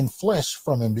skin and flesh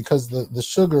from him because the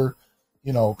sugar,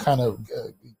 kind of,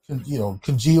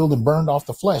 congealed and burned off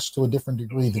the flesh to a different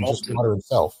degree than just water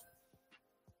itself.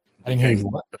 I didn't hear you.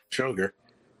 What? Sugar.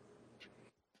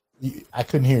 I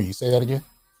couldn't hear you. Say that again.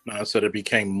 No, I said it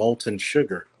became molten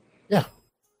sugar. Yeah.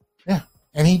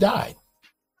 And he died.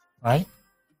 Right.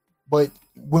 But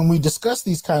when we discuss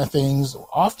these kind of things,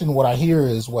 often what I hear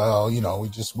is, well, we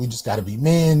just got to be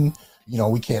men.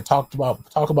 We can't talk about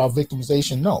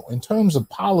victimization. No, in terms of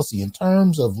policy, in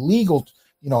terms of legal,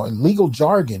 legal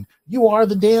jargon, you are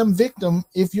the damn victim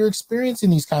if you're experiencing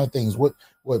these kind of things. What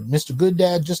Mr. Good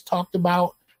Dad just talked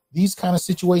about, these kind of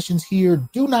situations here,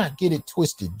 do not get it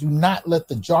twisted. Do not let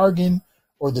the jargon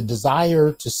or the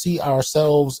desire to see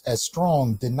ourselves as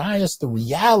strong deny us the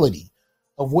reality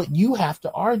of what you have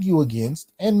to argue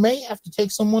against and may have to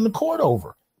take someone to court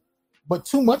over. But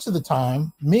too much of the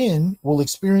time, men will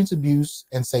experience abuse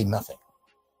and say nothing.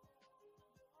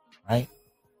 Right?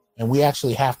 And we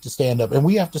actually have to stand up and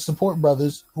we have to support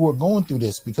brothers who are going through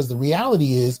this, because the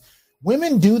reality is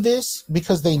women do this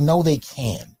because they know they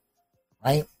can.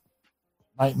 Right?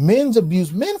 Men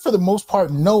for the most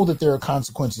part know that there are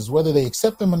consequences. Whether they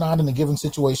accept them or not in a given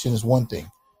situation is one thing.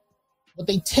 But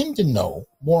they tend to know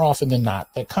more often than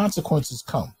not that consequences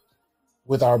come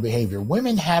with our behavior.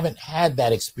 Women haven't had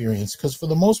that experience because for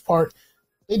the most part,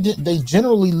 they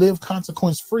generally live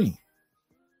consequence free,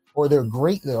 or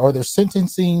their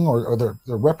sentencing or their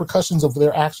repercussions of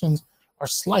their actions are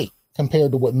slight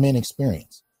compared to what men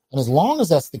experience. And as long as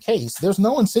that's the case, there's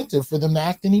no incentive for them to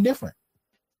act any different.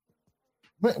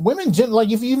 Women,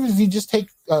 if you just take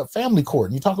family court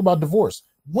and you talk about divorce,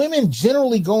 women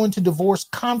generally go into divorce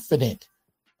confident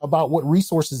about what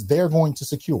resources they're going to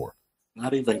secure.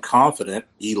 Not even confident,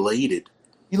 elated.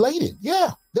 Elated.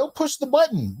 Yeah. They'll push the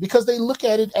button because they look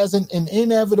at it as an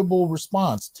inevitable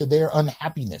response to their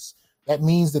unhappiness. That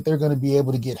means that they're going to be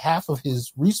able to get half of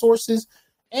his resources,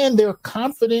 and they're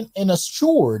confident and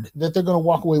assured that they're going to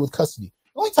walk away with custody.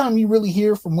 The only time you really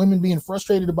hear from women being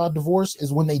frustrated about divorce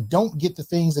is when they don't get the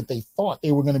things that they thought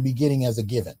they were going to be getting as a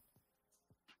given.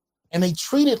 And they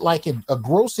treat it like a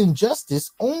gross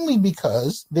injustice only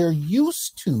because they're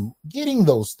used to getting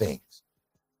those things,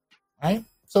 right?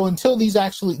 So until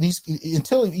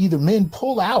until either men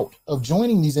pull out of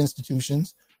joining these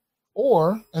institutions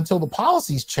or until the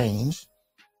policies change,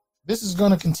 this is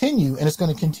going to continue, and it's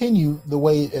going to continue the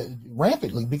way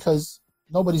rampantly because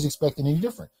nobody's expecting any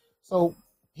different. So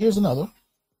here's another.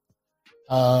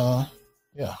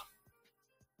 Yeah.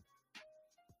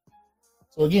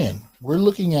 So again, we're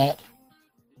looking at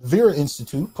the Vera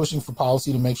Institute pushing for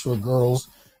policy to make sure girls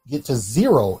get to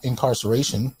 0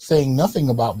 incarceration, saying nothing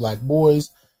about black boys.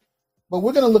 But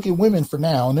we're going to look at women for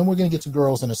now, and then we're going to get to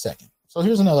girls in a second. So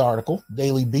here's another article,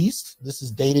 Daily Beast. This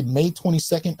is dated May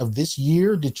 22nd of this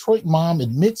year. Detroit mom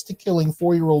admits to killing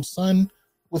 4-year-old son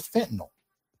with fentanyl.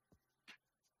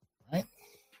 Right?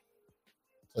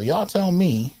 So y'all tell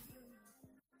me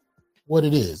what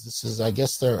it is. This is, I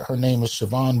guess her name is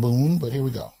Siobhan Boone, but here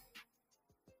we go.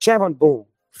 Siobhan Boone,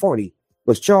 40,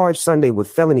 was charged Sunday with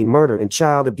felony murder and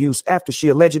child abuse after she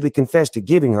allegedly confessed to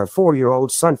giving her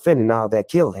 4-year-old son fentanyl that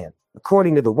killed him.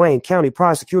 According to the Wayne County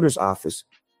Prosecutor's Office,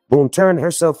 Boone turned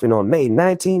herself in on May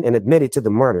 19 and admitted to the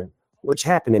murder, which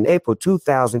happened in April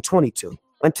 2022.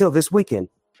 Until this weekend,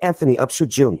 Anthony Upshur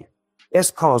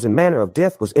Jr.'s cause and manner of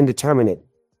death was indeterminate.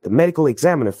 The medical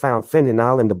examiner found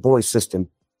fentanyl in the boy's system,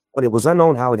 but it was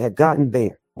unknown how it had gotten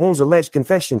there. Boone's alleged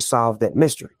confession solved that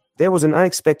mystery. There was an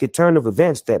unexpected turn of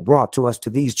events that brought us to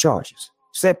these charges,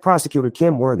 said Prosecutor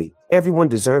Kim Worthy. Everyone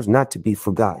deserves not to be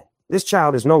forgotten. This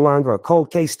child is no longer a cold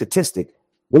case statistic.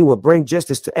 We will bring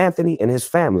justice to Anthony and his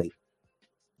family.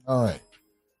 All right.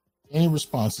 Any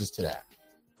responses to that?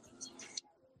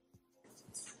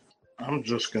 I'm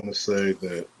just going to say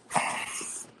that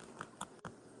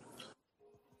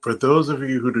for those of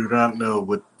you who do not know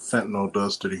what fentanyl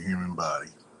does to the human body,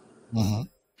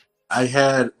 I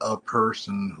had a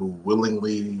person who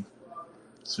willingly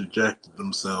subjected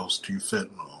themselves to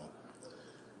fentanyl,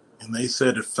 and they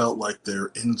said it felt like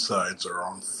their insides are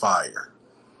on fire.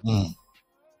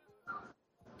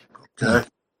 Okay?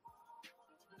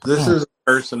 This is a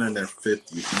person in their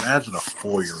 50s. Imagine a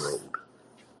 4-year-old.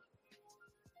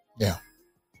 Yeah.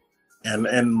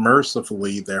 And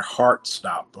mercifully, their heart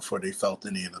stopped before they felt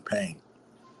any of the pain.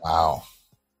 Wow.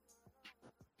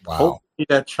 Hopefully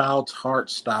that child's heart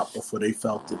stopped before they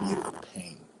felt any of the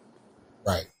pain.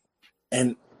 Right.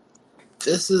 And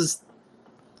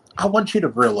I want you to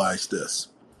realize this.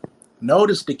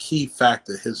 Notice the key fact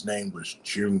that his name was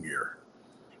Junior.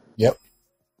 Yep.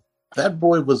 That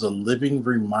boy was a living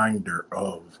reminder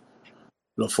of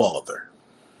the father.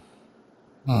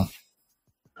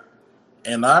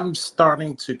 And I'm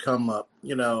starting to come up,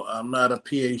 I'm not a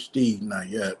PhD, not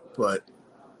yet, but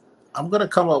I'm going to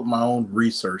come up with my own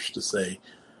research to say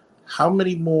how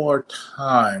many more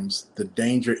times the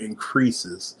danger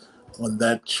increases when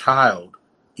that child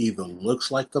either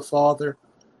looks like the father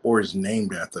or is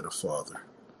named after the father.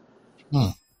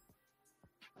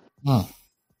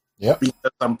 Yep.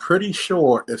 Because I'm pretty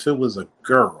sure if it was a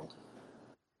girl,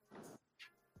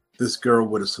 this girl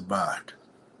would have survived.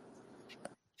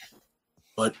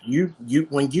 But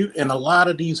when you in a lot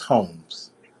of these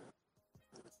homes,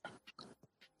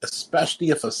 especially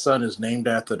if a son is named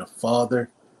after the father,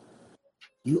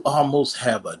 you almost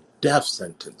have a death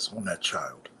sentence on that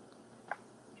child.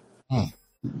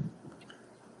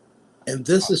 And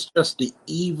this is just the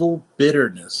evil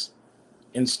bitterness.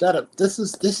 Instead of this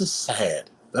is sad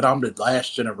that I'm the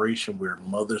last generation where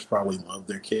mothers probably love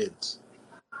their kids.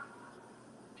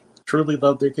 Truly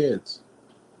love their kids.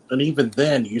 And even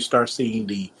then you start seeing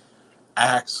the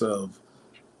acts of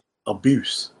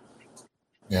abuse.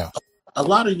 Yeah. A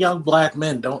lot of black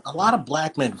men,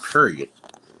 period,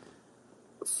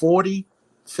 40,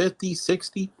 50,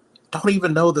 60, don't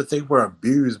even know that they were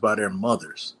abused by their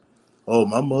mothers. Oh,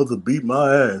 my mother beat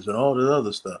my ass and all this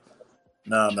other stuff.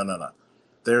 No.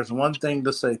 There's one thing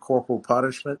to say corporal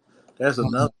punishment. There's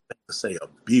another thing to say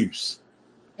abuse.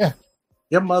 Yeah.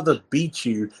 Your mother beat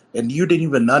you and you didn't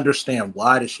even understand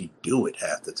why did she do it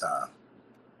half the time.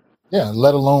 Yeah,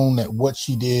 let alone that what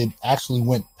she did actually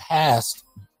went past,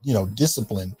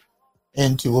 discipline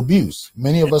into abuse.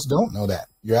 Many of us don't know that.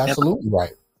 You're absolutely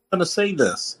right. I'm going to say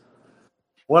this.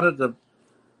 One of the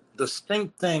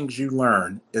distinct things you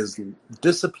learn is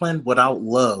discipline without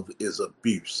love is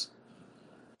abuse.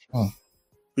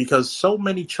 Because so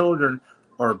many children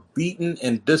are beaten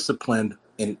and disciplined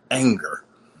in anger.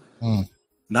 Mm.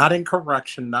 Not in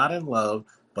correction, not in love,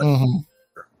 but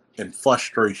in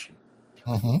frustration.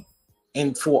 Mm-hmm.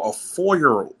 And for a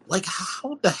 4-year-old, like,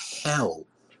 how the hell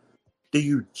do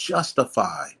you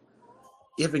justify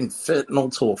giving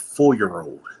fentanyl to a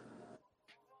 4-year-old?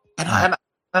 And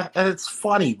it's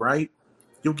funny, right?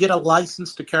 You'll get a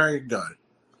license to carry a gun.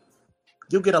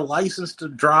 You'll get a license to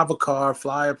drive a car,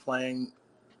 fly a plane,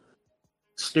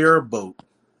 steer a boat.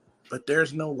 But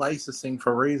there's no licensing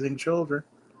for raising children.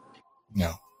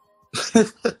 No.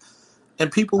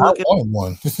 And people look I wanted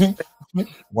one.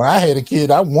 When I had a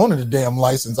kid, I wanted a damn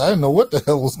license. I didn't know what the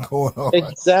hell was going on.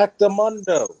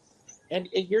 Exactamundo. And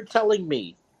you're telling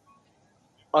me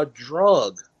a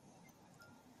drug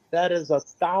that is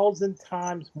 1,000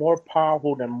 times more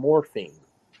powerful than morphine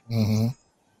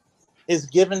is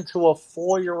given to a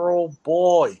 4-year-old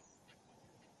boy.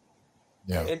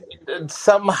 Yeah. And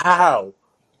somehow,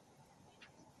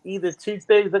 either two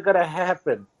things are going to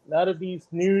happen. None of these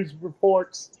news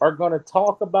reports are going to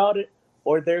talk about it,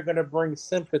 or they're going to bring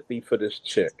sympathy for this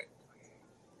chick.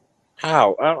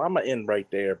 How? I'm going to end right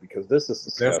there because this is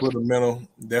disgusting.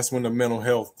 That's when the mental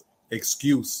health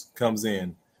excuse comes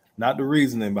in. Not the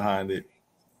reasoning behind it,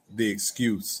 the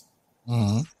excuse.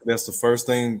 Mm-hmm. That's the first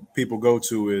thing people go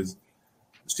to is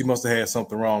she must have had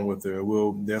something wrong with her.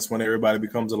 Well, that's when everybody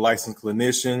becomes a licensed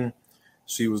clinician.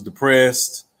 She was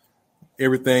depressed,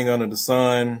 everything under the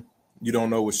sun. You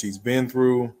don't know what she's been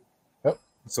through. Yep.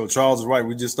 So Charles is right.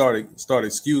 We just started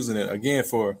excusing it again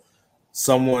for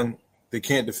someone that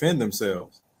can't defend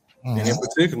themselves, and in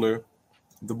particular,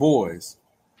 the boys.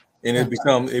 And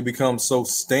it becomes so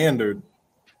standard,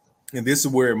 and this is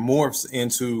where it morphs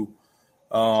into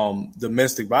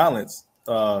domestic violence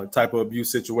type of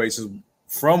abuse situations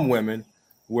from women,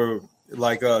 where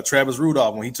like Travis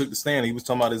Rudolph, when he took the stand, he was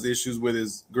talking about his issues with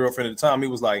his girlfriend at the time. He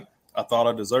was like, I thought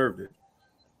I deserved it.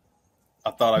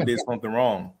 I thought I did something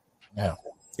wrong. Yeah.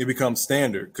 It becomes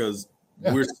standard because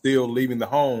we're still leaving the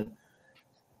home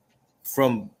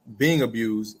from being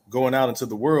abused, going out into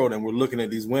the world, and we're looking at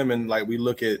these women like we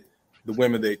look at the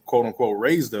women that quote unquote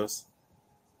raised us,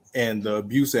 and the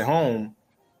abuse at home,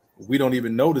 we don't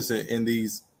even notice it in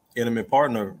these intimate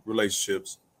partner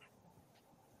relationships.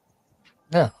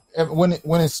 Yeah. When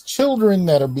it's children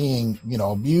that are being,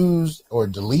 abused or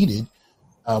deleted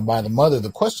by the mother,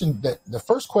 the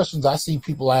first questions I see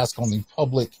people ask on the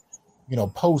public,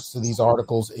 posts of these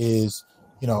articles is,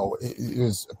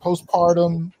 is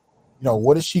postpartum,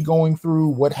 what is she going through?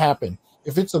 What happened?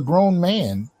 If it's a grown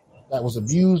man that was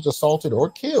abused, assaulted, or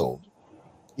killed,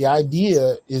 the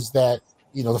idea is that,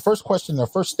 the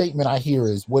first statement I hear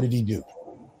is, what did he do?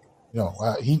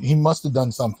 He must have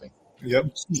done something.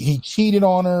 Yep. He cheated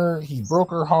on her. He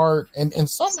broke her heart. And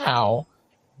somehow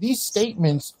these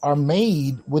statements are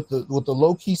made with the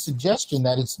low key suggestion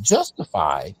that it's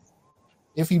justified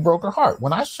if he broke her heart.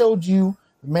 When I showed you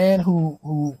the man who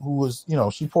was,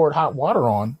 she poured hot water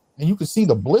on, and you could see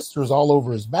the blisters all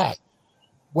over his back.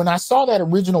 When I saw that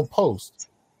original post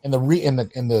and the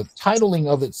titling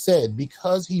of it said,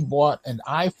 because he bought an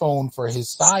iPhone for his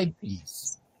side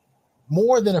piece,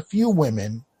 more than a few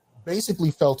women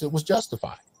basically felt it was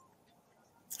justified.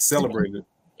 Celebrated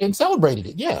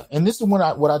it. Yeah. And this is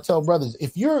what I tell brothers,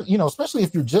 if you're, especially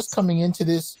if you're just coming into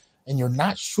this and you're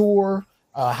not sure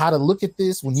how to look at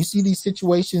this, when you see these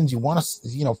situations, you want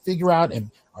to, figure out,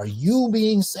 and are you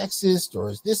being sexist, or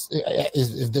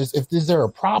is there a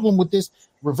problem with this?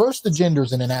 Reverse the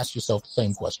genders and then ask yourself the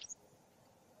same question.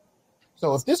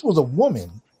 So if this was a woman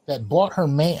that bought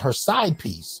her side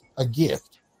piece a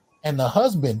gift, and the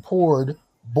husband poured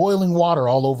boiling water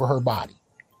all over her body,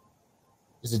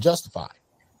 is it justified?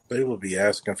 They will be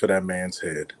asking for that man's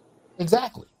head.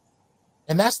 Exactly.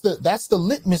 And that's the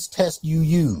litmus test you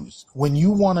use when you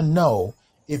want to know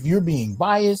if you're being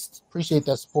biased. Appreciate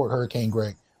that support, Hurricane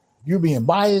Greg. If you're being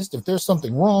biased, if there's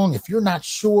something wrong, if you're not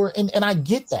sure, and I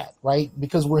get that, right?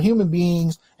 Because we're human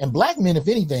beings, and black men, if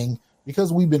anything,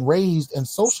 because we've been raised and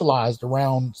socialized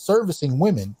around servicing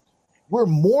women, we're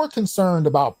more concerned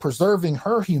about preserving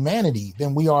her humanity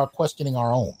than we are questioning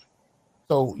our own.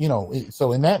 So,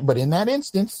 in that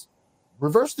instance,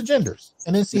 reverse the genders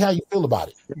and then see how you feel about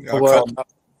it. Well,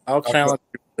 I'll challenge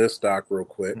you this, Doc, real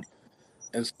quick.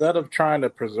 Instead of trying to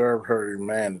preserve her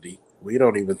humanity, we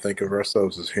don't even think of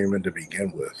ourselves as human to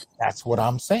begin with. That's what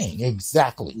I'm saying.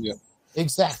 Exactly. Yeah.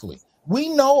 Exactly. We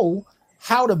know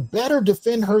how to better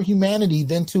defend her humanity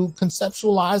than to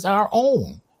conceptualize our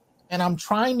own. And I'm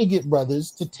trying to get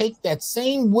brothers to take that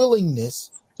same willingness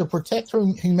to protect her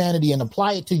humanity and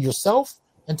apply it to yourself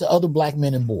and to other black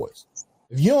men and boys.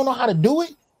 If you don't know how to do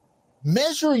it,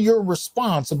 measure your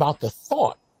response about the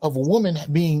thought of a woman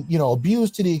being,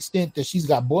 abused to the extent that she's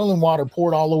got boiling water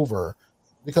poured all over her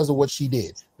because of what she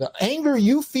did. The anger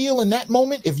you feel in that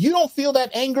moment, if you don't feel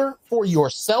that anger for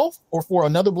yourself or for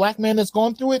another black man that's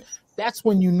gone through it, that's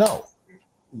when you know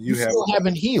you still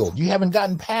haven't healed. You haven't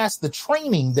gotten past the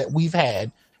training that we've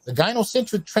had, the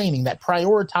gynocentric training that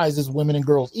prioritizes women and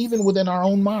girls, even within our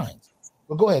own minds.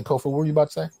 But go ahead, Kofa. What were you about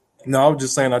to say? No, I was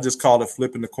just saying, I just called it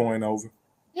flipping the coin over.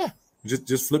 Yeah.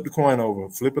 Just flip the coin over.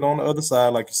 Flip it on the other side,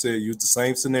 like you said. Use the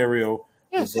same scenario.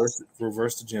 Yes.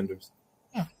 Reverse the genders.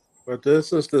 Yeah. But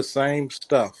this is the same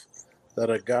stuff that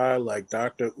a guy like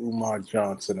Dr. Umar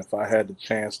Johnson, if I had the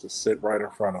chance to sit right in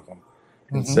front of him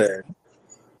and said,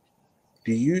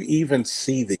 do you even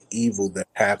see the evil that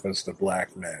happens to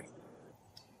black men?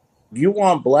 You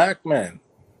want black men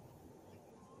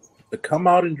to come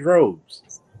out in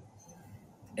droves.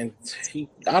 And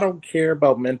I don't care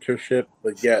about mentorship,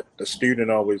 but yet the student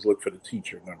always look for the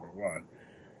teacher, number one.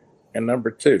 And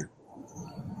number two,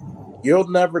 you'll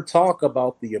never talk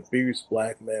about the abuse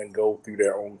black men go through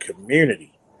their own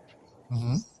community.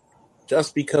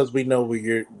 Just because we know where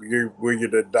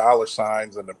the dollar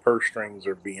signs and the purse strings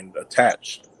are being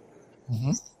attached.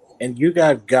 And you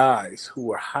got guys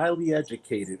who are highly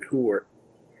educated, who are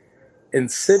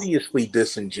insidiously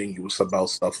disingenuous about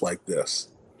stuff like this.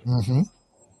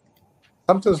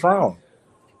 Something's wrong.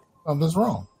 Something's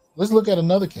wrong. Let's look at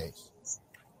another case.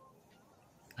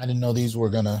 I didn't know these were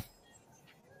gonna.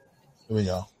 Here we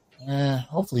go.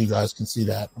 Hopefully you guys can see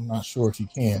that. I'm not sure if you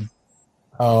can.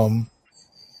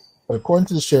 But according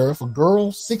to the sheriff, a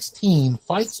girl 16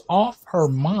 fights off her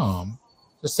mom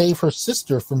to save her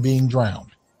sister from being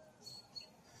drowned.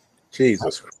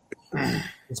 Jesus.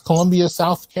 It's Columbia,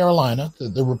 South Carolina.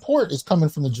 The report is coming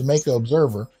from the Jamaica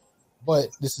Observer, but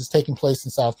this is taking place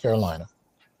in South Carolina.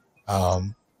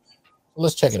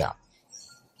 Let's check it out.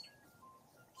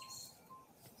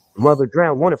 Mother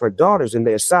drowned one of her daughters in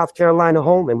their South Carolina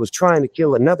home and was trying to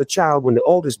kill another child when the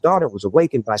oldest daughter was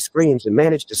awakened by screams and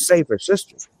managed to save her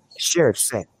sister. The sheriff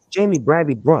said Jamie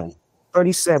Bradley Brunn,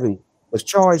 37, was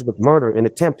charged with murder and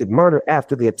attempted murder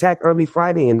after the attack early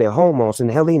Friday in their home on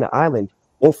St. Helena Island.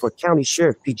 Wofford County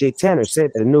Sheriff P.J. Tanner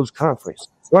said at a news conference.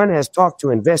 Brunn has talked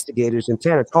to investigators and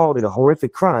Tanner called it a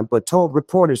horrific crime, but told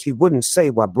reporters he wouldn't say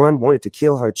why Brunn wanted to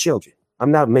kill her children.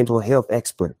 I'm not a mental health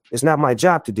expert. It's not my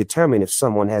job to determine if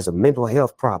someone has a mental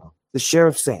health problem, the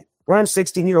sheriff said. Brunn's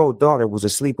 16-year-old daughter was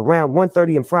asleep around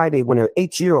 1:30 on Friday when her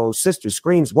 8-year-old sister's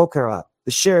screams woke her up.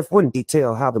 The sheriff wouldn't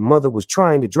detail how the mother was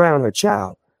trying to drown her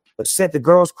child, but said the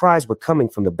girl's cries were coming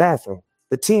from the bathroom.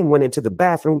 The team went into the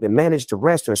bathroom and managed to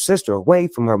wrest her sister away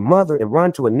from her mother and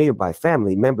run to a nearby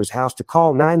family member's house to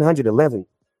call 911.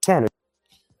 Tanner.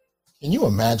 Can you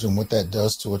imagine what that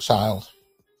does to a child?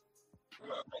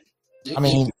 I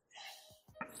mean,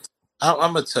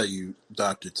 I'm going to tell you,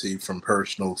 Dr. T, from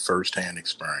personal firsthand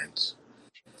experience.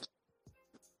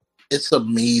 It's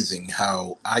amazing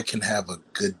how I can have a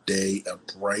good day, a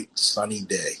bright, sunny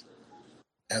day,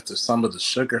 after some of the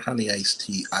sugar honey iced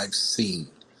tea I've seen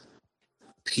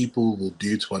people will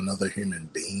do to another human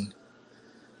being.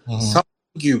 I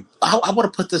want to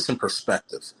put this in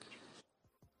perspective.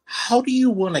 How do you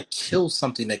want to kill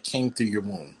something that came through your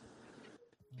womb?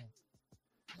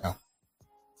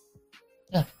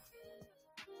 Yeah.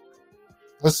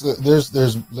 I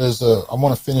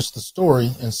want to finish the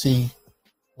story and see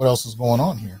what else is going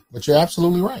on here. But you're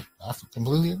absolutely right. I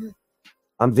completely agree.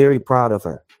 I'm very proud of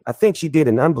her. I think she did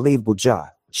an unbelievable job.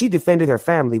 She defended her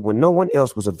family when no one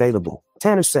else was available.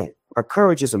 Tanner said, her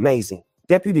courage is amazing.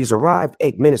 Deputies arrived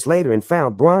 8 minutes later and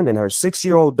found Brunn and her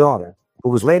 6-year-old daughter, who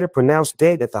was later pronounced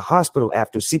dead at the hospital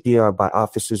after CPR by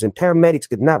officers, and paramedics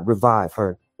could not revive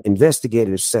her.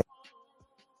 Investigators said.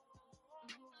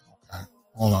 Okay,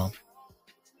 hold on.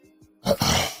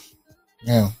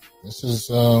 Yeah, this is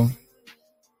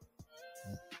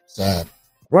sad.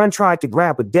 Brunn tried to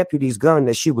grab a deputy's gun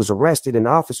as she was arrested, and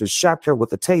officers shot her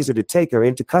with a taser to take her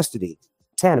into custody.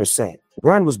 Tanner said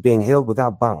Brunn was being held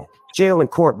without bond. Jail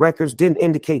and court records didn't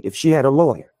indicate if she had a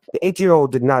lawyer. The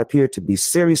 8-year-old did not appear to be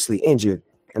seriously injured,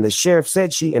 and the sheriff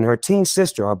said she and her teen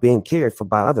sister are being cared for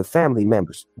by other family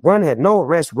members. Brunn had no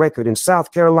arrest record in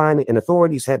South Carolina, and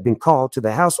authorities had been called to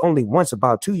the house only once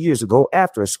about 2 years ago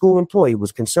after a school employee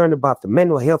was concerned about the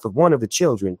mental health of one of the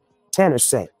children. Tanner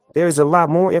said, there is a lot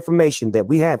more information that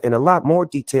we have and a lot more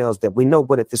details that we know,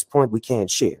 but at this point we can't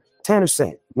share. Tanner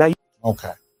said,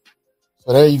 Okay.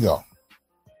 So there you go.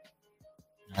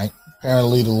 Right.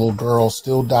 Apparently the little girl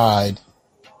still died,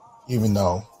 even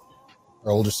though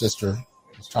her older sister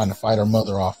was trying to fight her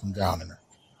mother off from drowning her.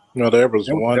 No, there was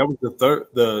one. That was the third.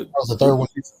 That was the third one.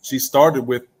 She started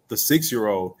with the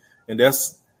 6-year-old, And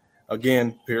that's,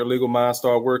 again, paralegal mind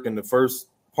started working. The first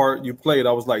part you played,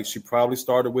 I was like, she probably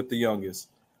started with the youngest.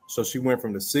 So she went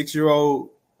from the 6-year-old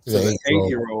to the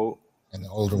 8-year-old. And the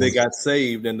older they got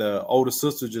saved, and the older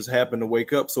sister just happened to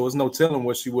wake up. So it's no telling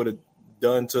what she would have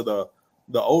done to the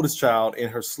oldest child in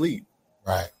her sleep.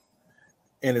 Right.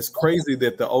 And it's crazy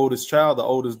that the oldest child, the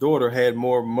oldest daughter, had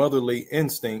more motherly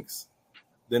instincts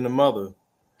than the mother.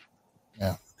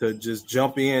 Yeah. To just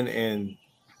jump in and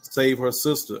save her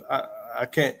sister. I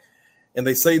can't. And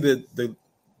they say that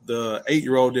the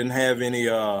 8-year-old didn't have any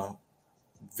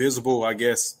visible, I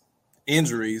guess,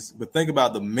 injuries. But think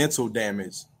about the mental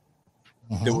damage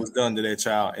that was done to that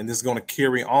child, and this is going to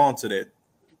carry on to that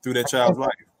through that child's life.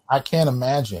 I can't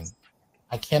imagine.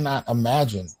 I cannot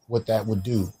imagine what that would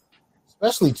do,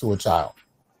 especially to a child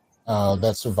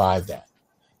that survived that.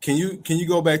 Can you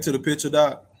go back to the picture,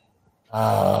 Doc?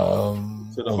 To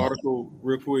the article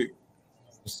real quick.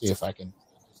 Let's see if I can.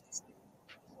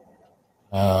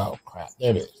 Oh crap!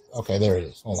 There it is. Okay, there it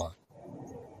is. Hold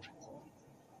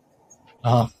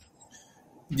on.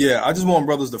 Yeah, I just want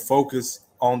brothers to focus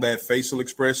on that facial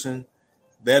expression.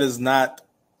 That is not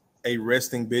a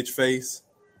resting bitch face.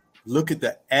 Look at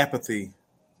the apathy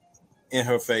in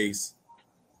her face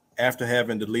after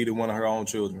having deleted one of her own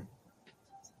children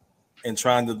and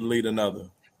trying to delete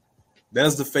another.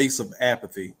 That's the face of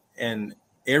apathy. And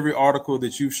every article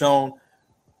that you've shown,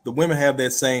 the women have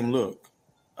that same look.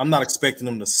 I'm not expecting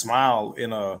them to smile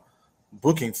in a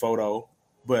booking photo,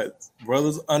 but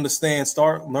brothers understand,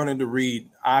 start learning to read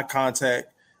eye contact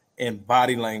and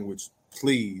body language,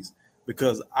 please,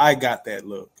 because I got that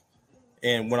look.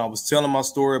 And when I was telling my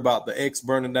story about the ex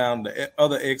burning down the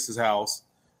other ex's house,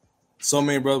 so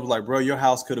many brothers were like, bro, your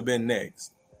house could have been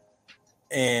next.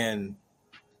 And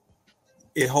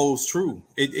it holds true.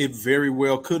 It very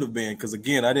well could have been, because,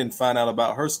 again, I didn't find out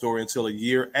about her story until a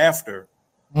year after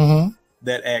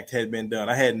that act had been done.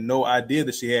 I had no idea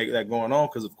that she had that going on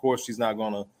because, of course, she's not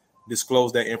going to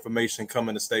disclose that information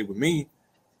coming to stay with me.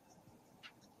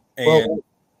 And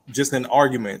just in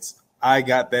arguments, I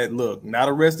got that look, not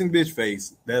a resting bitch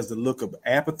face. That's the look of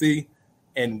apathy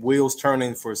and wheels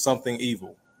turning for something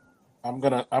evil. I'm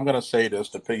gonna say this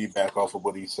to piggyback off of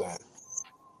what he said.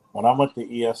 When I went to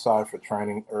ESI for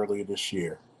training earlier this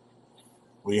year,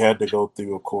 we had to go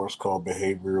through a course called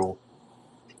behavioral,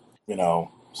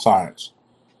 science.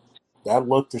 That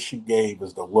look that she gave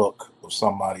is the look of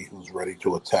somebody who's ready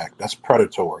to attack. That's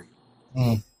predatory.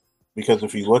 Because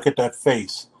if you look at that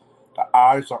face, the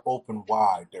eyes are open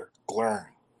wide. They're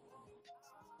glaring.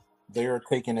 They are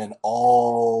taking in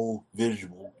all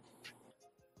visual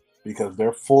because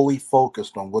they're fully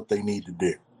focused on what they need to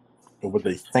do or what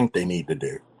they think they need to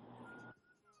do.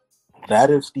 That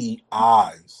is the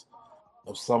eyes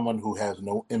of someone who has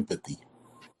no empathy.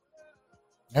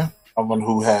 Yeah. Someone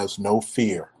who has no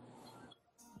fear.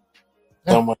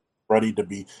 Yeah. Someone ready to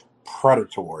be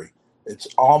predatory. It's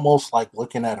almost like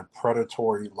looking at a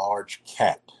predatory large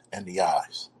cat in the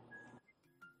eyes.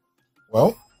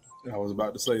 Well, I was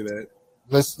about to say that.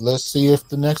 Let's see if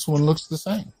the next one looks the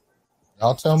same.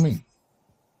 Y'all tell me.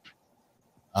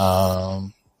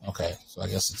 Okay, so I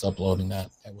guess it's uploading that.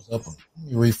 That was up. Let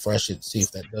me refresh it, see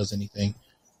if that does anything.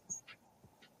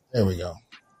 There we go.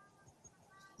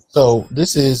 So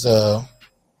this is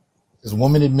this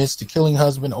woman admits to killing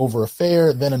husband over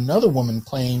affair. Then another woman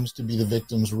claims to be the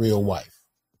victim's real wife.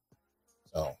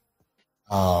 So,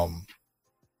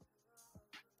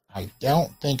 I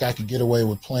don't think I could get away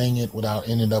with playing it without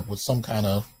ending up with some kind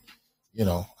of,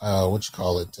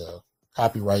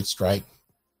 copyright strike.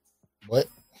 But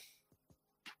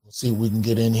we'll see if we can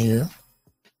get in here.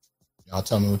 Y'all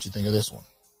tell me what you think of this one.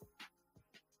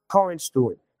 Karen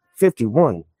Stewart,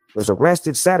 51, was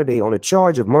arrested Saturday on a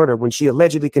charge of murder when she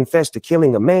allegedly confessed to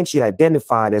killing a man she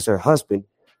identified as her husband,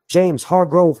 James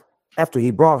Hargrove, after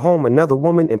he brought home another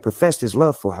woman and professed his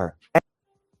love for her.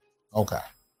 Okay.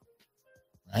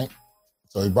 Right?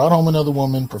 So he brought home another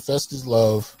woman, professed his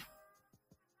love.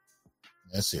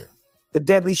 That's here. The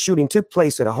deadly shooting took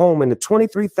place at a home in the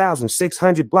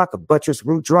 23,600 block of Buttress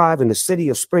Route Drive in the city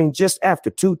of Spring just after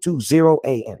 2:20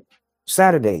 a.m.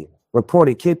 Saturday,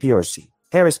 reported KPRC.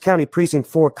 Harris County Precinct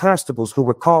 4 constables who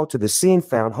were called to the scene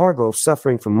found Hargrove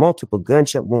suffering from multiple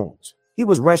gunshot wounds. He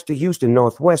was rushed to Houston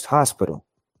Northwest Hospital,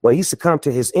 where he succumbed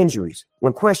to his injuries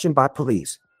when questioned by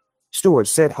police. Stewart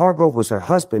said Hargrove was her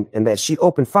husband and that she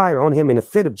opened fire on him in a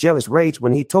fit of jealous rage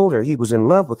when he told her he was in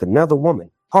love with another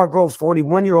woman. Hargrove's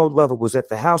 41-year-old lover was at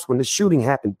the house when the shooting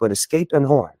happened but escaped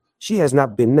unharmed. She has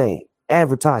not been named.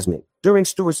 Advertisement. During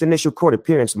Stewart's initial court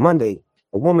appearance Monday,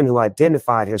 a woman who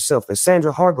identified herself as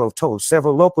Sandra Hargrove told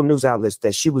several local news outlets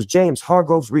that she was James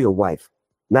Hargrove's real wife,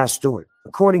 not Stewart.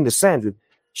 According to Sandra,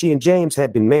 she and James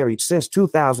had been married since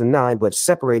 2009 but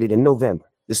separated in November.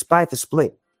 Despite the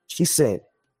split, she said,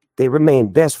 they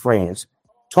remained best friends,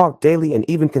 talked daily, and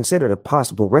even considered a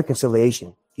possible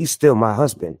reconciliation. He's still my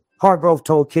husband, Hargrove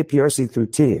told Kid PRC through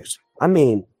tears. I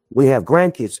mean, we have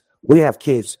grandkids, we have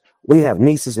kids, we have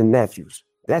nieces and nephews.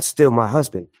 That's still my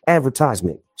husband.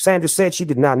 Advertisement. Sandra said she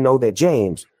did not know that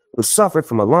James, who suffered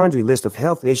from a laundry list of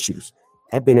health issues,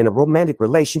 had been in a romantic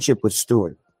relationship with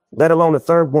Stewart, let alone a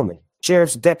third woman.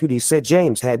 Sheriff's deputy said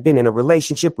James had been in a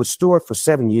relationship with Stewart for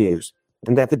 7 years,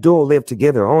 and that the duo lived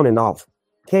together on and off.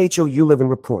 KHOU Living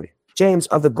reported. James'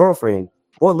 other girlfriend,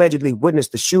 who allegedly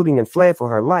witnessed the shooting and fled for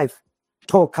her life,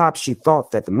 told cops she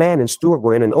thought that the man and Stewart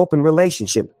were in an open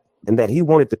relationship and that he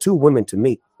wanted the two women to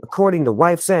meet. According to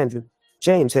wife Sandra,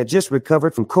 James had just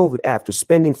recovered from COVID after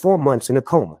spending 4 months in a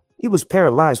coma. He was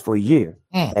paralyzed for a year,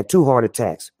 had 2 heart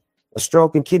attacks, a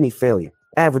stroke, and kidney failure.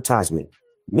 Advertisement.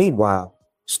 Meanwhile,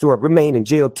 Stewart remained in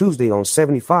jail Tuesday on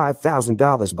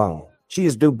 $75,000 bond. She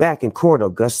is due back in court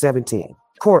August 17.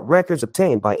 Court records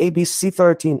obtained by ABC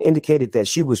 13 indicated that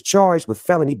she was charged with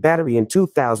felony battery in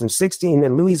 2016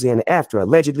 in Louisiana after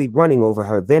allegedly running over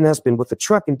her then-husband with a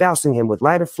truck and dousing him with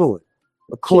lighter fluid.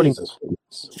 According to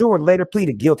Stewart, later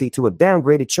pleaded guilty to a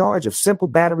downgraded charge of simple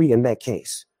battery in that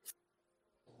case.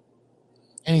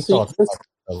 Any See, thoughts,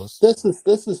 fellas? this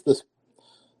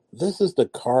is the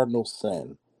cardinal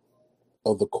sin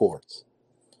of the courts.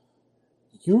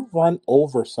 You run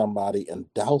over somebody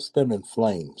and douse them in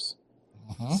flames.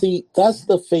 See, that's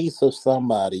the face of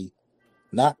somebody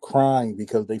not crying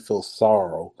because they feel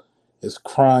sorrow, is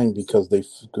crying because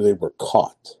they were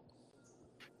caught.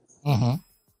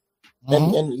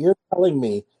 And you're telling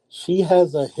me she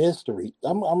has a history.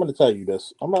 I'm going to tell you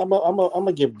this. I'm going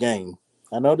to give game.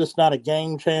 I know this is not a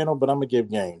game channel, but I'm going to give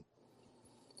game.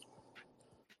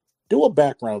 Do a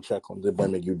background check on the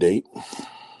women you date.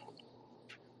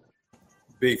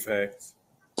 Big facts.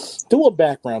 Do a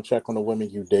background check on the women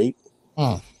you date.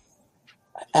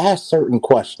 Ask certain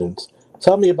questions.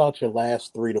 Tell me about your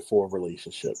last 3 to 4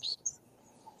 relationships.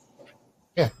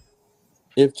 Yeah.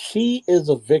 If she is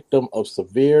a victim of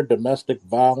severe domestic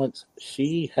violence,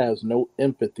 she has no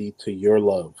empathy to your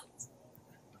love.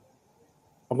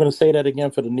 I'm going to say that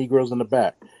again for the Negroes in the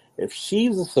back. If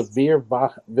she's a severe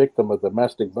victim of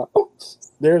domestic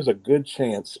violence, there's a good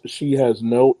chance she has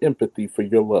no empathy for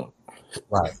your love.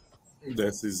 Right.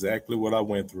 That's exactly what I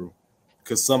went through.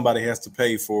 Because somebody has to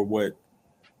pay for what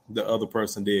the other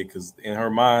person did. Because in her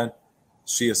mind,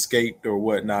 she escaped or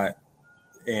whatnot.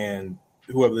 And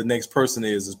whoever the next person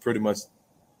is pretty much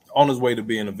on his way to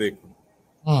being a victim.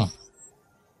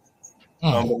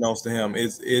 Unbeknownst to him.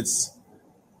 It's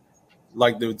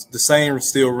like the saying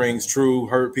still rings true.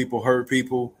 Hurt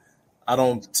people. I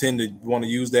don't tend to want to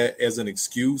use that as an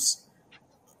excuse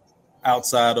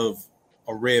outside of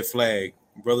a red flag.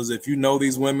 Brothers, if you know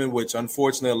these women, which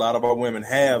unfortunately a lot of our women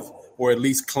have, or at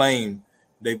least claim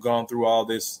they've gone through all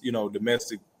this,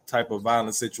 domestic type of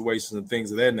violent situations and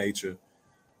things of that nature,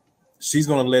 she's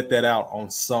going to let that out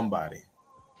on somebody.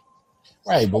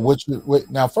 Right. But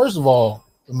now, first of all,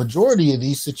 the majority of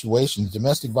these situations,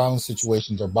 domestic violence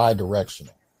situations, are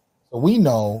bi-directional. So we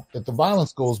know that the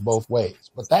violence goes both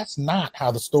ways, but that's not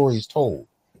how the story is told.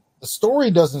 The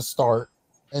story doesn't start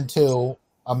until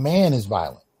a man is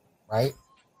violent, right?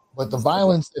 But the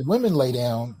violence that women lay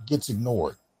down gets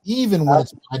ignored, even when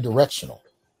it's bi-directional.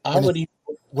 When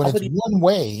it's one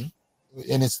way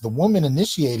and it's the woman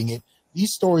initiating it,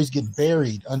 these stories get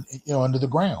buried under the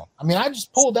ground. I mean, I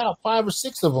just pulled out 5 or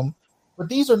 6 of them, but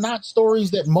these are not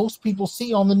stories that most people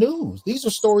see on the news. These are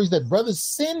stories that brothers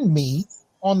send me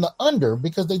on the under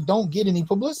because they don't get any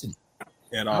publicity.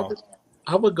 At all.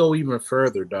 I would go even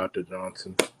further, Dr.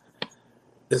 Johnson,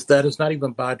 is that it's not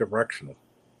even bi-directional.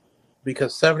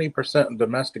 Because 70% of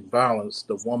domestic violence,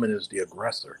 the woman is the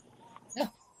aggressor.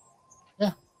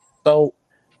 Yeah. So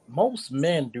most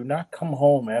men do not come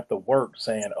home after work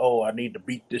saying, oh, I need to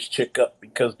beat this chick up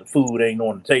because the food ain't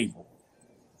on the table.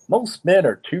 Most men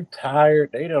are too tired.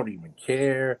 They don't even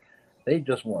care. They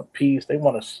just want peace. They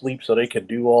want to sleep so they can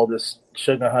do all this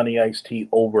sugar, honey, iced tea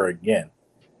over again.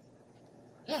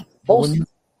 Yeah. Most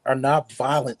are not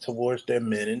violent towards their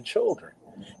men and children.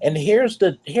 And here's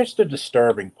the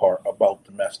disturbing part about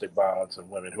domestic violence and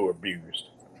women who are abused.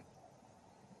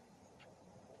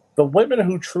 The women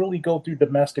who truly go through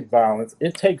domestic violence,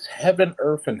 it takes heaven,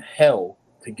 earth, and hell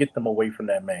to get them away from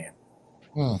that man.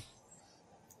 I'm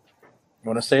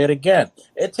going to say it again.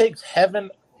 It takes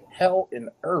heaven, hell, and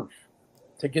earth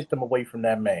to get them away from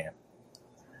that man.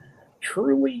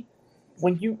 Truly,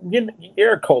 when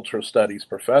you're a cultural studies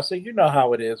professor, you know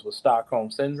how it is with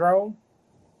Stockholm Syndrome.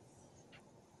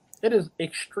 It is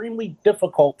extremely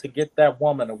difficult to get that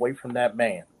woman away from that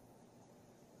man.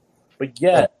 But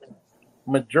yet,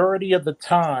 majority of the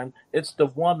time, it's the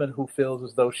woman who feels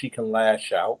as though she can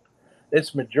lash out.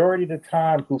 It's majority of the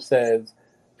time who says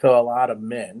to a lot of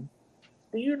men,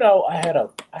 "Do you know I had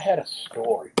a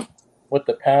story with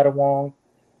the Padawan,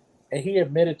 and he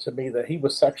admitted to me that he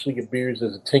was sexually abused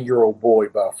as a 10-year-old boy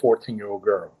by a 14-year-old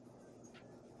girl.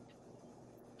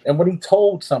 And when he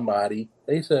told somebody,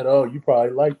 they said, "Oh, you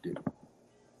probably liked it."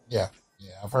 Yeah,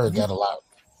 I've heard that a lot.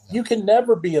 You can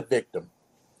never be a victim.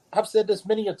 I've said this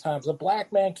many a times. A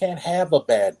black man can't have a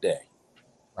bad day.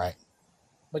 Right.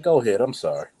 But go ahead. I'm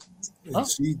sorry. Huh?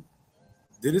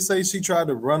 Did it say she tried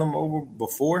to run him over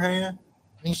beforehand?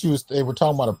 I think they were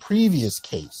talking about a previous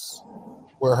case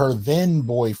where her then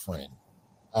boyfriend,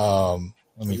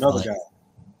 another guy.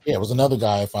 Yeah, it was another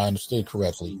guy, if I understood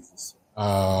correctly.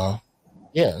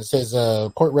 It says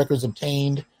court records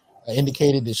obtained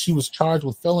indicated that she was charged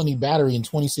with felony battery in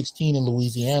 2016 in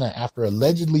Louisiana after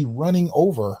allegedly running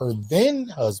over her then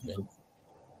husband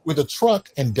with a truck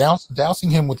and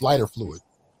dousing him with lighter fluid.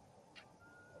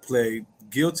 Pled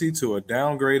guilty to a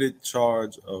downgraded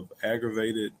charge of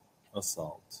aggravated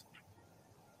assault.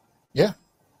 Yeah.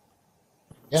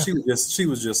 She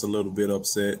was just a little bit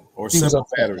upset, or She was simple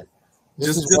upset. battery.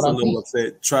 Just a little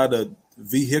upset. Try to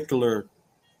vehicular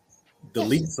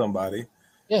delete somebody.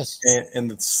 Yes. And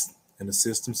the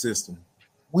system.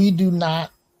 We do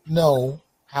not know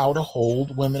how to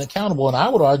hold women accountable. And I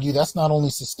would argue that's not only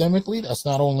systemically, that's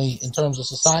not only in terms of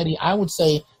society. I would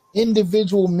say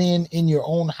individual men in your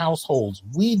own households.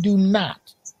 We do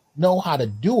not know how to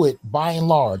do it by and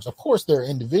large. Of course, there are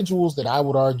individuals that I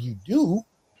would argue do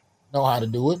know how to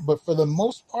do it, but for the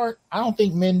most part, I don't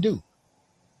think men do.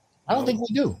 I don't think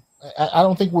we do. I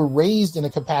don't think we're raised in a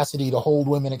capacity to hold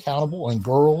women accountable and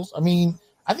girls. I mean,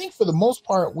 I think for the most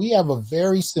part, we have a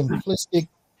very simplistic,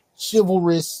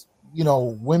 chivalrous,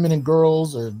 women and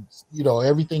girls or,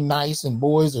 everything nice and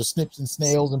boys are snips and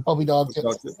snails and puppy dogs.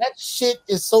 That shit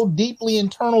is so deeply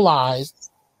internalized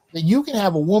that you can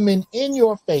have a woman in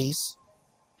your face,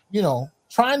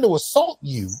 trying to assault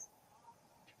you,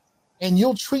 and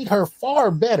you'll treat her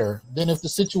far better than if the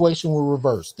situation were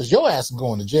reversed, because your ass is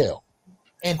going to jail.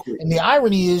 And the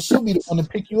irony is she'll be the one to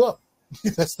pick you up.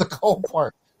 That's the cold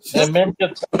part. And many a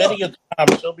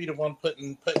time she'll be the one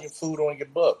putting your food on your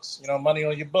books, money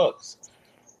on your books.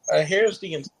 Here's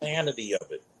the insanity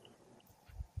of it.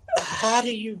 How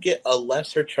do you get a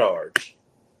lesser charge?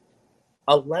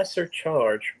 A lesser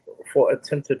charge for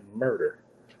attempted murder?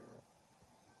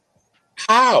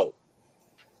 How?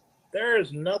 There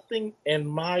is nothing in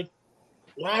my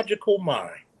logical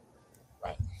mind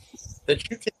that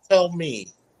you can tell me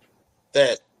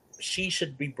that she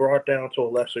should be brought down to a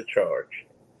lesser charge.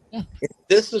 Yeah.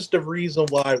 This is the reason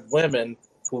why women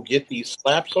who get these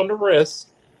slaps on the wrist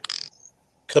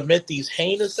commit these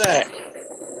heinous acts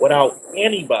without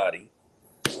anybody.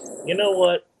 You know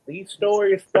what? These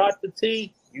stories got the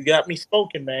tea. You got me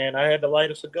smoking, man. I had to light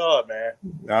a cigar, man.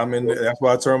 That's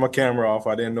why I turned my camera off.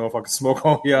 I didn't know if I could smoke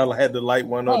on here. I had to light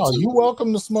one up. Oh, you're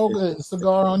welcome to smoke a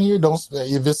cigar on here. Don't.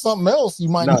 If it's something else, you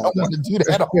might not want to do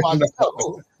that on my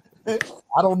show.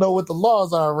 I don't know what the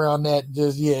laws are around that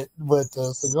just yet, but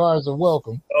cigars are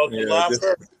welcome. Oh, July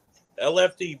 1st.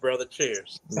 LFD, brother.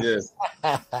 Cheers. Yes.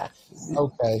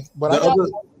 Okay. But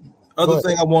the other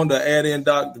thing I wanted to add in,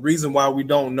 Doc, the reason why we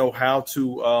don't know how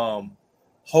to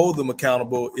hold them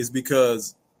accountable is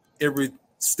because every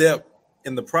step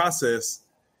in the process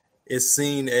is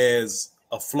seen as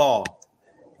a flaw.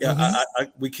 Yeah, mm-hmm.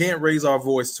 We can't raise our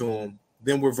voice to them,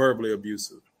 then we're verbally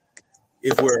abusive.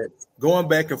 If we're going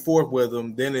back and forth with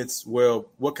them, then it's, well,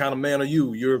 what kind of man are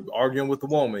you? You're arguing with the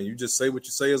woman. You just say what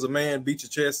you say as a man, beat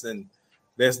your chest, and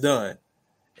that's done.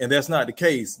 And that's not the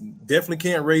case. Definitely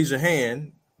can't raise your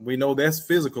hand. We know that's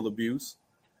physical abuse.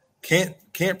 Can't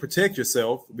protect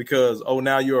yourself because,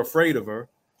 now you're afraid of her.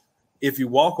 If you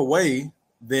walk away,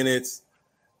 then it's,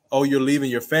 you're leaving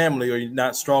your family or you're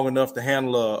not strong enough to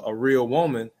handle a real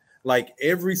woman. Like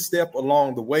every step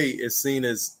along the way is seen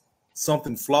as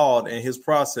something flawed in his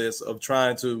process of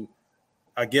trying to,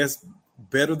 I guess,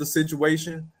 better the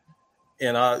situation.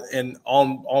 And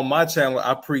on my channel,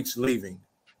 I preach leave.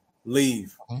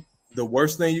 Mm-hmm. The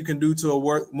worst thing you can do to a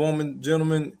woman,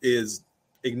 gentlemen, is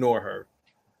ignore her.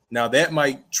 Now that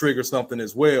might trigger something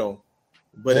as well,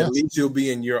 but at least you'll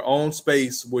be in your own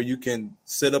space where you can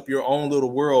set up your own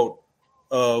little world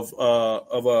of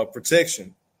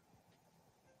protection.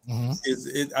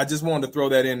 Mm-hmm. I just wanted to throw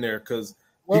that in there because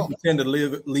people tend to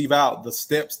leave out the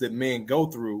steps that men go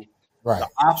through, the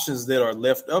options that are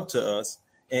left up to us,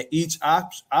 and each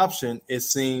option is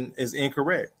seen as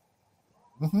incorrect.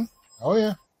 Mm-hmm. Oh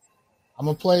yeah. I'm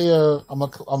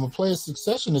gonna play a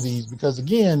succession of these because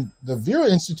again, the Vera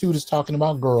Institute is talking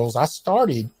about girls. I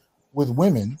started with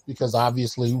women because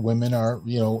obviously women are,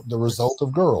 the result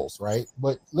of girls, right?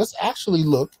 But let's actually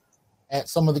look at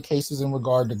some of the cases in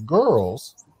regard to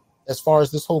girls as far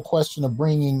as this whole question of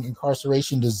bringing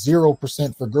incarceration to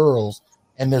 0% for girls,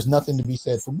 and there's nothing to be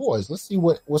said for boys. Let's see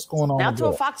what's going on. Now to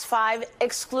a Fox 5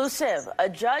 exclusive. A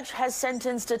judge has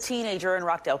sentenced a teenager in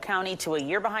Rockdale County to a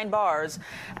year behind bars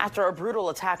after a brutal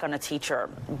attack on a teacher.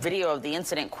 Video of the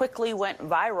incident quickly went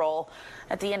viral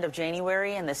at the end of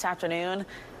January, and this afternoon,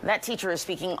 that teacher is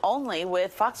speaking only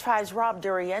with Fox 5's Rob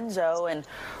Durienzo. And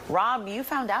Rob, you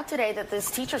found out today that this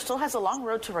teacher still has a long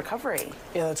road to recovery.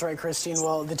 Yeah, that's right, Christine.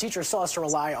 Well, the teacher still has to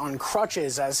rely on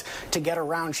crutches as to get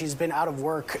around. She's been out of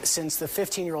work since the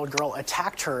 15-year-old girl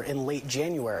attacked her in late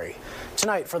January.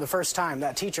 Tonight, for the first time,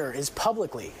 that teacher is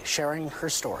publicly sharing her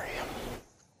story.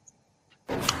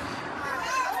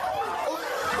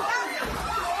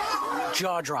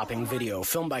 Jaw-dropping video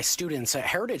filmed by students at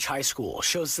Heritage High School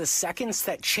shows the seconds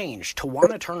that changed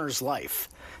Tawana Turner's life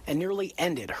and nearly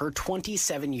ended her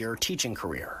 27-year teaching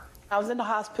career. I was in the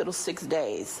hospital 6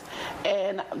 days,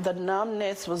 and the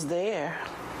numbness was there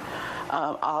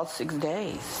all 6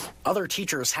 days. Other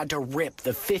teachers had to rip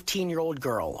the 15-year-old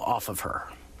girl off of her.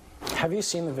 Have you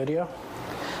seen the video?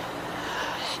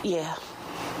 Yeah.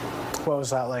 What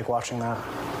was that like watching that?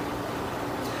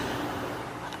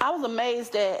 I was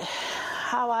amazed at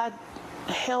how I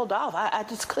held off. I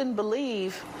just couldn't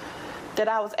believe that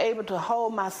I was able to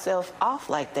hold myself off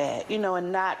like that,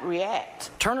 and not react.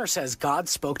 Turner says God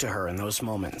spoke to her in those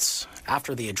moments.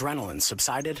 After the adrenaline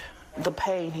subsided, the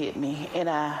pain hit me, and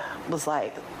I was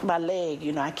like, my leg,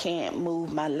 I can't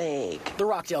move my leg. The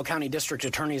Rockdale County District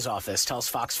Attorney's Office tells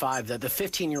Fox 5 that the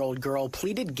 15-year-old girl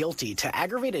pleaded guilty to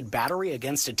aggravated battery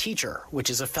against a teacher, which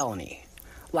is a felony.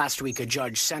 Last week, a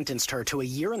judge sentenced her to a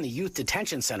year in the youth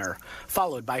detention center,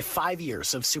 followed by 5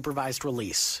 years of supervised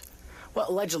release. What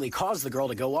allegedly caused the girl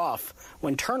to go off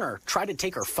when Turner tried to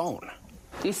take her phone.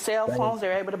 These cell phones,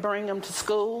 they're able to bring them to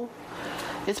school.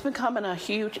 It's becoming a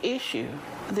huge issue.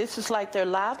 This is like their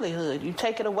livelihood. You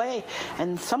take it away,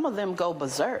 and some of them go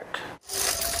berserk.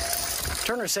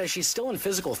 Turner says she's still in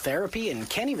physical therapy and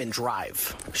can't even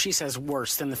drive. She says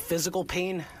worse than the physical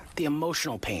pain, the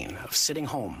emotional pain of sitting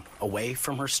home away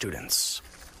from her students.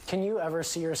 Can you ever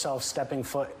see yourself stepping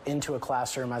foot into a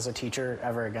classroom as a teacher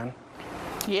ever again?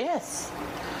 Yes.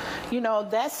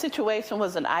 That situation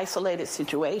was an isolated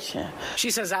situation.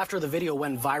 She says after the video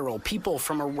went viral, people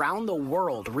from around the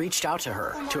world reached out to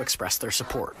her to express their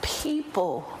support.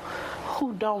 People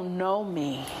who don't know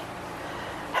me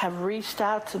have reached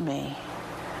out to me,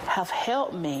 have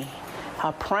helped me,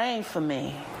 are praying for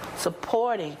me,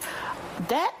 supporting.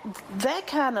 That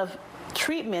kind of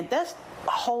treatment, that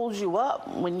holds you up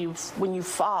when you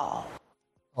fall.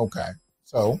 Okay,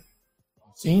 so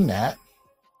seeing that,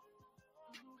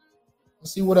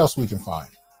 let's see what else we can find.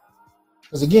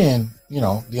 Because again,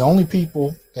 the only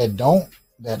people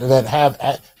that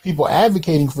have people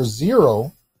advocating for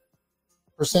 0%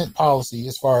 policy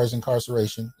as far as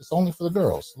incarceration, it's only for the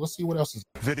girls. Let's see what else is.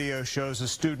 Video shows a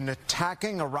student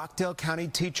attacking a Rockdale County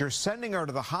teacher, sending her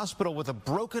to the hospital with a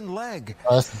broken leg.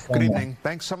 Good evening.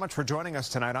 Thanks so much for joining us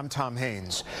tonight. I'm Tom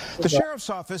Haynes. The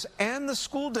sheriff's office and the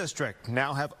school district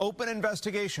now have open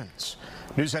investigations.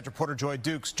 NewsNet reporter Joy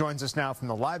Dukes joins us now from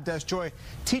the live desk. Joy,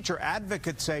 teacher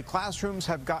advocates say classrooms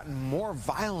have gotten more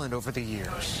violent over the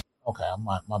years. Okay,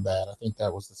 my bad. I think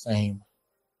that was the same.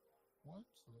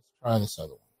 Try this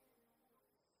other one.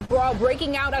 Brawl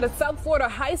breaking out at a South Florida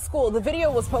high school. The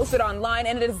video was posted online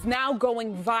and it is now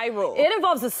going viral. It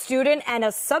involves a student and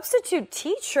a substitute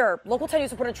teacher. Local 10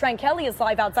 News reporter Trent Kelly is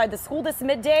live outside the school this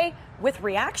midday with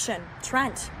reaction.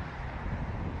 Trent.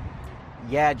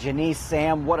 Yeah, Janice,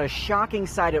 Sam, what a shocking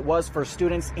sight it was for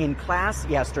students in class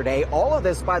yesterday. All of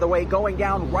this, by the way, going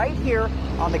down right here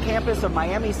on the campus of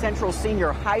Miami Central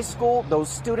Senior High School. Those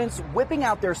students whipping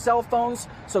out their cell phones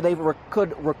so they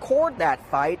could record that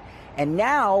fight. And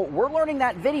now we're learning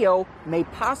that video may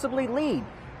possibly lead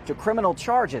to criminal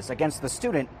charges against the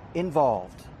student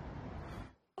involved.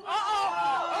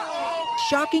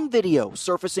 Shocking video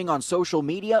surfacing on social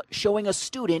media showing a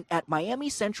student at Miami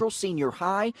Central Senior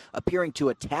High appearing to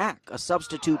attack a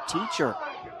substitute teacher.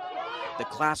 The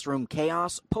classroom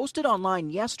chaos posted online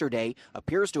yesterday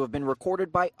appears to have been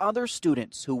recorded by other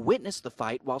students who witnessed the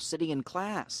fight while sitting in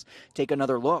class. Take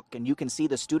another look and you can see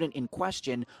the student in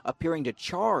question appearing to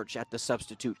charge at the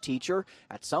substitute teacher.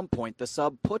 At some point, the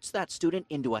sub puts that student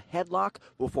into a headlock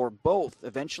before both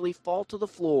eventually fall to the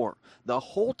floor. The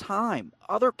whole time,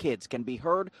 other kids can be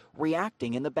heard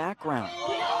reacting in the background.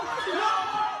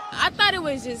 I thought it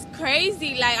was just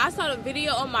crazy. Like, I saw the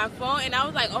video on my phone, and I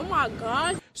was like, oh, my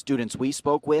gosh. Students we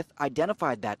spoke with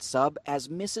identified that sub as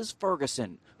Mrs.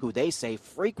 Ferguson, who they say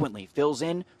frequently fills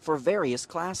in for various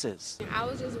classes. I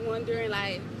was just wondering,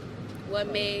 like, what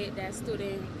made that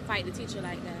student fight the teacher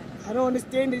like that. I don't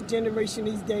understand this generation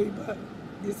these days, but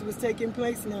this was taking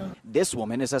place now. This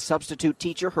woman is a substitute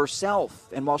teacher herself,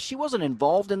 and while she wasn't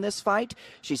involved in this fight,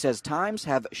 she says times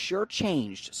have sure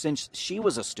changed since she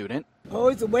was a student. Oh,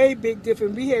 it's a way big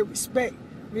difference. We had respect.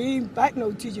 We didn't fight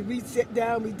no teacher. We sat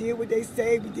down, we did what they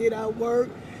say, we did our work.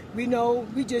 We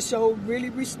just showed really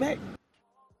respect.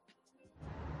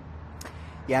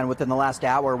 Yeah, and within the last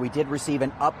hour, we did receive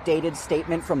an updated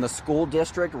statement from the school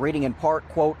district, reading in part,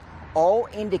 quote, all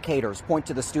indicators point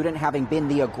to the student having been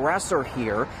the aggressor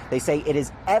here. They say it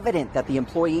is evident that the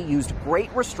employee used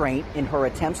great restraint in her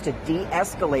attempts to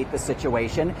de-escalate the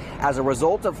situation as a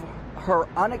result of her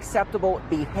unacceptable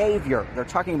behavior. They're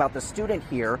talking about the student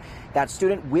here. That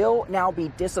student will now be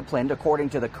disciplined according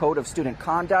to the Code of Student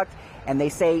Conduct, and they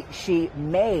say she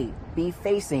may be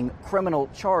facing criminal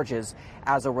charges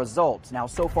as a result. Now,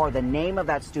 so far, the name of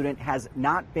that student has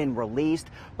not been released,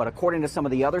 but according to some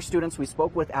of the other students we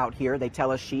spoke with out here, they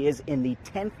tell us she is in the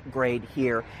 10th grade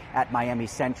here at Miami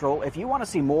Central. If you want to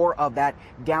see more of that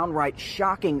downright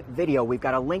shocking video, we've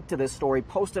got a link to this story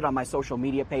posted on my social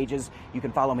media pages. You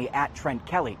can follow me at Trent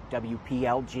Kelly,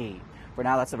 WPLG. For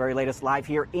now, that's the very latest live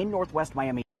here in Northwest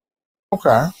Miami.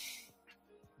 Okay.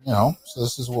 So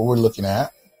this is what we're looking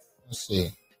at. Let's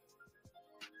see.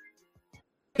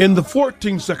 In the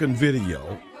 14-second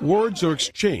video, words are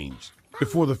exchanged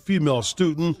before the female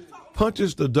student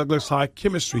punches the Douglas High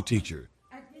chemistry teacher.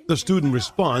 The student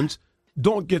responds,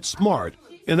 "Don't get smart,"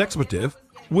 an expletive,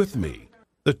 "with me."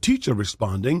 The teacher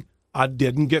responding, "I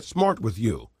didn't get smart with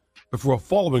you," before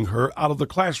following her out of the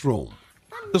classroom.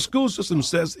 The school system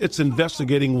says it's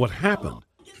investigating what happened.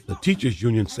 The teachers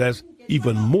union says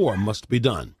even more must be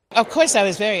done. Of course, I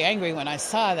was very angry when I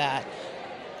saw that.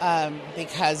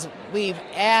 Because we've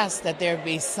asked that there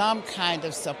be some kind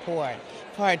of support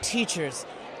for our teachers,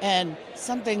 and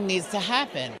something needs to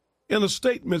happen. In a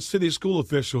statement, city school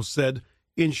officials said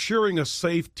ensuring a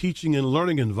safe teaching and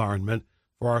learning environment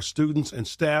for our students and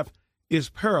staff is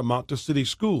paramount to city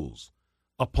schools.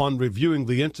 Upon reviewing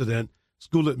the incident,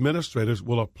 school administrators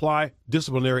will apply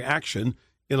disciplinary action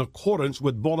in accordance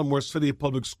with Baltimore City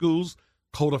Public Schools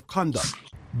Code of Conduct.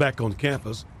 Back on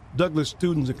campus, Douglas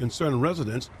students and concerned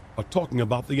residents are talking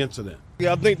about the incident.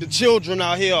 Yeah, I think the children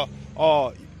out here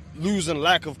are losing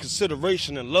lack of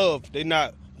consideration and love. They're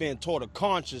not being taught a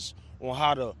conscience on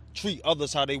how to treat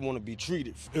others how they want to be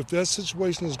treated. If that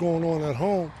situation is going on at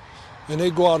home and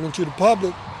they go out into the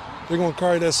public, they're going to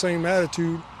carry that same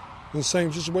attitude, and the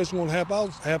same situation won't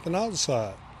happen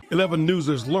outside. 11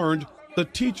 Newsers learned the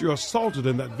teacher assaulted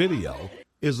in that video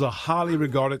is a highly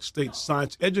regarded state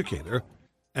science educator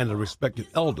and a respected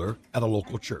elder at a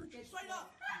local church.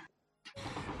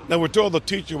 Now, we're told the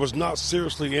teacher was not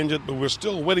seriously injured, but we're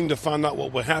still waiting to find out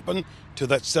what will happen to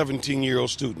that 17-year-old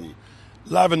student.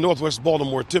 Live in Northwest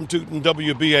Baltimore, Tim Tootin,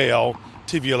 WBAL,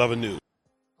 TV 11 News.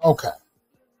 Okay.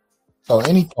 So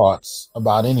any thoughts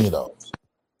about any of those?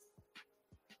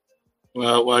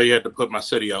 Well, why you had to put my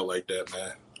city out like that,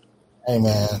 man? Hey,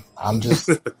 man, I'm just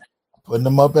putting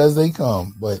them up as they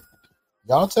come, but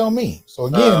y'all tell me. So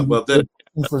again,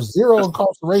 for zero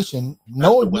incarceration,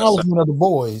 no acknowledgement of the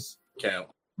boys. Count.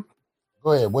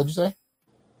 Go ahead. What'd you say?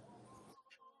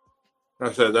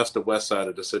 I said that's the west side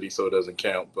of the city, so it doesn't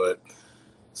count. But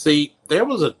see, there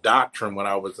was a doctrine when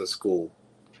I was in school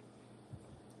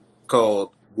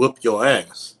called "whoop your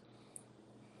ass,"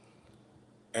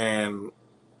 and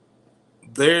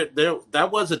that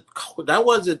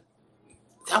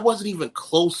wasn't even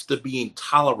close to being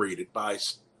tolerated by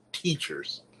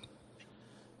teachers.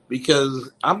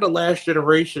 Because I'm the last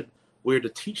generation where the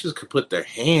teachers could put their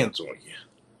hands on you.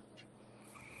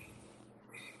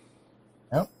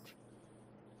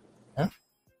 Yep.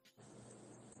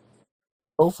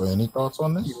 Ofer, any thoughts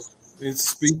on this? It's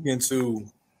speaking to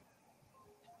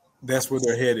that's where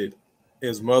they're headed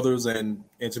as mothers and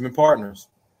intimate partners,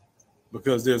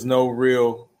 because there's no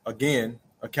real, again,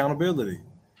 accountability.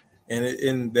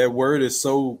 And that word is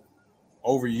so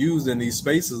overused in these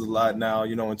spaces a lot now,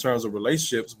 in terms of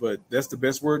relationships, but that's the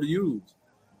best word to use.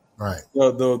 Right.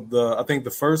 I think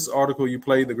the first article you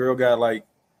played, the girl got like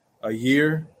a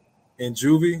year in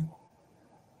juvie,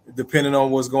 depending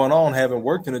on what's going on, having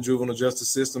worked in the juvenile justice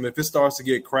system. If it starts to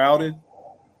get crowded,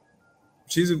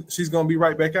 she's going to be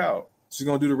right back out. She's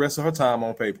going to do the rest of her time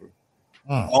on paper,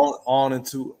 on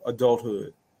into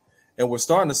adulthood. And we're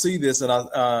starting to see this. And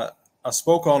I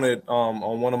spoke on it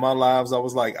on one of my lives. I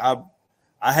was like,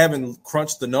 I haven't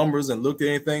crunched the numbers and looked at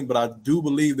anything, but I do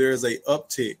believe there is a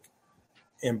uptick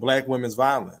in Black women's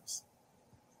violence.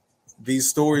 These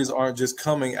stories aren't just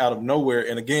coming out of nowhere.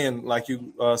 And again, like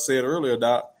you said earlier,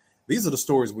 Doc, these are the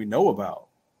stories we know about.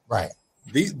 Right.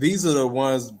 These are the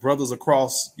ones brothers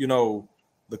across,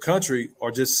 the country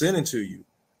are just sending to you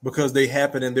because they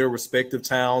happen in their respective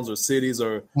towns or cities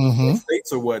or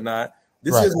states or whatnot.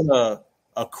 This isn't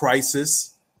a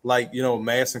crisis like,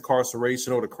 mass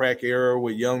incarceration or the crack era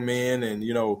with young men and,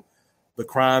 the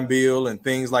crime bill and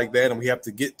things like that. And we have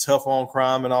to get tough on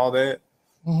crime and all that.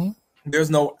 There's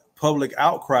no public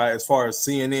outcry as far as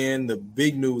CNN, the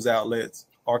big news outlets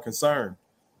are concerned.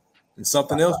 And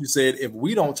something else you said, if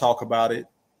we don't talk about it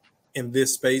in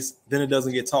this space, then it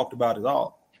doesn't get talked about at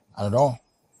all. Not at all.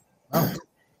 No.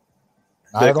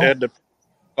 And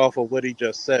off of what he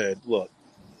just said, look,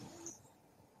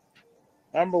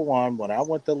 number one, when I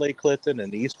went to Lake Clifton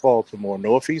in East Baltimore,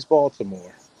 Northeast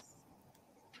Baltimore,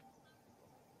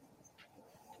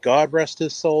 God rest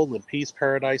his soul in peace,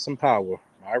 paradise, and power.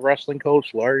 My wrestling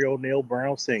coach, Larry O'Neill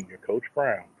Brown Sr., Coach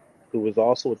Brown, who was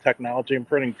also a technology and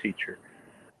printing teacher,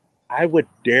 I would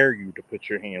dare you to put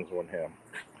your hands on him.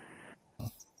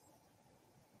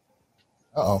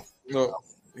 Uh-oh. No,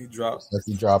 he dropped. Like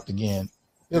he dropped again.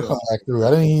 He'll come back through.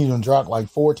 I didn't even drop like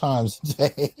 4 times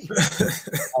today.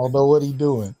 I don't know what he's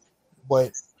doing.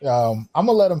 But I'm going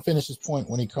to let him finish his point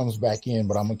when he comes back in,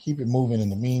 but I'm going to keep it moving in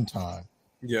the meantime.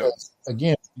 Yeah. Because,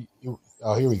 again,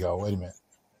 here we go. Wait a minute.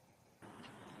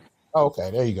 Oh,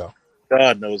 okay, there you go.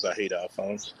 God knows I hate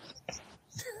iPhones.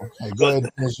 Okay, go ahead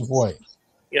and finish your point.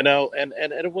 And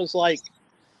it was like,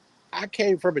 I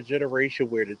came from a generation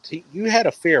where you had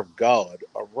a fear of God,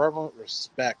 a reverent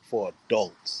respect for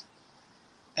adults.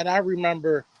 And I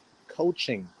remember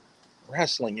coaching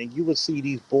wrestling, and you would see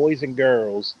these boys and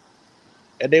girls,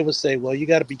 and they would say, well, you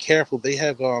got to be careful. They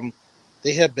have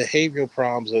behavioral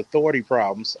problems, authority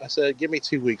problems. I said, give me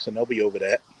 2 weeks and they'll be over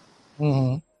that.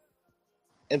 And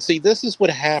see, this is what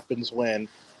happens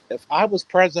if I was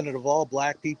president of all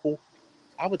Black people,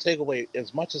 I would take away,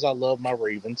 as much as I love my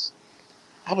Ravens,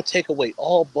 I would take away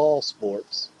all ball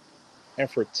sports.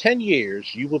 And for 10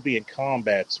 years, you will be in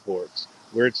combat sports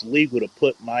where it's legal to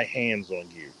put my hands on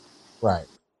you. Right.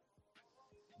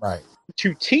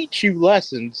 To teach you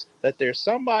lessons that there's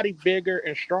somebody bigger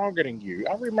and stronger than you.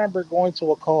 I remember going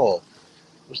to a call.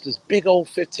 It was this big old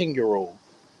 15-year-old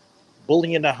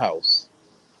bullying the house.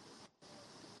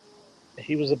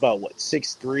 He was about,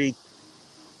 6'3",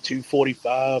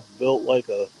 245, built like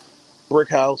a brick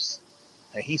house,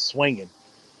 and he's swinging.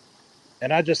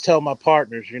 And I just tell my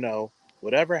partners,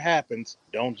 whatever happens,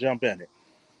 don't jump in it.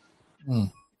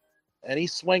 And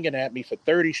he's swinging at me for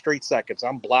 30 straight seconds.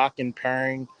 I'm blocking,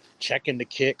 parrying, checking the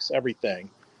kicks, everything.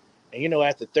 And,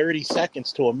 after 30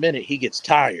 seconds to a minute, he gets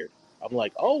tired. I'm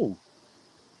like, oh,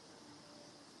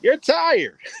 you're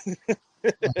tired.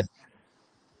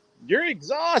 You're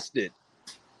exhausted.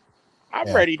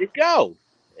 I'm ready to go.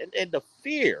 And the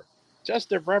fear, just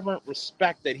the reverent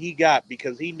respect that he got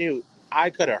because he knew I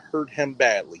could have hurt him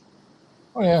badly.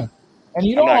 Oh, yeah. And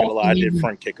I'm not going to lie, I did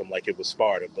front kick him like it was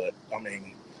Sparta, but, I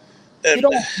mean...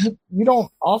 You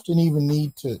don't often even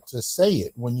need to say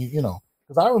it when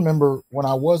because I remember when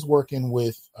I was working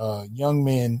with young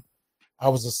men, I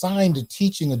was assigned to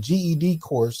teaching a GED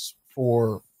course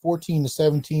for 14 to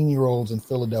 17-year-olds in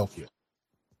Philadelphia.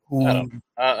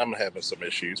 I'm having some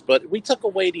issues, but we took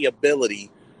away the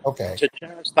ability to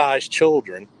chastise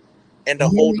children and to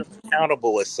hold them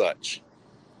accountable as such.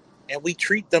 And we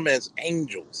treat them as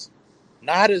angels,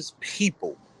 not as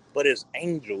people, but as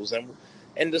angels.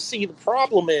 And to see, the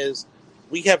problem is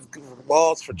we have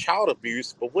laws for child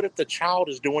abuse, but what if the child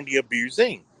is doing the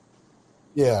abusing?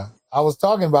 Yeah, I was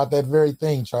talking about that very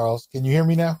thing, Charles. Can you hear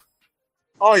me now?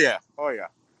 Oh, yeah.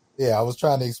 Yeah, I was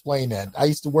trying to explain that. I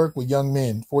used to work with young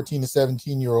men, 14 to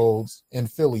 17-year-olds in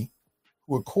Philly,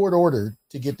 who were court ordered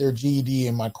to get their GED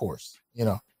in my course,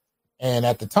 And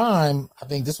at the time, I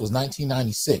think this was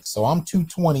 1996. So I'm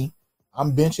 220.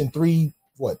 I'm benching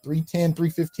 310,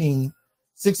 315.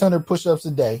 600 push-ups a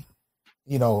day,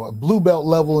 a blue belt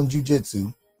level in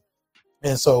jiu-jitsu.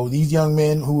 And so these young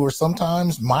men who were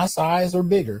sometimes my size or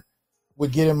bigger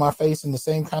would get in my face in the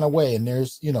same kind of way. And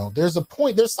there's a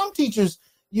point. There's some teachers,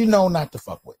 not to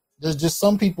fuck with. There's just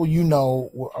some people,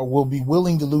 will be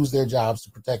willing to lose their jobs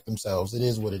to protect themselves. It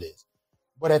is what it is.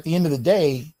 But at the end of the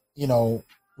day,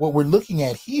 what we're looking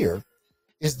at here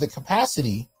is the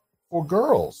capacity for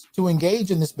girls to engage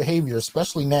in this behavior,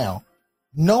 especially now,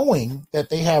 knowing that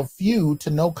they have few to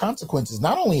no consequences,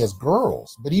 not only as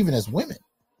girls, but even as women,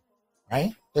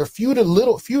 right? There are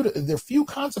few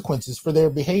consequences for their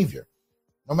behavior,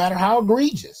 no matter how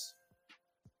egregious.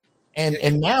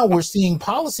 And now we're seeing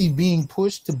policy being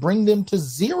pushed to bring them to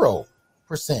 0%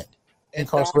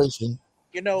 incarceration,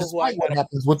 You know who I despite what gotta,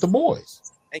 happens with the boys.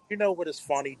 and you know what is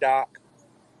funny, Doc?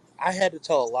 I had to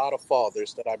tell a lot of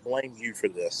fathers that I blame you for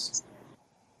this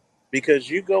because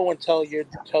you go and tell your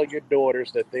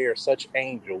daughters that they are such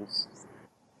angels,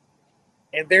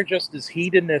 and they're just as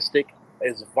hedonistic,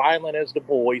 as violent as the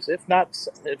boys, if not,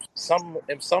 in some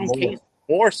More. cases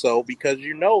more so, because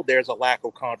you know there's a lack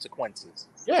of consequences.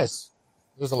 Yes,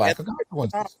 there's a lack And of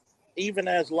consequences. even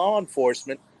as law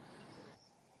enforcement,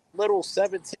 little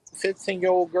 17,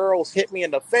 15-year-old girls hit me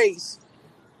in the face,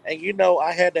 and you know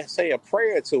I had to say a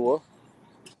prayer to her.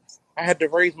 I had to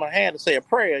raise my hand to say a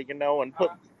prayer, you know, and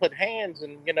put hands,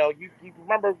 and you know, you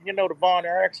remember, you know, the Von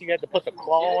Erichs, you had to put the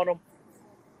claw on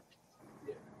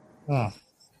them,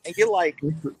 and you're like,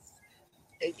 you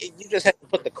just have to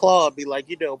put the claw and be like,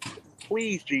 you know,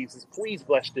 please Jesus, please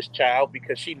bless this child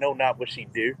because she know not what she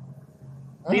do.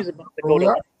 She's about to go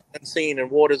to unseen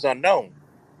and waters unknown.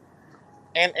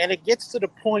 And it gets to the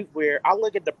point where I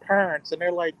look at the parents and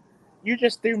they're like, you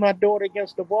just threw my daughter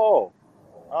against the wall.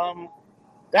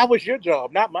 That was your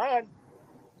job, not mine.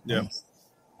 Yeah.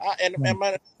 And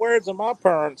my words of my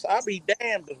parents, I'd be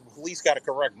damned if the police got to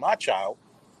correct my child,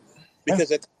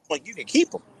 because at that point you can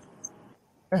keep them.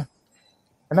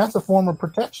 And that's a form of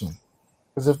protection.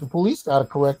 Because if the police got to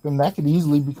correct them, that could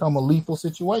easily become a lethal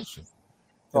situation.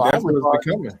 So And that's what it's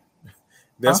becoming.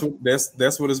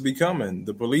 That's what it's becoming.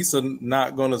 The police are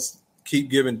not going to keep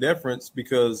giving deference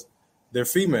because they're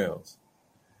females.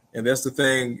 And that's the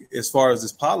thing, as far as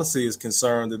this policy is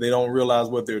concerned, that they don't realize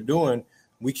what they're doing.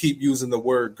 We keep using the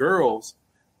word girls,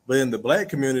 but in the black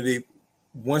community,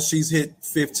 once she's hit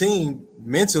 15,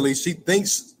 mentally, she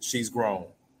thinks she's grown.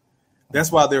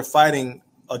 That's why they're fighting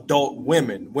adult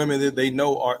women that they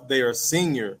know they are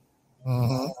senior.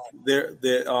 Those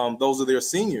are their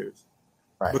seniors,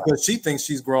 right? Because she thinks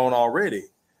she's grown already.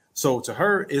 So to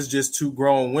her, it's just two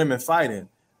grown women fighting.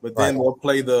 But then they'll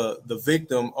play the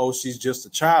victim. Oh, she's just a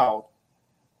child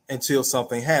until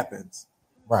something happens.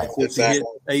 Right. Until she hit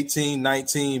 18,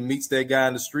 19, meets that guy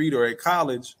in the street or at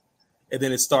college, and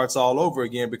then it starts all over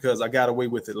again because I got away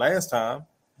with it last time.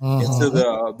 Into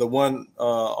the one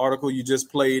article you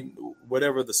just played,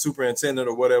 whatever, the superintendent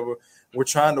or whatever, we're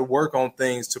trying to work on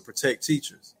things to protect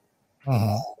teachers.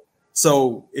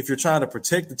 So if you're trying to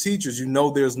protect the teachers, you know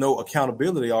there's no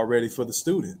accountability already for the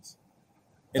students.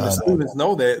 And the students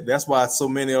know that. That's why so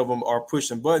many of them are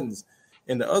pushing buttons.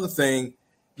 And the other thing,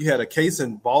 you had a case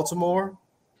in Baltimore.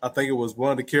 I think it was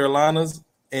one of the Carolinas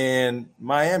and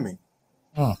Miami.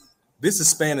 This is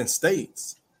spanning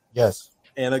states. Yes.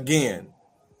 And again,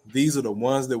 these are the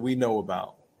ones that we know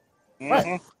about.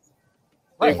 Right.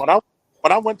 When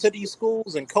I went to these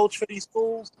schools and coached for these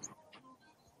schools,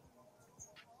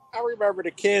 I remember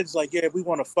the kids like, yeah, we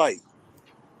want to fight.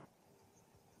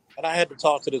 And I had to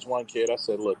talk to this one kid. I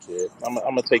said, look, kid, I'm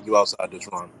going to take you outside this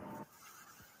room.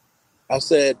 I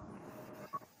said,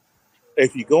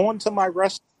 if you go into my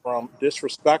restroom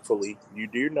disrespectfully, you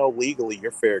do know legally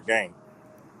you're fair game.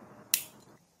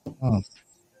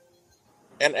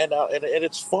 And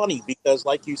it's funny because,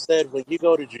 like you said, when you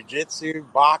go to jiu-jitsu,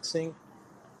 boxing,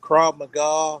 Krav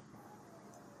Maga,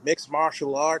 mixed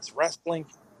martial arts, wrestling,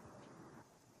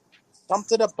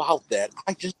 something about that,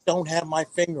 I just don't have my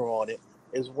finger on it,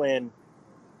 is when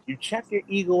you check your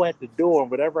ego at the door and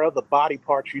whatever other body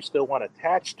parts you still want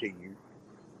attached to you,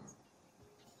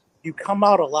 you come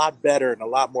out a lot better and a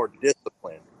lot more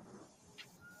disciplined.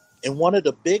 And one of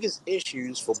the biggest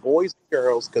issues for boys and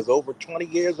girls, because over 20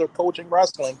 years of coaching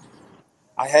wrestling,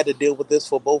 I had to deal with this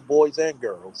for both boys and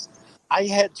girls. I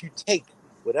had to take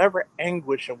whatever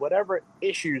anguish and whatever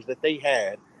issues that they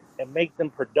had and make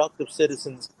them productive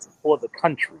citizens for the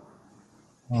country.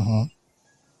 And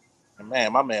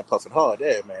man, my man puffing hard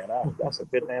there, man. That's a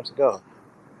good damn cigar.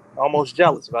 Almost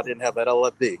jealous if I didn't have that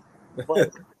LFD.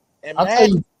 But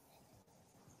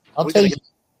I'll tell you.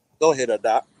 Go ahead,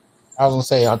 Doc. I was gonna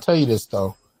say, I'll tell you this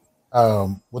though.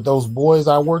 With those boys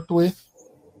I worked with,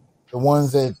 the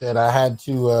ones that I had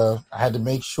to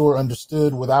make sure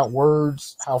understood without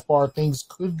words how far things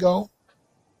could go.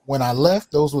 When I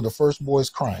left, those were the first boys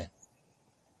crying.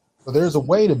 So there's a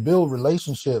way to build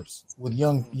relationships with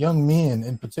young men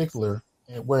in particular,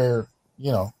 where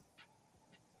you're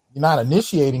not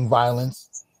initiating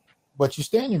violence, but you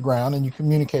stand your ground and you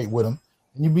communicate with them,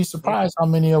 and you'd be surprised how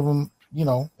many of them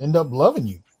end up loving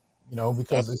you.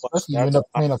 Because especially you end up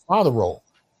playing a father role.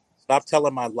 Stop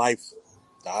telling my life,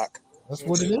 Doc. That's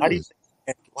what it is.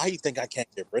 Why do you think I can't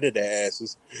get rid of their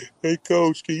asses? Hey,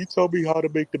 Coach, can you tell me how to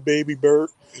make the baby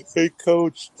burp? Hey,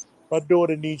 Coach, my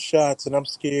daughter needs shots and I'm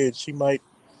scared she might.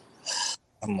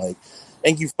 I'm like,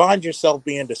 and you find yourself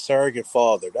being the surrogate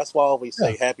father. That's why I always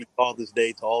say Happy Father's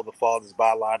Day to all the fathers,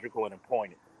 biological and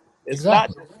appointed. It's not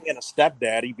Exactly. just being a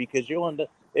stepdaddy, because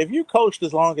if you coached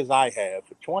as long as I have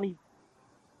for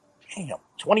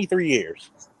 23 years,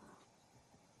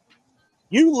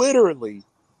 you literally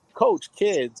coach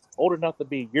kids old enough to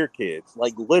be your kids.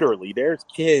 Like literally, there's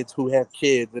kids who have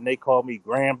kids and they call me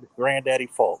granddaddy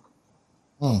Falk.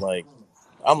 I'm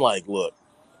like, look,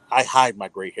 I hide my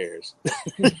gray hairs.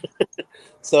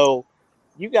 So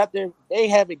you got they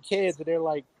having kids and they're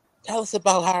like, tell us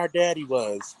about how our daddy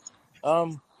was.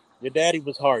 Your daddy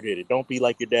was hard headed. Don't be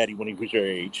like your daddy when he was your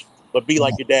age, but be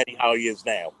like your daddy how he is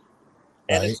now.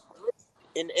 And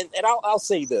Right. I'll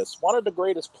say this: one of the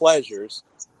greatest pleasures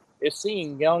is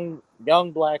seeing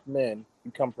young black men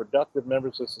become productive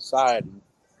members of society.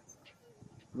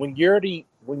 When you're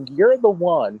the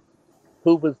one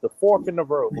who was the fork in the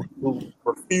road, who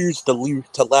refused to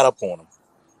let up on them.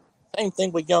 Same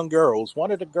thing with young girls.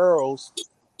 One of the girls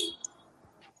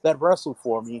that wrestled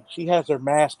for me, she has her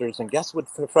master's, and guess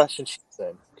what profession she's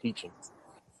in? Teaching.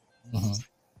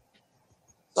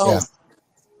 So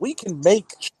we can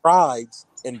make strides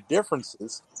and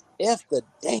differences if the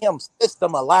damn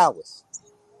system allows us.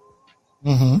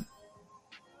 Mm-hmm.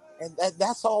 And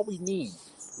that's all we need.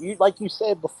 Like you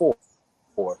said before.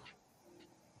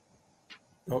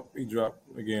 Oh, he dropped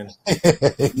again.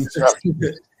 He dropped.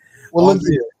 Well, let's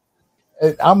see.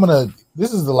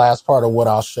 This is the last part of what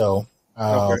I'll show.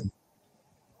 Okay.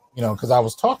 Because I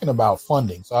was talking about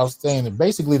funding. So I was saying that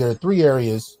basically there are 3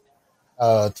 areas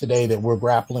today that we're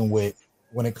grappling with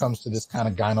when it comes to this kind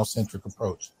of gynocentric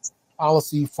approach: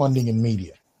 policy, funding, and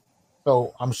media.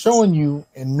 So I'm showing you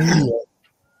in media,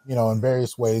 in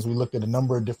various ways. We looked at a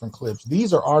number of different clips.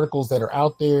 These are articles that are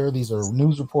out there. These are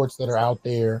news reports that are out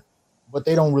there, but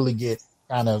they don't really get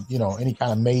kind of, any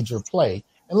kind of major play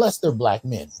unless they're black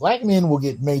men. Black men will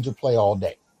get major play all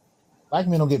day. Black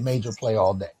men will get major play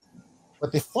all day.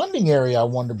 But the funding area I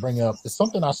wanted to bring up is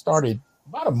something I started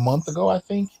about a month ago, I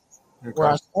think, where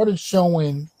I started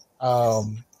showing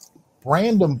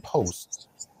random posts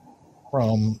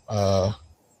from,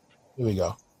 here we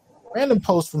go, random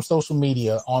posts from social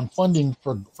media on funding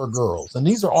for girls. And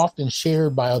these are often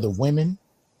shared by other women,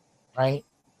 right?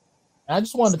 And I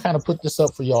just wanted to kind of put this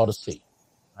up for y'all to see,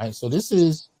 right? So this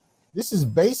is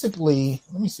basically,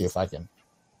 let me see if I can,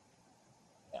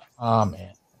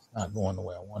 man, it's not going the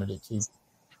way I wanted it to.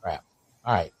 Crap.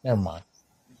 All right, never mind.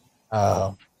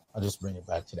 I'll just bring it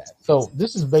back to that. So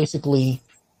this is basically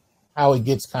how it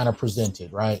gets kind of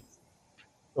presented, right?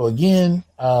 So again,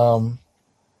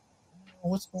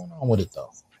 what's going on with it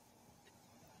though?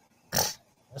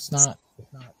 It's not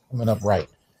coming up right.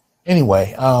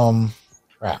 Anyway,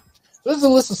 crap. So this is a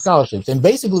list of scholarships, and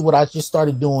basically what I just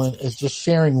started doing is just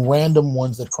sharing random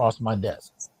ones that cross my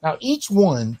desk. Now each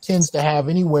one tends to have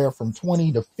anywhere from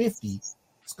 20 to 50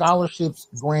 scholarships,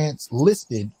 grants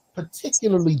listed,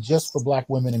 particularly just for black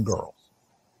women and girls.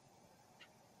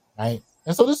 Right?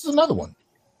 And so this is another one.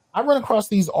 I run across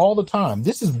these all the time.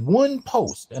 This is one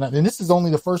post, and this is only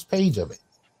the first page of it.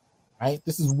 Right?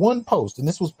 This is one post, and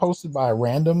this was posted by a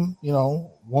random,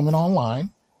 woman online.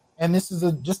 And this is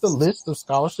just a list of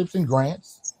scholarships and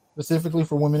grants specifically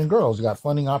for women and girls. You got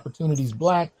Funding Opportunities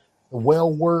Black, the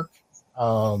Well Work,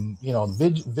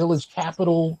 Village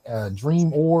Capital,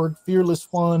 Dream Org, Fearless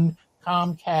Fund,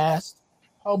 Comcast,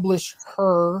 Publish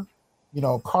Her,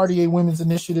 Cartier Women's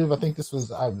Initiative. I think this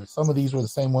was some of these were the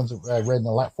same ones that I read in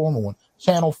the former one.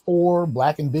 Channel 4,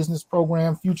 Black in Business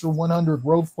Program, Future 100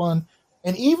 Growth Fund.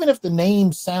 And even if the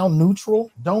names sound neutral,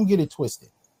 don't get it twisted,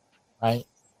 right?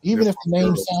 Even if the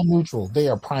names sound neutral, they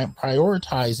are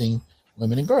prioritizing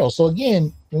women and girls. So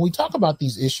again, when we talk about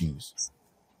these issues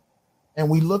and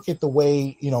we look at the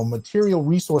way, material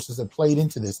resources have played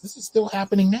into this, this is still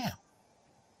happening now.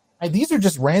 Right? These are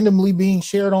just randomly being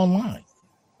shared online.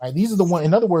 Right? These are the one.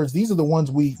 In other words, these are the ones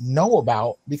we know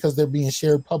about because they're being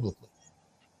shared publicly.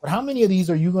 But how many of these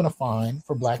are you going to find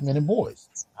for black men and boys?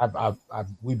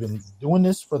 We've been doing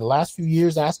this for the last few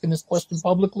years, asking this question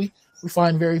publicly. We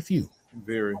find very few.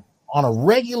 Very. On a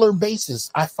regular basis,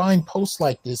 I find posts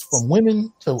like this from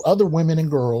women to other women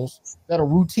and girls that'll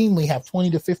routinely have 20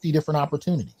 to 50 different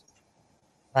opportunities.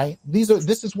 Right?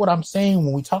 This is what I'm saying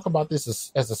when we talk about this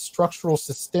as a structural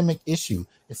systemic issue.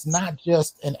 It's not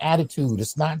just an attitude.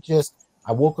 It's not just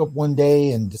I woke up one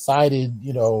day and decided,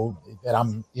 that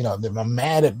I'm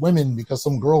mad at women because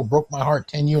some girl broke my heart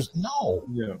 10 years. No.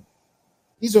 Yeah.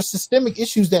 These are systemic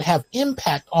issues that have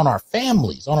impact on our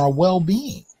families, on our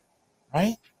well-being.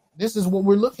 Right? This is what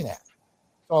we're looking at.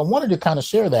 So I wanted to kind of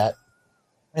share that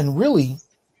and really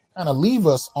kind of leave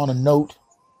us on a note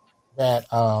that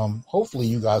hopefully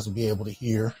you guys will be able to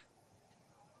hear.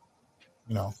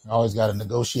 You know, I always got to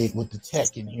negotiate with the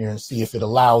tech in here and see if it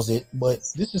allows it. But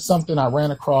this is something I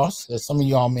ran across that some of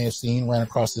y'all may have seen. Ran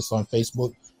across this on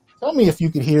Facebook. Tell me if you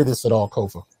could hear this at all,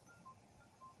 Kofa.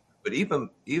 But even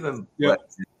yep.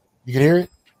 You can hear it?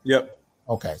 Yep.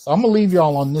 Okay, so I'm gonna leave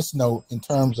y'all on this note in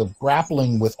terms of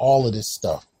grappling with all of this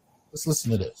stuff. Let's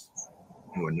listen to this.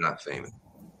 We're not famous.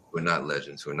 We're not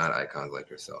legends. We're not icons like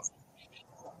yourself.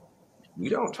 We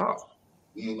don't talk.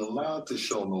 We ain't allowed to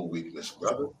show no weakness,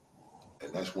 brother.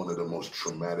 And that's one of the most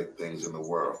traumatic things in the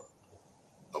world.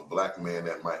 A black man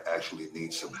that might actually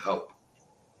need some help.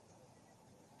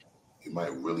 He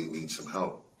might really need some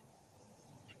help.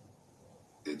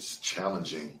 It's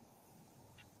challenging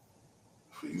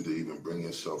for you to even bring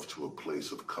yourself to a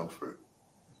place of comfort,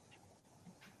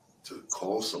 to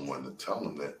call someone to tell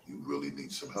them that you really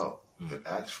need some help and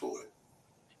ask for it,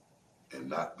 and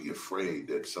not be afraid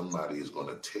that somebody is going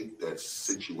to take that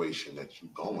situation that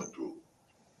you're going through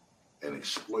and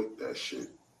exploit that shit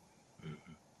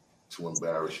to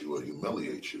embarrass you or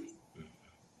humiliate you.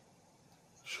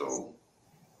 So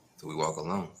we walk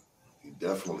alone. You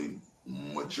definitely,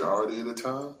 majority of the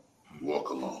time,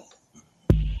 walk alone.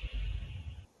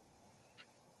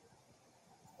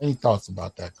 Any thoughts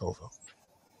about that, Kofa?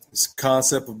 It's the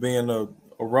concept of being a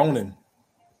Ronin.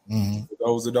 Mm-hmm. For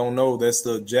those that don't know, that's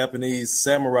the Japanese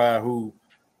samurai who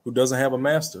doesn't have a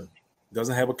master,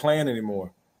 doesn't have a clan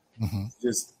anymore. Mm-hmm.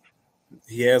 Just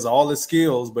he has all his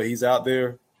skills, but he's out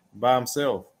there by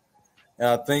himself. And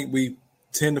I think we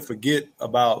tend to forget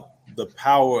about the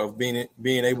power of being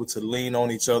able to lean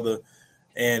on each other.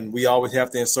 And we always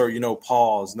have to insert,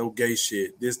 pause, no gay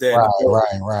shit, this, that.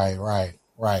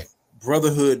 Right.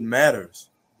 Brotherhood matters.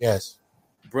 Yes.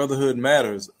 Brotherhood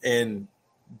matters. And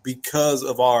because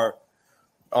of our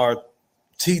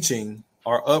teaching,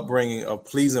 our upbringing of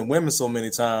pleasing women so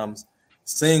many times,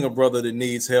 seeing a brother that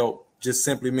needs help just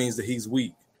simply means that he's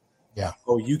weak. Yeah.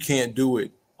 Or you can't do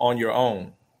it on your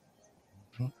own.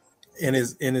 Mm-hmm.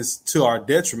 And it's to our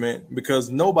detriment because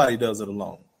nobody does it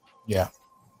alone. Yeah.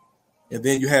 And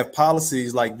then you have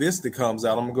policies like this that comes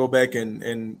out. I'm gonna go back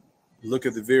and look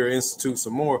at the Vera Institute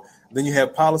some more. Then you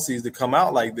have policies that come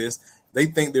out like this. They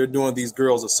think they're doing these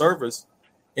girls a service,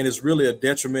 and it's really a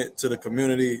detriment to the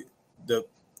community,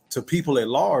 to people at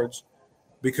large,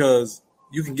 because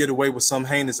you can get away with some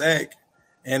heinous act,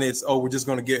 and it's, we're just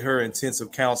going to get her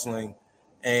intensive counseling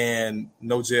and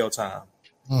no jail time.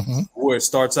 Mm-hmm. Where it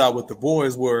starts out with the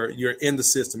boys, where you're in the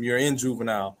system, you're in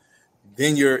juvenile,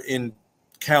 then you're in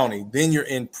county, then you're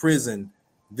in prison.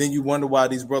 Then you wonder why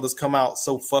these brothers come out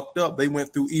so fucked up. They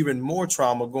went through even more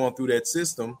trauma going through that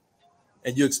system,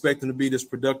 and you expect them to be this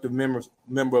productive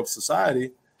member of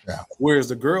society. Yeah. Whereas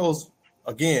the girls,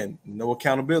 again, no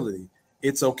accountability.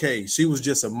 It's okay. She was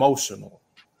just emotional.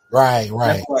 Right.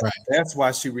 That's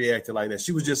why she reacted like that.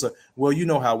 She was just you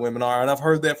know how women are. And I've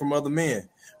heard that from other men.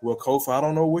 Well, Kofa, I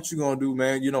don't know what you're going to do,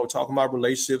 man. Talking about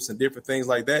relationships and different things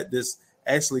like that. This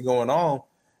actually going on.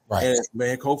 Right. And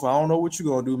man, Kofa, I don't know what you're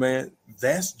going to do, man.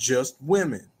 That's just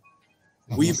women.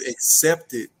 Mm-hmm. We've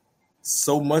accepted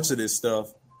so much of this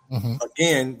stuff. Mm-hmm.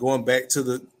 Again, going back to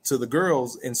the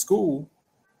girls in school,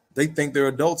 they think they're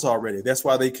adults already. That's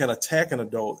why they can attack an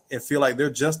adult and feel like they're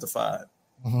justified.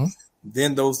 Mm-hmm.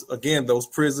 Then those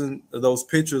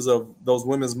pictures of those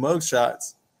women's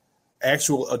mugshots,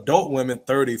 actual adult women,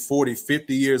 30, 40,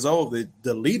 50 years old, that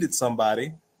deleted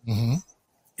somebody mm-hmm.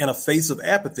 in a face of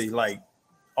apathy, like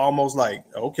almost like,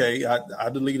 okay, I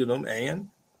deleted them, and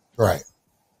right.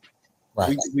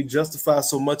 We justify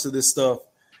so much of this stuff.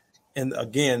 And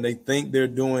again, they think they're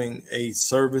doing a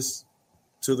service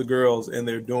to the girls, and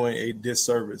they're doing a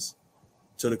disservice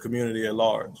to the community at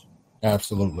large.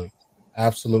 Absolutely.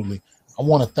 I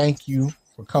want to thank you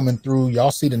for coming through.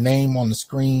 Y'all see the name on the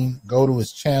screen. Go to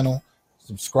his channel,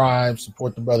 subscribe,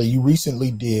 support the brother. You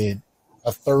recently did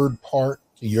a third part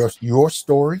to your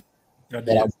story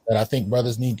that I think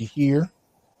brothers need to hear.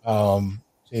 So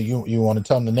you want to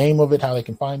tell them the name of it, how they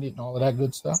can find it, and all of that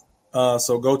good stuff?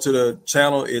 So go to the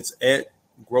channel. It's at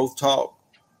Growth Talk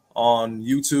on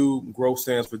YouTube. Growth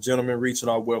stands for Gentlemen Reaching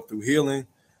Our Wealth Through Healing.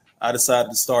 I decided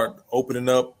to start opening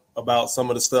up about some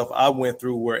of the stuff I went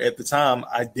through, where at the time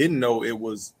I didn't know it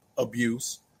was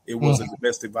abuse. It was a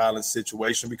domestic violence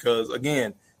situation, because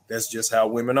again, that's just how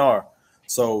women are.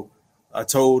 So I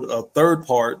told a third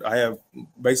part. I have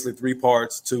basically 3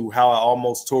 parts to how I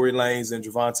almost Tory Lanez and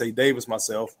Javante Davis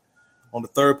myself. On the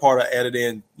third part, I added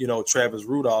in, Travis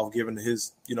Rudolph, given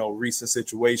his, recent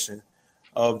situation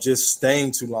of just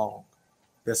staying too long.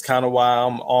 That's kind of why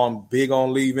I'm big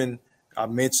on leaving. I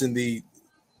mentioned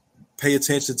pay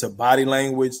attention to body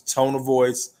language, tone of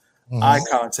voice. eye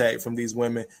contact from these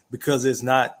women, because it's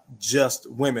not just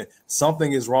women.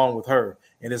 Something is wrong with her.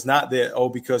 And it's not that, oh,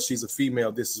 because she's a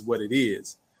female, this is what it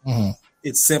is.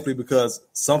 It's simply because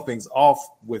something's off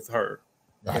with her.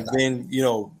 And then, you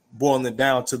know, boiling it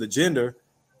down to the gender,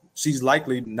 she's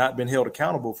likely not been held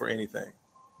accountable for anything.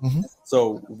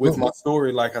 So with my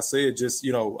story, like I said, just,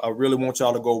 you know, I really want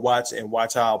y'all to go watch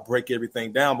how I'll break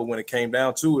everything down. But when it came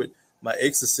down to it, my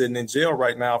ex is sitting in jail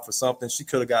right now for something she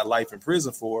could have got life in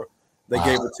prison for. They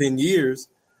gave her 10 years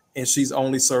and she's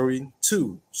only serving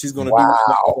 2. She's going to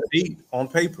do 8 on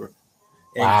paper.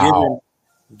 And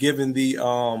given the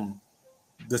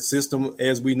system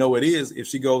as we know it is, if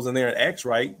she goes in there and acts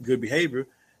right, good behavior,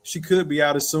 she could be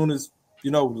out as soon as,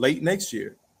 you know, late next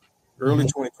year, early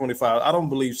 2025. I don't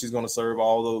believe she's going to serve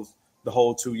the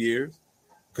whole 2 years,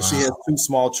 because she has 2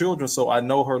 small children. So I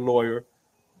know her lawyer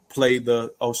played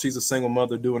she's a single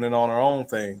mother doing it on her own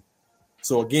thing.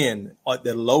 So again, at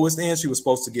the lowest end, she was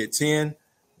supposed to get 10.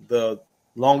 The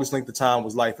longest length of time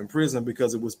was life in prison,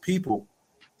 because it was people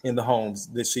in the homes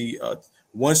that she,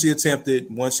 one she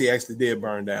attempted, one she actually did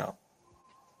burn down.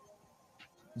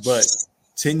 But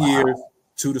 10 years,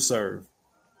 2 to serve.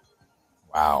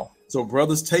 Wow. So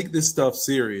brothers, take this stuff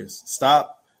serious.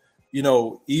 Stop, you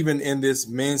know, even in this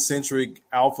men-centric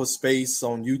alpha space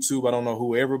on YouTube, I don't know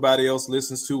who everybody else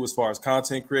listens to as far as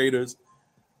content creators.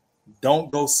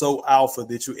 Don't go so alpha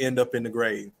that you end up in the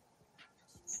grave,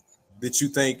 that you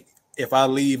think, if I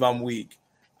leave, I'm weak.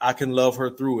 I can love her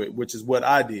through it, which is what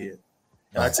I did.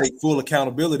 And I take full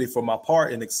accountability for my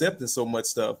part in accepting so much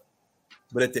stuff.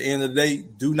 But at the end of the day,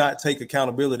 do not take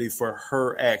accountability for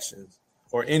her actions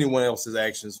or anyone else's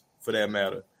actions for that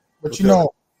matter. But you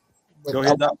know, go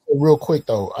ahead, Doc. Real quick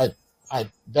though, I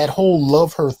that whole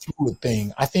love her through it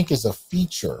thing, I think is a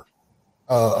feature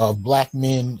of Black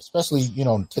men, especially, you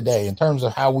know, today, in terms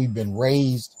of how we've been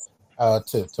raised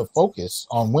to focus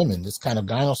on women, this kind of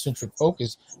gynocentric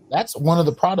focus. That's one of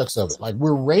the products of it. Like,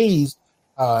 we're raised,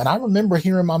 and I remember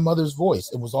hearing my mother's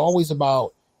voice. It was always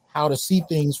about how to see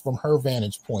things from her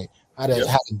vantage point, how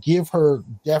to give her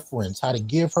deference, how to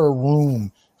give her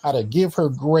room, how to give her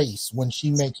grace when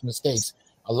she makes mistakes.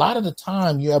 A lot of the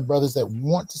time you have brothers that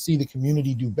want to see the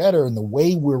community do better, and the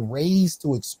way we're raised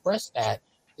to express that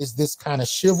is this kind of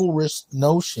chivalrous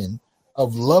notion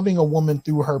of loving a woman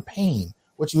through her pain.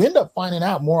 What you end up finding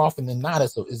out more often than not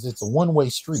is it's a one-way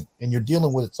street, and you're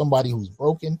dealing with somebody who's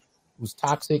broken, who's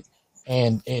toxic,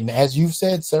 and as you've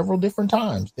said several different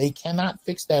times, they cannot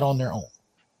fix that on their own.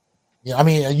 Yeah, I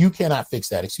mean, you cannot fix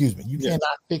that. Excuse me. You cannot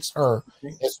fix her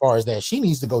as far as that. She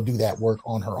needs to go do that work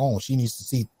on her own. She needs to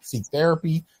seek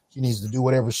therapy. She needs to do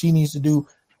whatever she needs to do.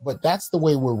 But that's the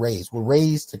way we're raised. We're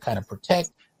raised to kind of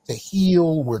protect, to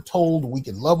heal. We're told we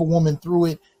can love a woman through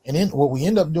it. And then what we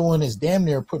end up doing is damn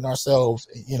near putting ourselves,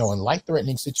 you know, in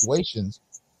life-threatening situations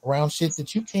around shit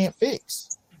that you can't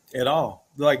fix at all.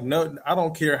 Like, no, I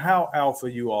don't care how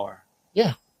alpha you are.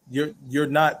 Yeah. You're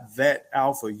not that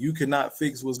alpha. You cannot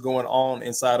fix what's going on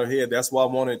inside her head. That's why I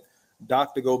wanted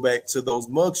Doc to go back to those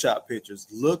mugshot pictures.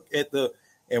 Look at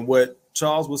and what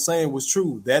Charles was saying was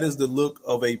true. That is the look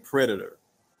of a predator.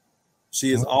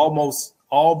 She is almost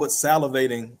all but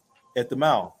salivating at the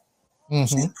mouth.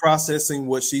 She's processing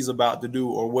what she's about to do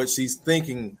or what she's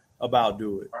thinking about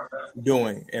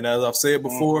doing. And as I've said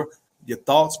before, your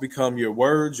thoughts become your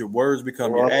words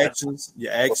become your actions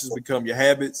become your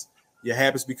habits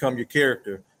become your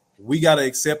character. We got to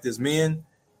accept as men,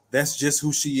 that's just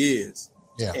who she is.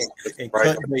 Yeah. And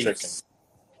cut bait.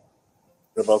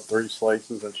 About 3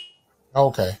 slices.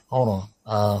 Okay, hold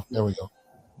on. There we go.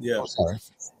 Yeah. Oh, sorry.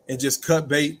 And just cut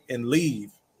bait and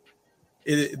leave.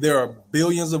 There are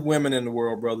billions of women in the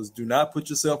world, brothers. Do not put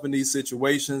yourself in these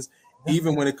situations,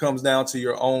 even when it comes down to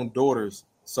your own daughters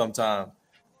sometime.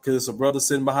 Because it's a brother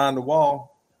sitting behind the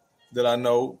wall that I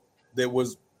know that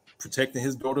was protecting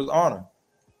his daughter's honor.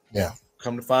 Yeah.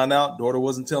 Come to find out, daughter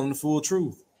wasn't telling the full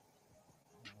truth.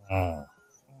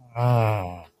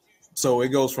 So it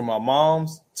goes from our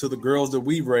moms to the girls that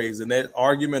we've raised. And that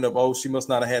argument of, oh, she must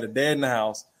not have had a dad in the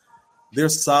house.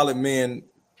 There's solid men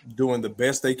doing the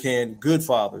best they can. Good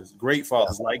fathers, great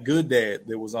fathers, like Good Dad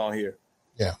that was on here.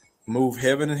 Yeah. Move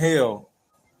heaven and hell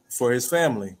for his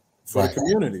family, for the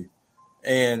community.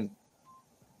 And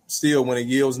still, when it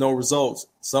yields no results,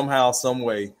 somehow, some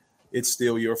way, it's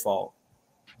still your fault.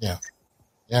 Yeah.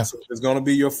 Yeah. So if it's going to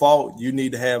be your fault, you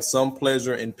need to have some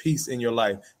pleasure and peace in your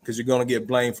life, because you're going to get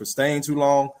blamed for staying too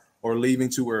long or leaving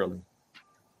too early.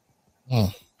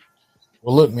 Well,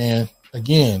 look, man,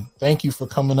 again, thank you for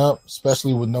coming up,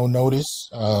 especially with no notice.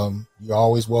 You're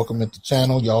always welcome at the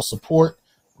channel. Y'all support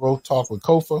Growth Talk with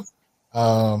Kofa.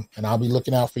 And I'll be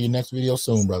looking out for your next video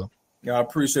soon, brother. I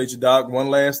appreciate you, Doc. One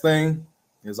last thing.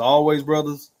 As always,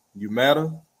 brothers, you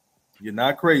matter. You're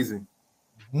not crazy.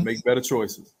 Mm-hmm. Make better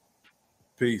choices.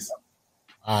 Peace.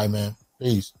 All right, man.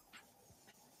 Peace.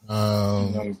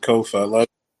 Kofa,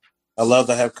 I love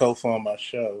to have Kofa on my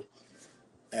show.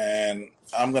 And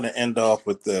I'm going to end off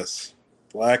with this.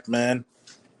 Black men,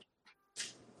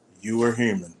 you are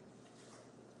human.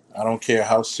 I don't care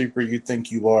how super you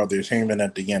think you are, there's human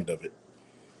at the end of it.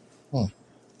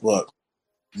 Look,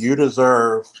 you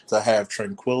deserve to have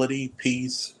tranquility,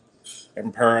 peace,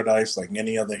 and paradise like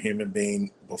any other human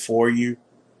being before you,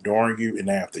 during you, and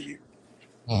after you.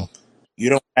 You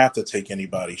don't have to take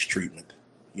anybody's treatment.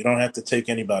 You don't have to take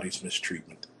anybody's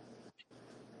mistreatment.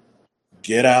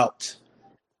 Get out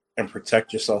and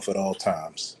protect yourself at all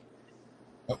times.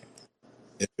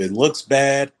 If it looks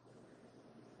bad,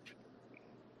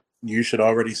 you should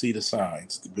already see the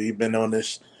signs. We've been in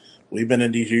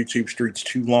these YouTube streets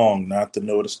too long not to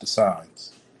notice the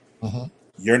signs.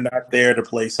 You're not there to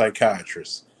play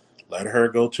psychiatrist. Let her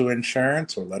go to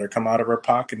insurance or let her come out of her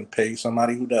pocket and pay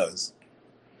somebody who does.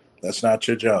 That's not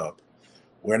your job.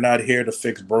 We're not here to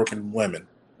fix broken women.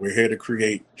 We're here to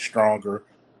create stronger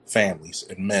families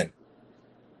and men.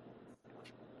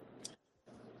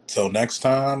 Till next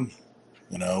time,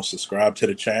 subscribe to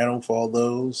the channel for all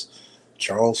those.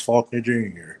 Charles Faulkner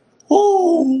Jr.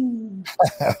 Woo!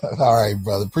 All right,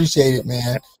 brother. Appreciate it,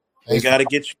 man. We gotta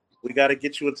get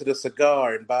you into the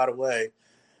cigar. And by the way,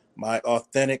 my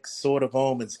authentic Sword of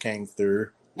Omens came through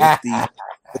with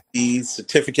the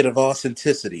certificate of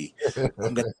authenticity.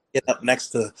 I'm gonna get up next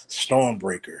to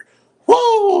Stormbreaker.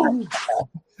 Woo!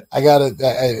 I gotta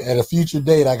at a future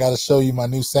date. I gotta show you my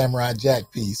new Samurai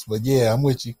Jack piece. But yeah, I'm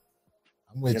with you.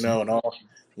 And all,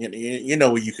 you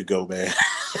know where you could go, man.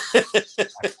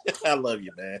 I love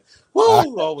you, man.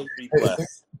 Woo! Always be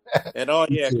blessed. And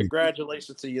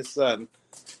congratulations to your son.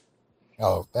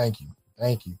 Oh, thank you.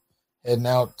 Heading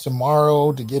out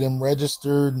tomorrow to get him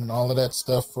registered and all of that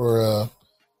stuff for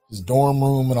his dorm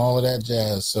room and all of that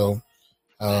jazz. So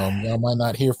y'all might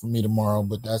not hear from me tomorrow,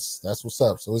 but that's what's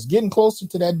up. So it's getting closer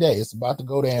to that day. It's about to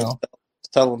go down.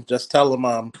 Just tell him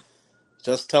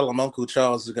Uncle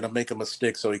Charles is gonna make a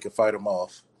mistake so he can fight him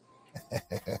off.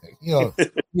 You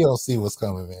don't see what's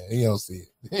coming, man. You don't see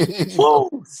it. Woo!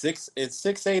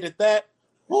 6'8" at that.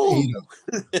 Woo!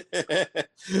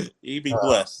 He be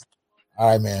blessed. All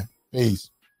right, man. Peace.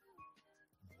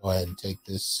 Go ahead and take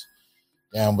this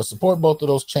down, but support both of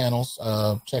those channels.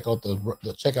 Check out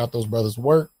those brothers'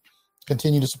 work.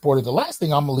 Continue to support it. The last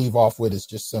thing I'm gonna leave off with is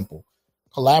just simple: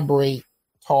 collaborate,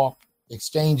 talk,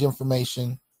 exchange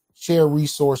information, share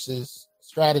resources,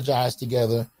 strategize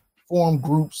together, form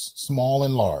groups, small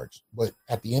and large. But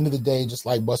at the end of the day, just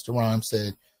like Busta Rhymes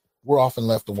said, we're often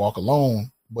left to walk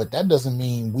alone, but that doesn't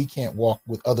mean we can't walk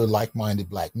with other like-minded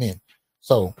black men.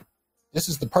 So this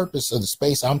is the purpose of the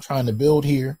space I'm trying to build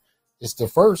here. It's the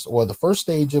first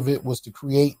stage of it was to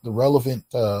create the relevant,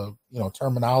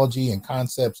 terminology and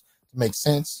concepts to make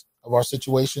sense of our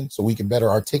situation so we can better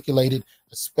articulate it,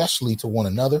 especially to one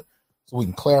another, so we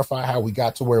can clarify how we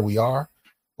got to where we are.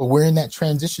 But we're in that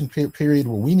transition period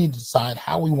where we need to decide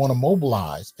how we want to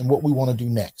mobilize and what we want to do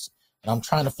next. And I'm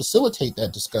trying to facilitate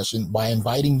that discussion by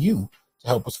inviting you to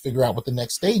help us figure out what the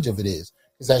next stage of it is.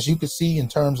 Because as you can see in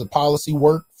terms of policy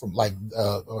work from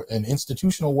and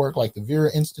institutional work like the Vera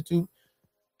Institute,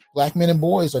 black men and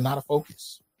boys are not a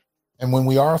focus. And when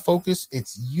we are a focus,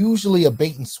 it's usually a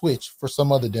bait and switch for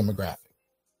some other demographic.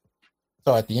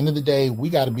 So at the end of the day, we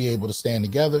got to be able to stand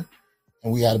together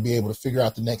and we got to be able to figure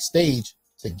out the next stage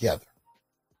together.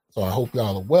 So I hope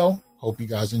y'all are well. Hope you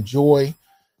guys enjoy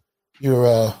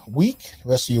your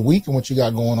rest of your week and what you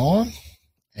got going on.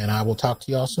 And I will talk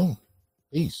to y'all soon.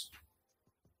 Peace.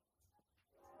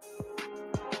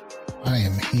 I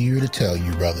am here to tell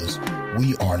you, brothers,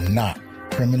 we are not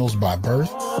criminals by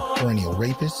birth, perennial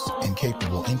rapists,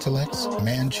 incapable intellects,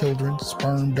 man-children,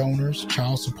 sperm donors,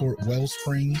 child support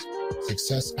wellsprings,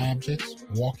 success objects,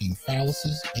 walking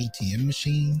phalluses, ATM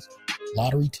machines,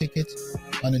 lottery tickets,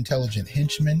 unintelligent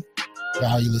henchmen,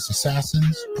 valueless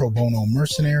assassins, pro bono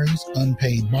mercenaries,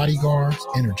 unpaid bodyguards,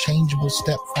 interchangeable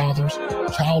stepfathers,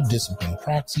 child discipline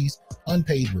proxies,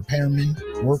 unpaid repairmen,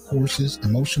 workhorses,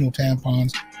 emotional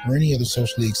tampons, or any other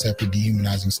socially accepted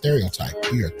dehumanizing stereotype.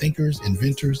 We are thinkers,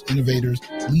 inventors, innovators,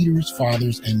 leaders,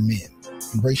 fathers, and men.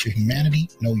 Embrace your humanity,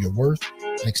 know your worth,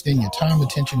 and extend your time,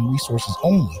 attention, and resources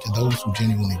only to those who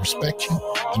genuinely respect you.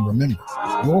 And remember,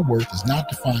 your worth is not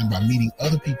defined by meeting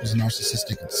other people's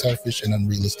narcissistic and selfish and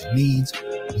unrealistic needs.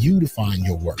 You define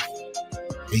your worth.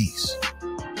 Peace.